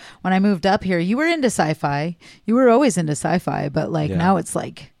since when I moved up here, you were into sci-fi. You were always into sci-fi, but like Yeah. now it's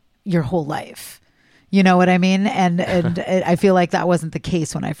like your whole life. You know what I mean? And I feel like that wasn't the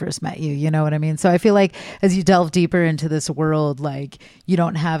case when I first met you. You know what I mean? So I feel like as you delve deeper into this world, like you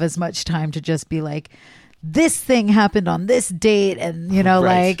don't have as much time to just be like, this thing happened on this date, and you know,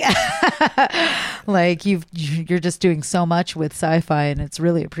 Right. like you're just doing so much with sci-fi, and it's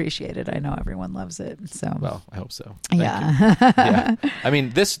really appreciated. I know everyone loves it. So Well, I hope so. Thank yeah. you. Yeah. I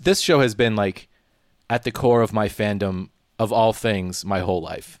mean, this show has been like at the core of my fandom of all things my whole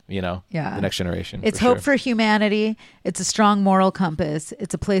life, you know? Yeah. The Next Generation. It's for hope sure. for humanity. It's a strong moral compass.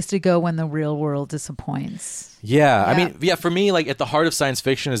 It's a place to go when the real world disappoints. Yeah. I Yeah. mean, yeah, for me, like at the heart of science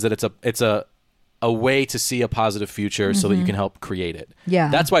fiction is that it's a way to see a positive future so that you can help create it. Mm-hmm. Yeah.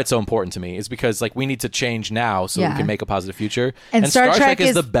 That's why it's so important to me. Is because like we need to change now so Yeah. we can make a positive future. And Star Trek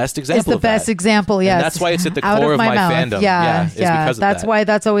is the best example. It's the of that. best example. Yes, And that's why it's at the Out core of my mouth. fandom. Yeah, is because of that's that. why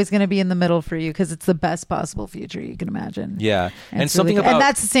that's always going to be in the middle for you, because it's the best possible future you can imagine. Yeah. And it's something really good. about and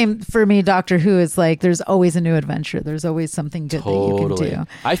that's the same for me. Doctor Who is like there's always a new adventure. There's always something good that you totally. can do.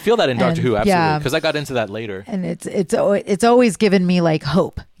 I feel that in Doctor And, Who absolutely yeah. because I got into that later. And it's always given me like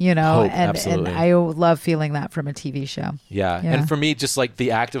hope, you know, Hope, and absolutely. I love feeling that from a TV show. Yeah. Yeah. And for me, just like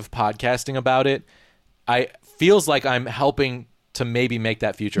the act of podcasting about it, I feels like I'm helping to maybe make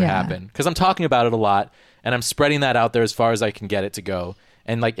that future Yeah. happen because I'm talking about it a lot and I'm spreading that out there as far as I can get it to go.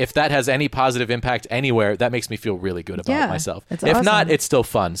 And like if that has any positive impact anywhere, that makes me feel really good about Yeah, myself. it's If not, awesome. it's still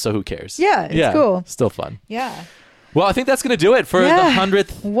fun. So who cares? Yeah, it's cool. Still fun. Yeah. Well, I think that's going to do it for the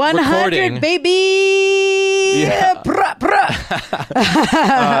 100th 100 recording. baby. Yeah. Brah,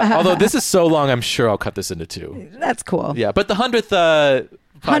 brah. Although this is so long, I'm sure I'll cut this into 2. That's cool. Yeah, but the 100th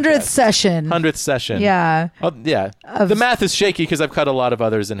 100th session. 100th session. Yeah. Oh, yeah. The math is shaky because I've cut a lot of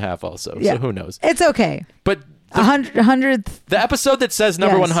others in half also. Yeah. So who knows? It's okay. But 100th. the episode that says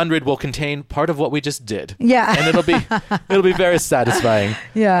number Yes. 100 will contain part of what we just did. Yeah. And it'll be very satisfying.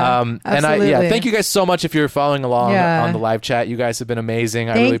 Yeah, And absolutely. thank you guys so much if you're following along Yeah. on the live chat. You guys have been amazing.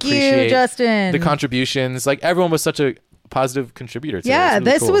 I really Thank you, appreciate Justin. the contributions. Like everyone was such a positive contributor to Yeah, it.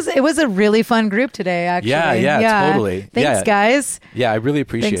 It's really cool. it was a really fun group today, actually. Yeah, totally. Thanks, guys. Yeah, I really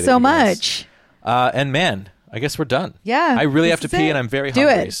appreciate it. Thanks so you guys. much. And man, I guess we're done. Yeah. I really have to this is pee it. and I'm very Do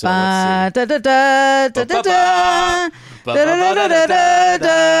hungry. it. So let's see.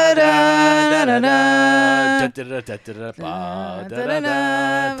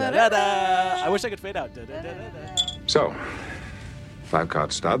 I wish I could fade out. So,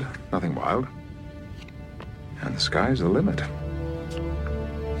 5-card stud, nothing wild. And the sky's the limit.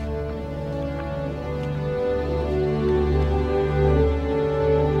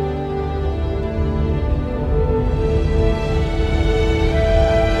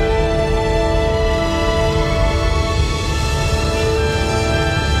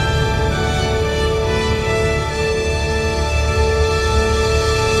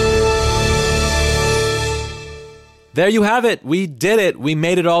 There you have it. We did it. We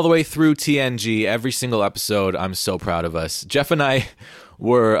made it all the way through TNG. Every single episode. I'm so proud of us. Jeff and I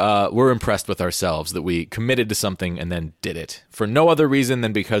were impressed with ourselves that we committed to something and then did it for no other reason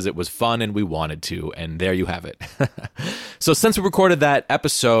than because it was fun and we wanted to. And there you have it. So since we recorded that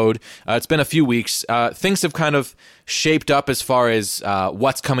episode, it's been a few weeks. Things have kind of shaped up as far as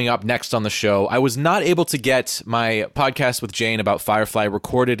what's coming up next on the show. I was not able to get my podcast with Jane about Firefly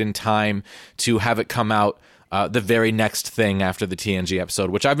recorded in time to have it come out the very next thing after the TNG episode,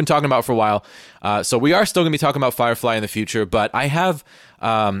 which I've been talking about for a while. So we are still going to be talking about Firefly in the future, but I have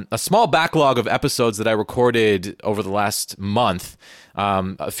a small backlog of episodes that I recorded over the last month,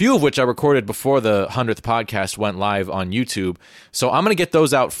 a few of which I recorded before the 100th podcast went live on YouTube. So I'm going to get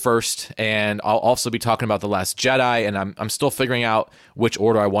those out first, and I'll also be talking about The Last Jedi, and I'm still figuring out which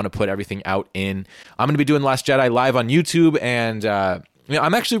order I want to put everything out in. I'm going to be doing The Last Jedi live on YouTube, and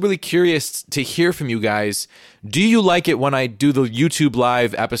I'm actually really curious to hear from you guys. Do you like it when I do the YouTube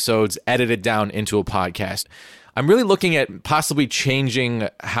live episodes edited down into a podcast? I'm really looking at possibly changing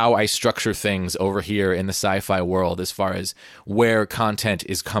how I structure things over here in the sci-fi world as far as where content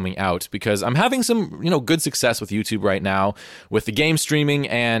is coming out, because I'm having some, good success with YouTube right now with the game streaming,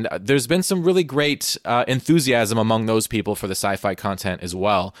 and there's been some really great enthusiasm among those people for the sci-fi content as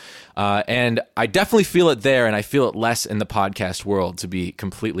well. And I definitely feel it there, and I feel it less in the podcast world, to be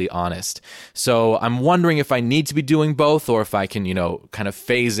completely honest. So I'm wondering if I need to be doing both, or if I can, kind of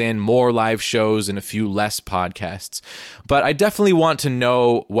phase in more live shows and a few less podcasts. But I definitely want to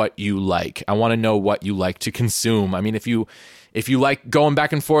know what you like. I want to know what you like to consume. I mean, if you like going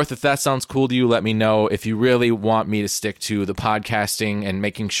back and forth, if that sounds cool to you, let me know. If you really want me to stick to the podcasting and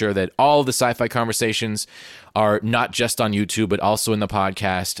making sure that all of the sci-fi conversations are not just on YouTube, but also in the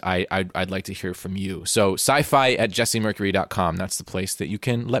podcast, I'd like to hear from you. So sci-fi@jessemercury.com. That's the place that you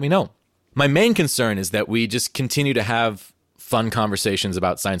can let me know. My main concern is that we just continue to have fun conversations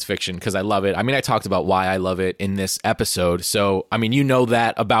about science fiction, because I love it. I mean, I talked about why I love it in this episode. So, I mean, you know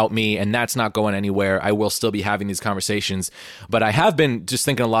that about me, and that's not going anywhere. I will still be having these conversations, but I have been just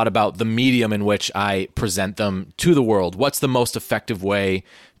thinking a lot about the medium in which I present them to the world. What's the most effective way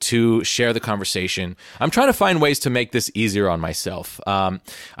to share the conversation? I'm trying to find ways to make this easier on myself. I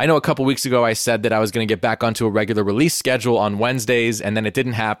know a couple weeks ago I said that I was going to get back onto a regular release schedule on Wednesdays, and then it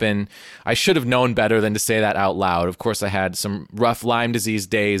didn't happen. I should have known better than to say that out loud. Of course, I had some rough Lyme disease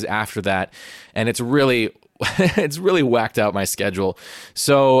days after that, and it's really whacked out my schedule.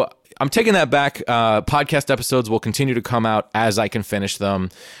 So I'm taking that back. Podcast episodes will continue to come out as I can finish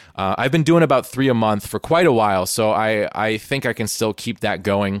them. I've been doing about 3 a month for quite a while, so I think I can still keep that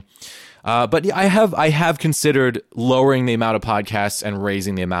going. But I have considered lowering the amount of podcasts and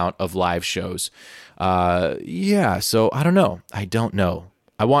raising the amount of live shows. So I don't know.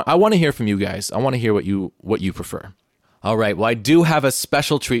 I want to hear from you guys. I want to hear what you prefer. All right, well, I do have a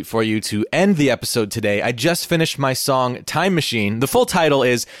special treat for you to end the episode today. I just finished my song, Time Machine. The full title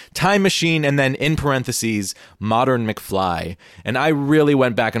is Time Machine, and then in parentheses, Modern McFly. And I really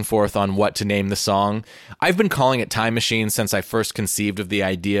went back and forth on what to name the song. I've been calling it Time Machine since I first conceived of the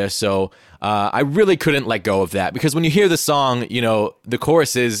idea, so I really couldn't let go of that. Because when you hear the song, the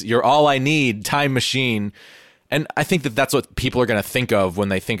chorus is, "You're all I need, Time Machine." And I think that that's what people are going to think of when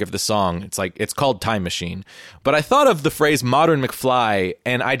they think of the song. It's like, it's called Time Machine. But I thought of the phrase Modern McFly,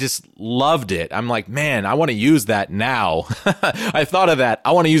 and I just loved it. I'm like, man, I want to use that now. I thought of that.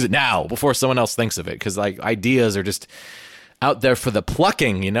 I want to use it now before someone else thinks of it. Because ideas are just out there for the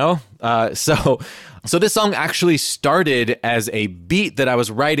plucking, So this song actually started as a beat that I was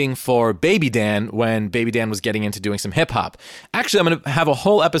writing for Baby Dan when Baby Dan was getting into doing some hip hop. Actually, I'm going to have a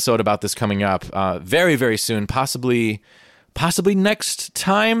whole episode about this coming up very, very soon, possibly possibly next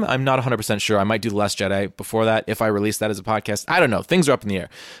time. I'm not 100% sure. I might do The Last Jedi before that if I release that as a podcast. I don't know. Things are up in the air.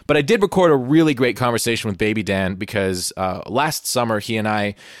 But I did record a really great conversation with Baby Dan because last summer he and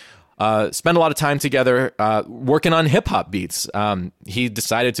I spent a lot of time together working on hip-hop beats. He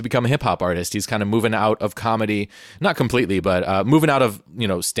decided to become a hip-hop artist. He's kind of moving out of comedy, not completely, but moving out of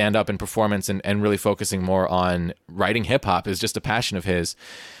stand-up and performance and really focusing more on writing hip-hop is just a passion of his.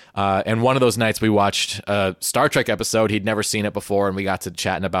 And one of those nights we watched a Star Trek episode. He'd never seen it before, and we got to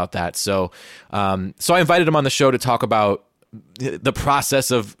chatting about that. So I invited him on the show to talk about the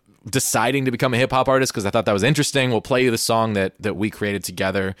process of deciding to become a hip-hop artist because I thought that was interesting. We'll play you the song that we created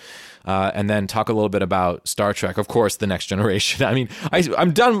together and then talk a little bit about Star Trek. Of course, The Next Generation. I mean,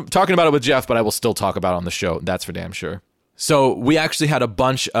 I'm done talking about it with Jeff, but I will still talk about it on the show. That's for damn sure. So we actually had a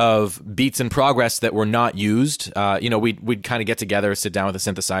bunch of beats in progress that were not used. We'd kind of get together, sit down with a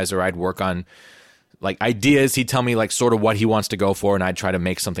synthesizer. I'd work on like ideas. He'd tell me like sort of what he wants to go for, and I'd try to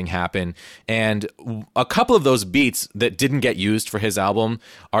make something happen. And a couple of those beats that didn't get used for his album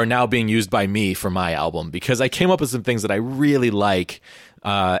are now being used by me for my album because I came up with some things that I really like.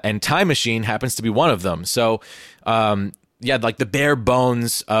 And Time Machine happens to be one of them. So, like the bare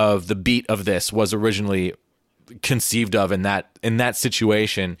bones of the beat of this was originally conceived of in that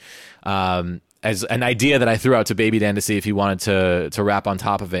situation as an idea that I threw out to Baby Dan to see if he wanted to rap on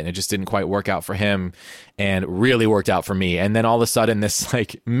top of it, and it just didn't quite work out for him and really worked out for me. And then all of a sudden this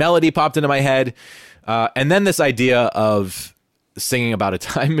like melody popped into my head, and then this idea of singing about a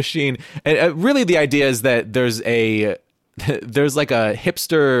time machine. And really the idea is that there's like a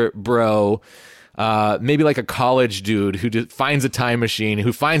hipster bro, maybe like a college dude who finds a time machine,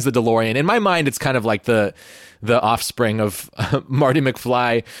 who finds the DeLorean. In my mind, it's kind of like the offspring of Marty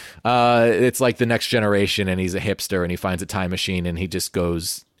McFly. It's like The Next Generation, and he's a hipster, and he finds a time machine, and he just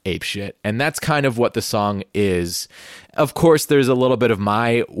goes ape shit. And that's kind of what the song is. Of course, there's a little bit of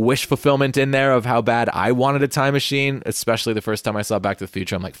my wish fulfillment in there of how bad I wanted a time machine, especially the first time I saw Back to the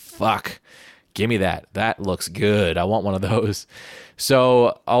Future. I'm like, fuck. Give me that. That looks good. I want one of those.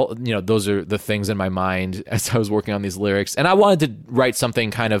 So those are the things in my mind as I was working on these lyrics. And I wanted to write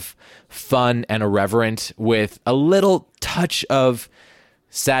something kind of fun and irreverent with a little touch of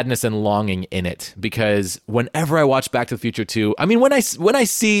sadness and longing in it. Because whenever I watch Back to the Future 2, I mean, when I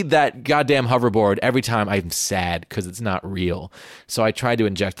see that goddamn hoverboard, every time I'm sad because it's not real. So I tried to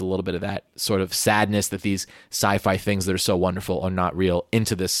inject a little bit of that sort of sadness that these sci-fi things that are so wonderful are not real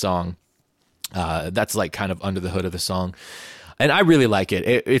into this song. That's like kind of under the hood of the song. And I really like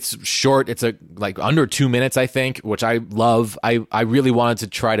it. It's short. It's like under 2 minutes, I think, which I love. I really wanted to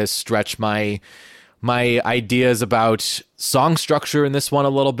try to stretch my ideas about song structure in this one a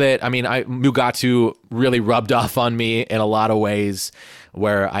little bit. I mean, Mugatu really rubbed off on me in a lot of ways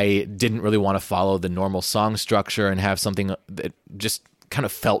where I didn't really want to follow the normal song structure and have something that just kind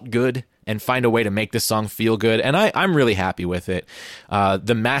of felt good and find a way to make this song feel good. And I'm really happy with it.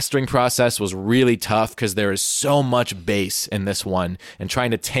 The mastering process was really tough because there is so much bass in this one, and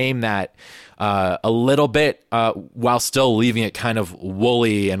trying to tame that a little bit while still leaving it kind of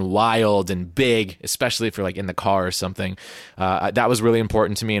woolly and wild and big, especially if you're like in the car or something. That was really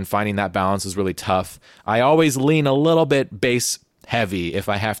important to me, and finding that balance was really tough. I always lean a little bit bass heavy if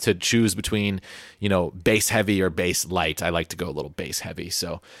I have to choose between, bass heavy or bass light. I like to go a little bass heavy.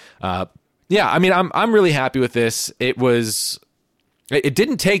 So, I mean, I'm really happy with this. It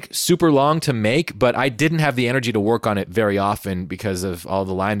didn't take super long to make, but I didn't have the energy to work on it very often because of all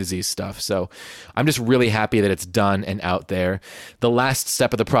the Lyme disease stuff. So I'm just really happy that it's done and out there. The last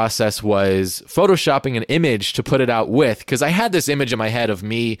step of the process was photoshopping an image to put it out with, because I had this image in my head of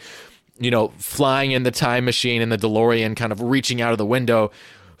me, flying in the time machine in the DeLorean, kind of reaching out of the window,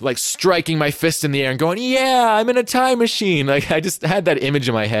 like striking my fist in the air and going, yeah, I'm in a time machine. Like I just had that image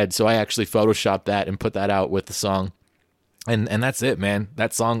in my head. So I actually photoshopped that and put that out with the song. And that's it, man.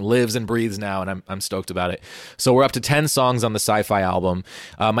 That song lives and breathes now, and I'm stoked about it. So we're up to 10 songs on the Sci-Fi album.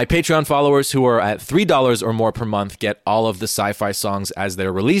 My Patreon followers who are at $3 or more per month get all of the Sci-Fi songs as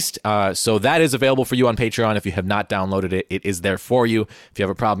they're released. So that is available for you on Patreon. If you have not downloaded it, it is there for you. If you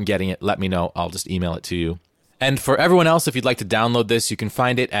have a problem getting it, let me know. I'll just email it to you. And for everyone else, if you'd like to download this, you can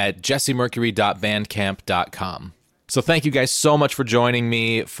find it at jessemercury.bandcamp.com. So thank you guys so much for joining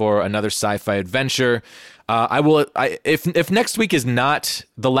me for another sci-fi adventure. If next week is not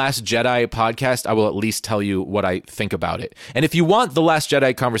the Last Jedi podcast, I will at least tell you what I think about it. And if you want the Last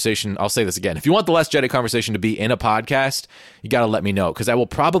Jedi conversation, I'll say this again. If you want the Last Jedi conversation to be in a podcast, you got to let me know, because I will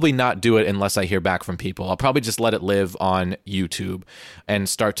probably not do it unless I hear back from people. I'll probably just let it live on YouTube and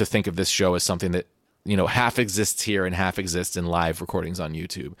start to think of this show as something that half exists here and half exists in live recordings on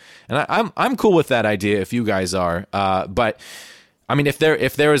YouTube. And I'm cool with that idea if you guys are. But I mean, if there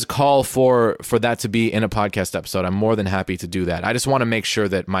is a call for that to be in a podcast episode, I'm more than happy to do that. I just want to make sure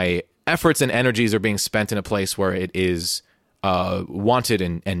that my efforts and energies are being spent in a place where it is wanted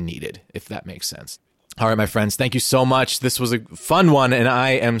and needed, if that makes sense. All right, my friends, thank you so much. This was a fun one, and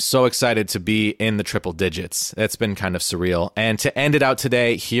I am so excited to be in the triple digits. It's been kind of surreal. And to end it out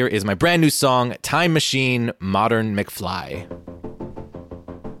today, here is my brand new song, Time Machine, Modern McFly.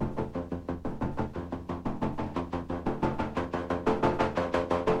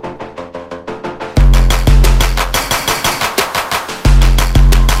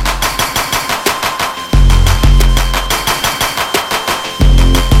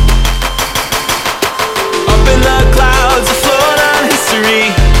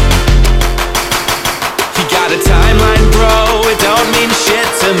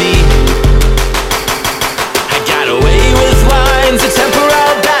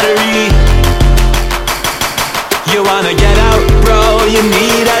 You wanna get out, bro, you need